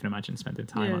can't even imagine spending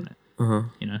time on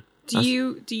it.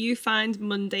 Do you find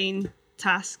mundane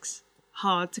tasks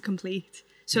hard to complete?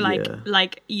 So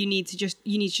like you need to just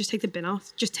take the bin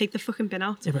out, just take the fucking bin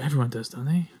out. Yeah, but everyone does, don't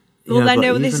they? Well, I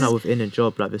know even like within a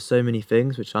job, like there's so many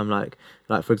things which I'm like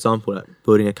for example, like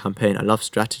building a campaign. I love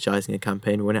strategizing a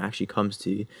campaign. When it actually comes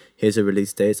to here's a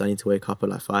release date, I need to wake up at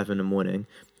like 5 a.m.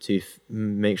 to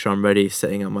make sure I'm ready,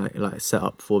 setting up my set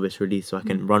up for this release so I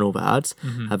can run all the ads.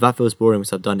 And that feels boring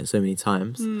because I've done it so many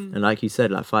times. And like you said,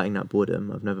 like fighting that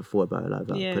boredom, I've never thought about it like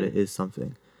that, but it is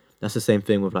something. That's the same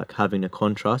thing with like having a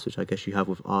contrast, which I guess you have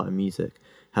with art and music.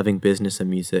 Having business and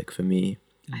music, for me,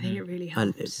 I think it really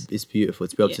helps. It's beautiful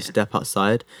to be able to step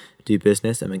outside, do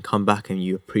business, and then come back and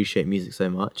you appreciate music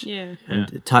so much. Yeah. And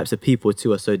the types of people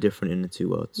too are so different in the two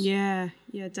worlds. Yeah,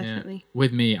 definitely. Yeah.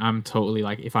 With me, I'm totally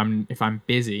like, if I'm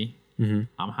busy, I'm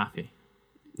happy.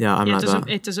 Yeah, I'm like that.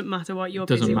 It doesn't matter what you're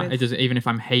busy with. It doesn't. Even if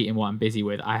I'm hating what I'm busy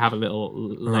with, I have a little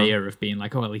layer of being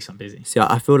like, oh, at least I'm busy. See,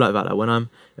 I feel like that. Like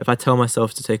if I tell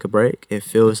myself to take a break, it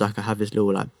feels like I have this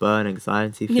little like burn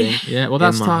anxiety thing. Yeah, well,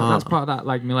 that's part of that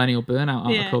like millennial burnout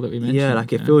article that we mentioned. Yeah,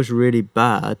 like it feels really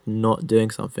bad not doing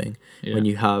something when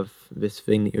you have this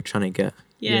thing that you're trying to get.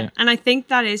 Yeah, and I think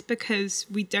that is because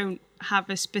we don't have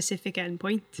a specific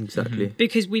endpoint. Exactly.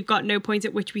 Because we've got no point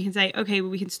at which we can say, okay,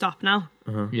 well, we can stop now.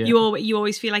 You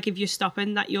always feel like if you're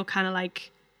stopping, that you're kind of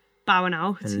like bowing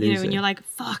out, and you're like,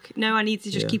 fuck, no, I need to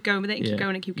just keep going with it and keep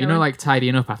going and keep going. Like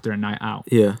tidying up after a night out.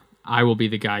 Yeah. I will be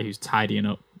the guy who's tidying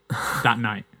up that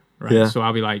night, right? Yeah. So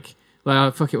I'll be like,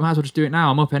 well, fuck it, might as well just do it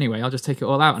now. I'm up anyway. I'll just take it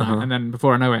all out. And then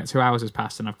before I know it, 2 hours has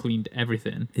passed and I've cleaned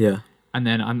everything. Yeah. And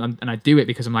then I do it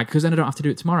because then I don't have to do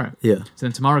it tomorrow. Yeah. So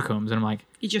then tomorrow comes and I'm like,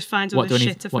 you just find all the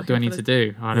shit to what do I need to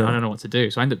do? I don't know what to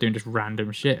do. So I end up doing just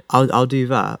random shit. I'll do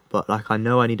that, but like I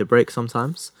know I need a break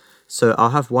sometimes. So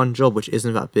I'll have one job which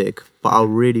isn't that big, but I'll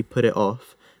really put it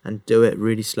off and do it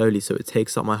really slowly, so it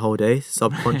takes up my whole day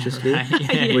subconsciously,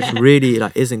 which really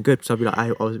like isn't good. So I'll be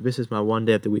like, this is my one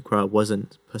day of the week where I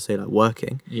wasn't per se like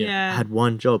working. Yeah. I had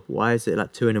one job. Why is it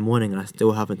like 2 a.m. and I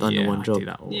still haven't done the one job? I do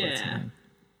that all the time.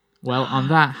 Well, on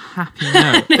that happy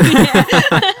note,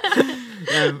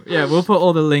 we'll put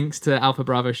all the links to Alpha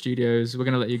Bravo Studios. We're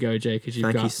going to let you go, Jay, because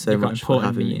you've got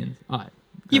important meetings.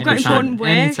 You've got important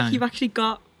work. You've actually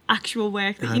got actual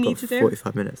work that I you got need to do.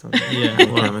 45 minutes. Yeah,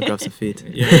 I'm well, gonna grab some food.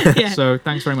 Yeah. Yeah. So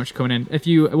thanks very much for coming in.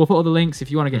 We'll put all the links if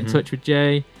you want to get in touch with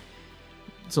Jay.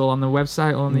 It's all on the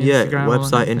website, all on the Instagram.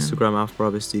 Website, Instagram, Alpha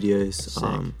Bravo Studios. Sick.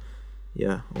 On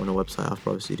the website,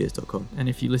 alphabravostudios.com. And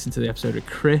if you listen to the episode with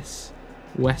Chris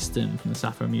Weston from the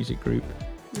Sappho Music Group,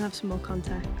 We'll have some more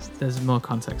context. there's more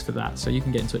context for that. So you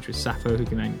can get in touch with Sappho, who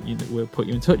can then we'll put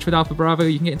you in touch with Alpha Bravo.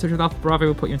 You can get in touch with Alpha Bravo,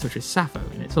 we'll put you in touch with Sappho,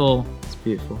 and it's all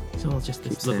Beautiful. just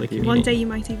this Keep lovely saying community. One day you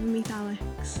might even meet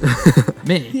Alex.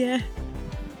 Me? Yeah.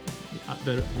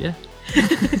 Yeah.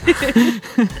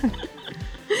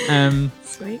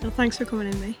 Sweet. Well, thanks for coming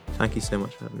in, mate. Thank you so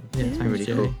much for having me. Yeah, Yeah. thanks, Really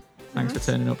Jay. cool. Thanks for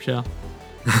turning up, Shell.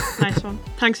 Nice one.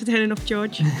 Thanks for turning up,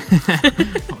 George. Oh,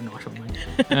 nice one,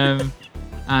 mate.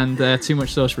 And Too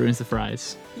Much Sauce ruins the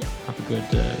fries. Yeah. Have a good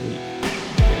week.